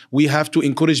that we have to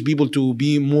encourage people to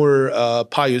be more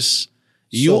pious.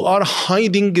 You are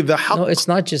hiding the haqq. No, it's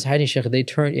not just hiding, Shaykh. They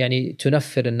turn يعني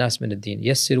تنفر الناس من الدين.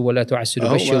 يسر ولا تعسر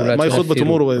بشر ولا My khutbah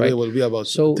tomorrow تنفروا. will be about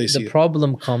So taysir. the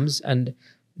problem comes, and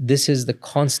this is the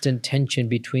constant tension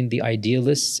between the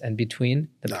idealists and between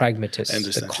the pragmatists. I The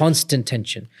understand. constant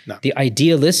tension. No. The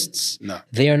idealists, No.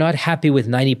 they are not happy with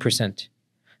 90%.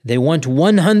 They want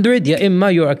 100. يا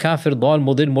إما you're a kafir, ضال,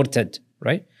 مضل, murtad.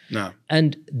 Right? No.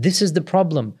 And this is the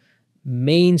problem.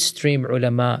 Mainstream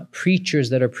ulama,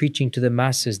 preachers that are preaching to the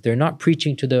masses, they're not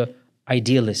preaching to the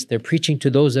idealists. They're preaching to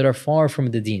those that are far from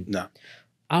the deen. No.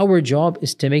 Our job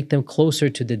is to make them closer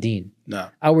to the deen. No.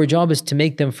 Our job is to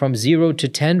make them from 0 to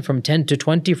 10, from 10 to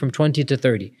 20, from 20 to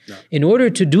 30. In order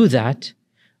to do that,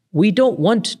 we don't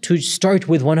want to start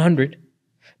with 100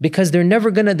 because they're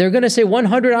gonna say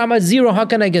 100, I'm at 0, how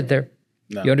can I get there?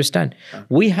 No. You understand?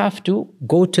 We have to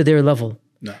go to their level.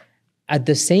 No. At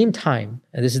the same time,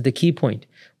 and this is the key point,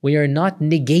 we are not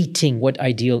negating what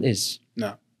ideal is.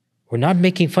 No. We're not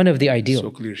making fun of the ideal,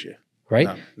 So clear, Shaykh. right?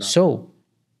 No. So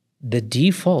the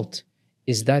default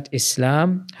is that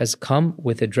Islam has come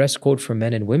with a dress code for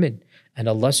men and women. And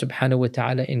Allah subhanahu wa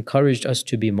ta'ala encouraged us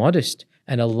to be modest.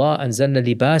 And Allah anzalna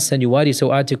libasan yuwari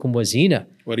sawatikum wa zina.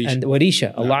 And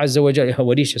warisha. Allah Azza wa Jal,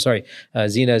 warisha, sorry.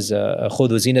 Zina is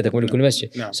khudhu zinatakum min kulli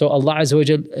masjid. So Allah Azza wa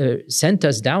Jal sent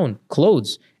us down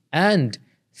clothes. And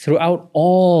throughout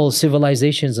all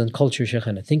civilizations and culture,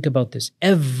 Shaykhana, think about this.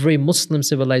 Every Muslim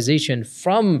civilization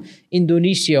from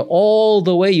Indonesia all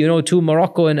the way, to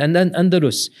Morocco and then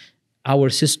Andalus, our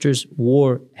sisters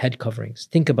wore head coverings.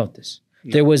 Think about this.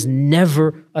 There was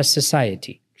never a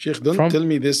society. Sheikh, don't tell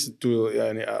me this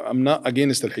I'm not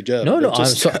against al-hijab. No,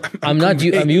 I'm not.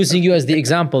 I'm using you as the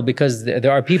example because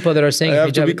there are people that are saying I have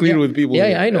hijab. to be clear with people.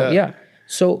 Yeah, I know. Yeah.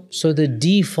 So the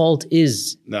default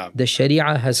is the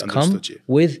Sharia has come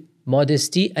with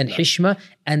modesty and hishma,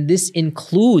 and this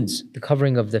includes the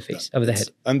covering of the face, of the head.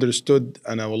 Understood.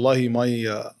 And wallahi,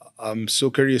 I'm so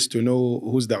curious to know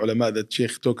who's the ulama that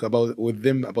Sheikh talk about with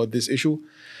them about this issue.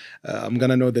 I'm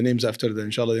gonna know the names after the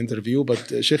inshallah interview. But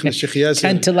Sheikh Yasir,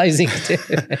 tantalizing.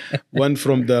 one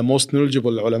from the most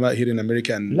knowledgeable ulama here in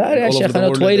America and all over the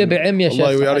world.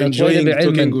 Allah, we are enjoying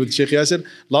talking with Sheikh Yasir.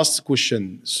 Last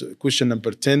question, question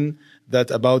number 10, that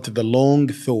about the long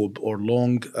thobe or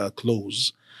long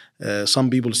clothes. Some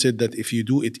people said that if you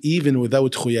do it even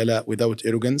without khuyala, without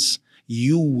arrogance,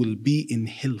 you will be in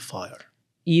hellfire.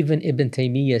 Even Ibn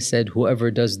Taymiyyah said, whoever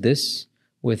does this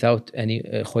without any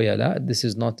khuyala, this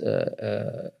is not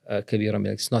a kabira.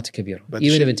 It's not a kabira.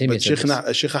 Even Ibn Taymiyyah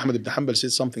said Shaykh Ahmed ibn Hanbal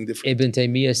said something different. Ibn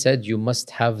Taymiyyah said you must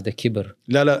have the kibr.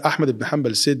 Ahmed ibn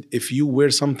Hanbal said if you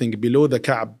wear something below the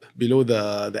ka'b, below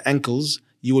the ankles,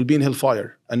 you will be in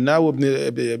hellfire. And now Ibn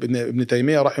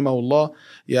Taymiyyah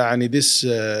rahimahullah, this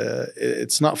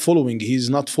it's not following. He's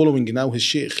not following now his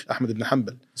Shaykh Ahmed ibn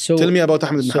Hanbal. So tell me about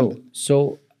Ahmed ibn Hanbal.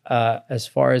 So as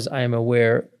far as I am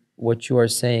aware, what you are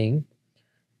saying,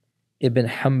 Ibn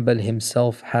Hanbal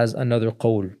himself has another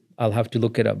qawl. I'll have to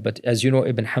look it up. But as you know,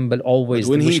 Ibn Hanbal always...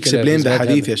 But when he explained the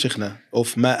hadith, يا شيخنا,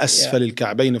 of ما أسفل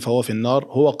الكعبين فهو في النار,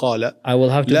 هو قال I will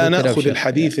have to لا look it up, نأخذ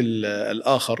الحديث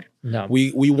الآخر. No.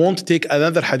 We won't take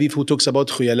another hadith who talks about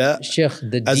خيلاء Sheikh,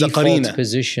 the as a default qarina.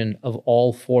 Position of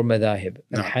all four madhahib,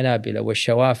 al-Hanabila,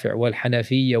 wal-Shawafi'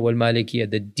 wal-Hanafiyya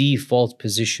wal-Malikiyya, the default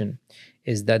position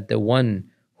is that the one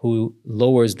who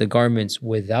lowers the garments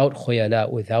without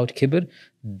khuyala, without kibr,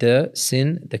 the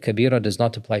sin, the kabira does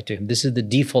not apply to him. This is the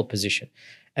default position.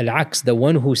 Al-Aqs, the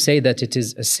one who say that it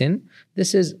is a sin,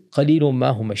 this is qalilun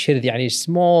ma hum ashird, a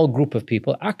small group of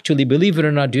people. Actually, believe it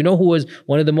or not, do you know who was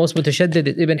one of the most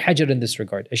mutashaddid? Ibn Hajar in this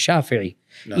regard, Al-Shafi'i.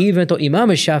 No. Even though Imam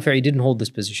Al-Shafi'i didn't hold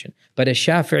this position. But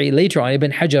Al-Shafi'i later on,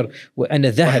 Ibn Hajar and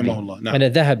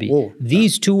Al-Dhahabi,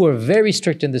 these two were very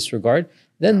strict in this regard.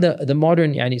 Then the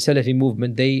modern Salafi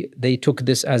movement, they took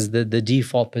this as the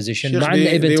default position.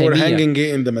 Sheikh, they were hanging it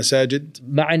in the masajid,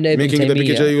 making the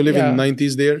picture. You live in the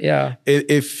 90s there. Yeah.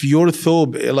 If your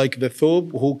thobe, like the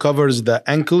thobe who covers the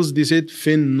ankles, they said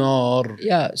fin nar.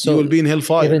 Yeah, so you will be in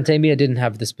hellfire. Ibn Taymiyyah didn't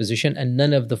have this position, and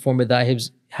none of the four madhahibs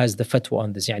has the fatwa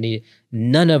on this.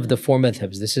 None of the four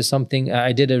madhabs. This is something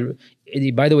I did.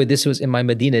 By the way, this was in my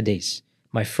Medina days.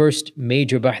 My first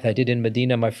major bahth I did in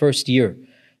Medina, my first year.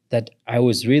 That I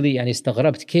was really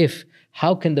استغربت كيف,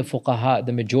 how can the fuqaha,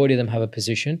 the majority of them have a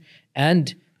position,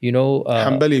 and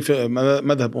حنبلي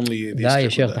مذهب only لا يا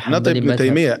شيخ not ابن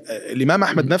تيمية. الإمام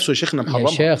أحمد نفسه يا شيخنا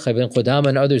محرمها. يا شيخ ابن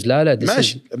قدامة and others لا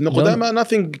ماشي ابن قدامة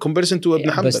nothing comparison to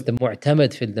ابن حنبل. بس the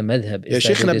معتمد في المذهب يا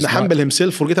شيخنا ابن حنبل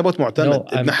himself, forget about معتمد.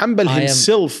 ابن حنبل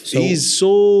himself, he's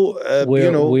so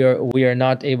we are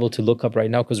not able to look up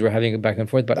right now because we're having it back and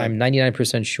forth, but I'm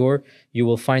 99% sure you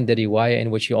will find the riwayah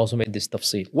in which he also made this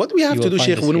tafsil. What we have to do,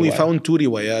 Shaykh, when we found two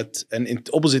riwayat and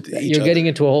opposite each other, you're getting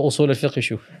into a whole usul al-fiqh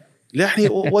issue.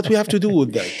 What we have to do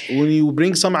with that? When you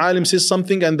bring some alim says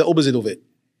something and the opposite of it,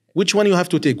 which one you have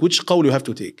to take? Which qawl you have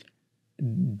to take?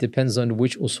 Depends on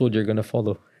which usul you're going to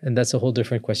follow, and that's a whole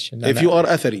different question. If you are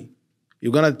athari,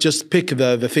 you're going to just pick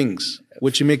the things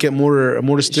which make it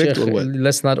more strict, Sheikh, or what?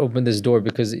 Let's not open this door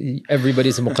because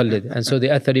everybody's a muqallid, and so the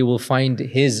athari will find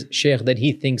his shaykh that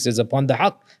he thinks is upon the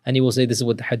haqq, and he will say this is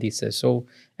what the hadith says. So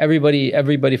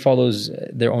everybody follows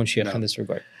their own shaykh in this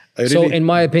regard. So in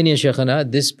my opinion,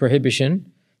 Shaykhana, this prohibition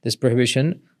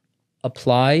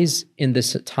applies in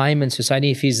this time and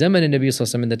society. في زمن النبي صلى الله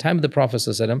عليه وسلم, in the time of the Prophet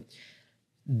صلى الله عليه وسلم,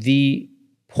 the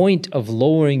point of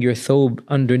lowering your thobe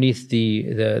underneath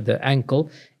the ankle,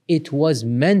 it was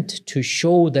meant to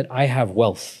show that I have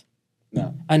wealth.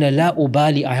 أنا لا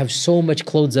أبالي, I have so much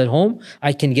clothes at home,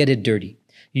 I can get it dirty.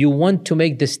 You want to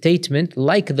make the statement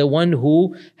like the one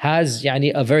who has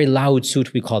a very loud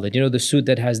suit, we call it. The suit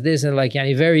that has this and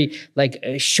very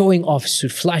showing off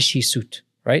suit, flashy suit,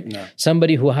 right? No.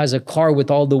 Somebody who has a car with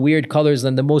all the weird colors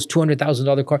and the most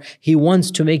 $200,000 car, he wants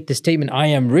to make the statement, I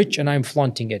am rich and I'm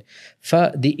flaunting it.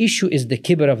 The issue is the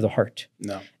kibr of the heart.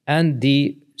 No. And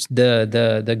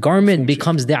the garment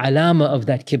becomes the alama of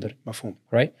that kibr. مفهوم.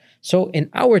 Right? So in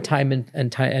our time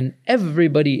and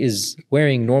everybody is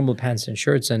wearing normal pants and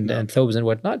shirts and thobes and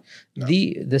whatnot,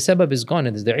 the sabab is gone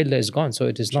and the illah is gone. So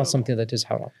it is not something that is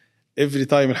haram. Every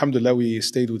time, alhamdulillah, we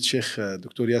stayed with Sheikh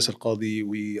Dr. Yasir Qadhi,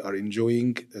 we are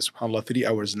enjoying, subhanAllah, 3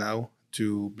 hours now to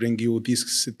bring you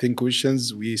these 10 questions.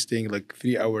 We staying like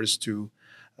 3 hours to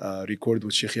record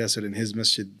with Sheikh Yasir in his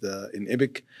Masjid in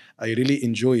Ibik. I really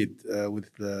enjoyed with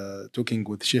talking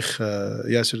with Sheikh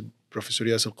Yasir, Professor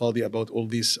Yasir Qadhi, about all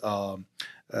these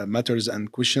matters and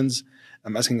questions.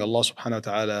 I'm asking Allah subhanahu wa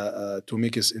ta'ala to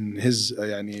make us in his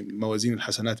mawazin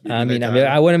al-hasanat.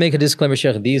 I want to make a disclaimer,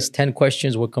 Shaykh. These 10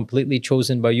 questions were completely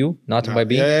chosen by you, not by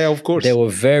me. Yeah, of course. They were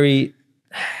very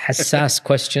hassas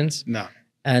questions. No.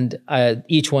 And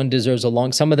each one deserves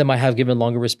some of them I have given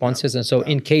longer responses. And so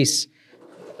in case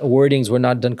wordings were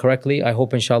not done correctly, I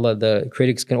hope inshallah the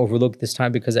critics can overlook this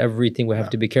time, because everything we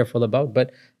have to be careful about. But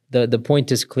the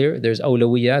point is clear. There's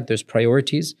awlawiyat, there's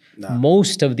priorities.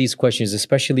 Most of these questions,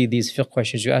 especially these fiqh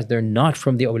questions you asked, they're not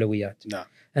from the awlawiyat.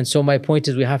 And so my point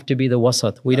is we have to be the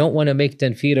wasat. We don't want to make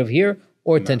tanfir of here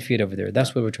or tanfir over there.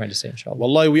 That's what we're trying to say, inshallah.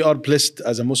 Wallahi, we are blessed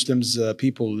as a Muslims,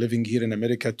 people living here in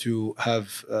America, to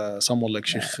have someone like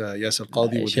Sheikh Yasir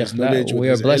Qadhi with his knowledge. We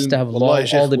are blessed to have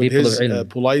all the people of ilm.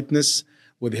 Politeness,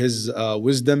 with his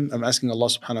wisdom. I'm asking Allah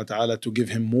subhanahu wa ta'ala to give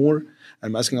him more.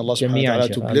 I'm asking Allah subhanahu wa ta'ala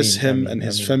to bless him and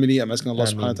his family. I'm asking Allah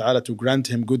subhanahu wa ta'ala to grant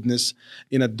him goodness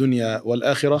in ad-dunya wal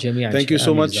akhirah. Thank you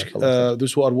so much.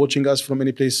 Those who are watching us from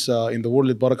any place in the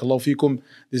world, barakallahu feekum.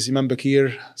 This is Imam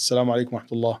Bakeer. Assalamu Alaikum wa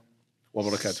rahmatullah wa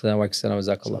barakatuh. Assalamu Alaikum wa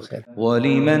JazakAllah Khair.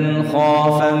 وَلِمَنْ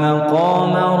خَافَ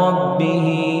مَقَامَ رَبِّهِ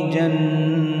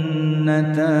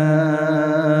جَنَّتَانِ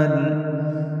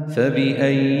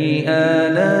فَبِأَيِّ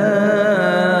آلَاءِ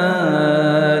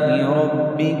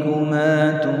رَبِّكُمَا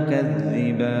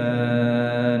تُكَذِّبَانِ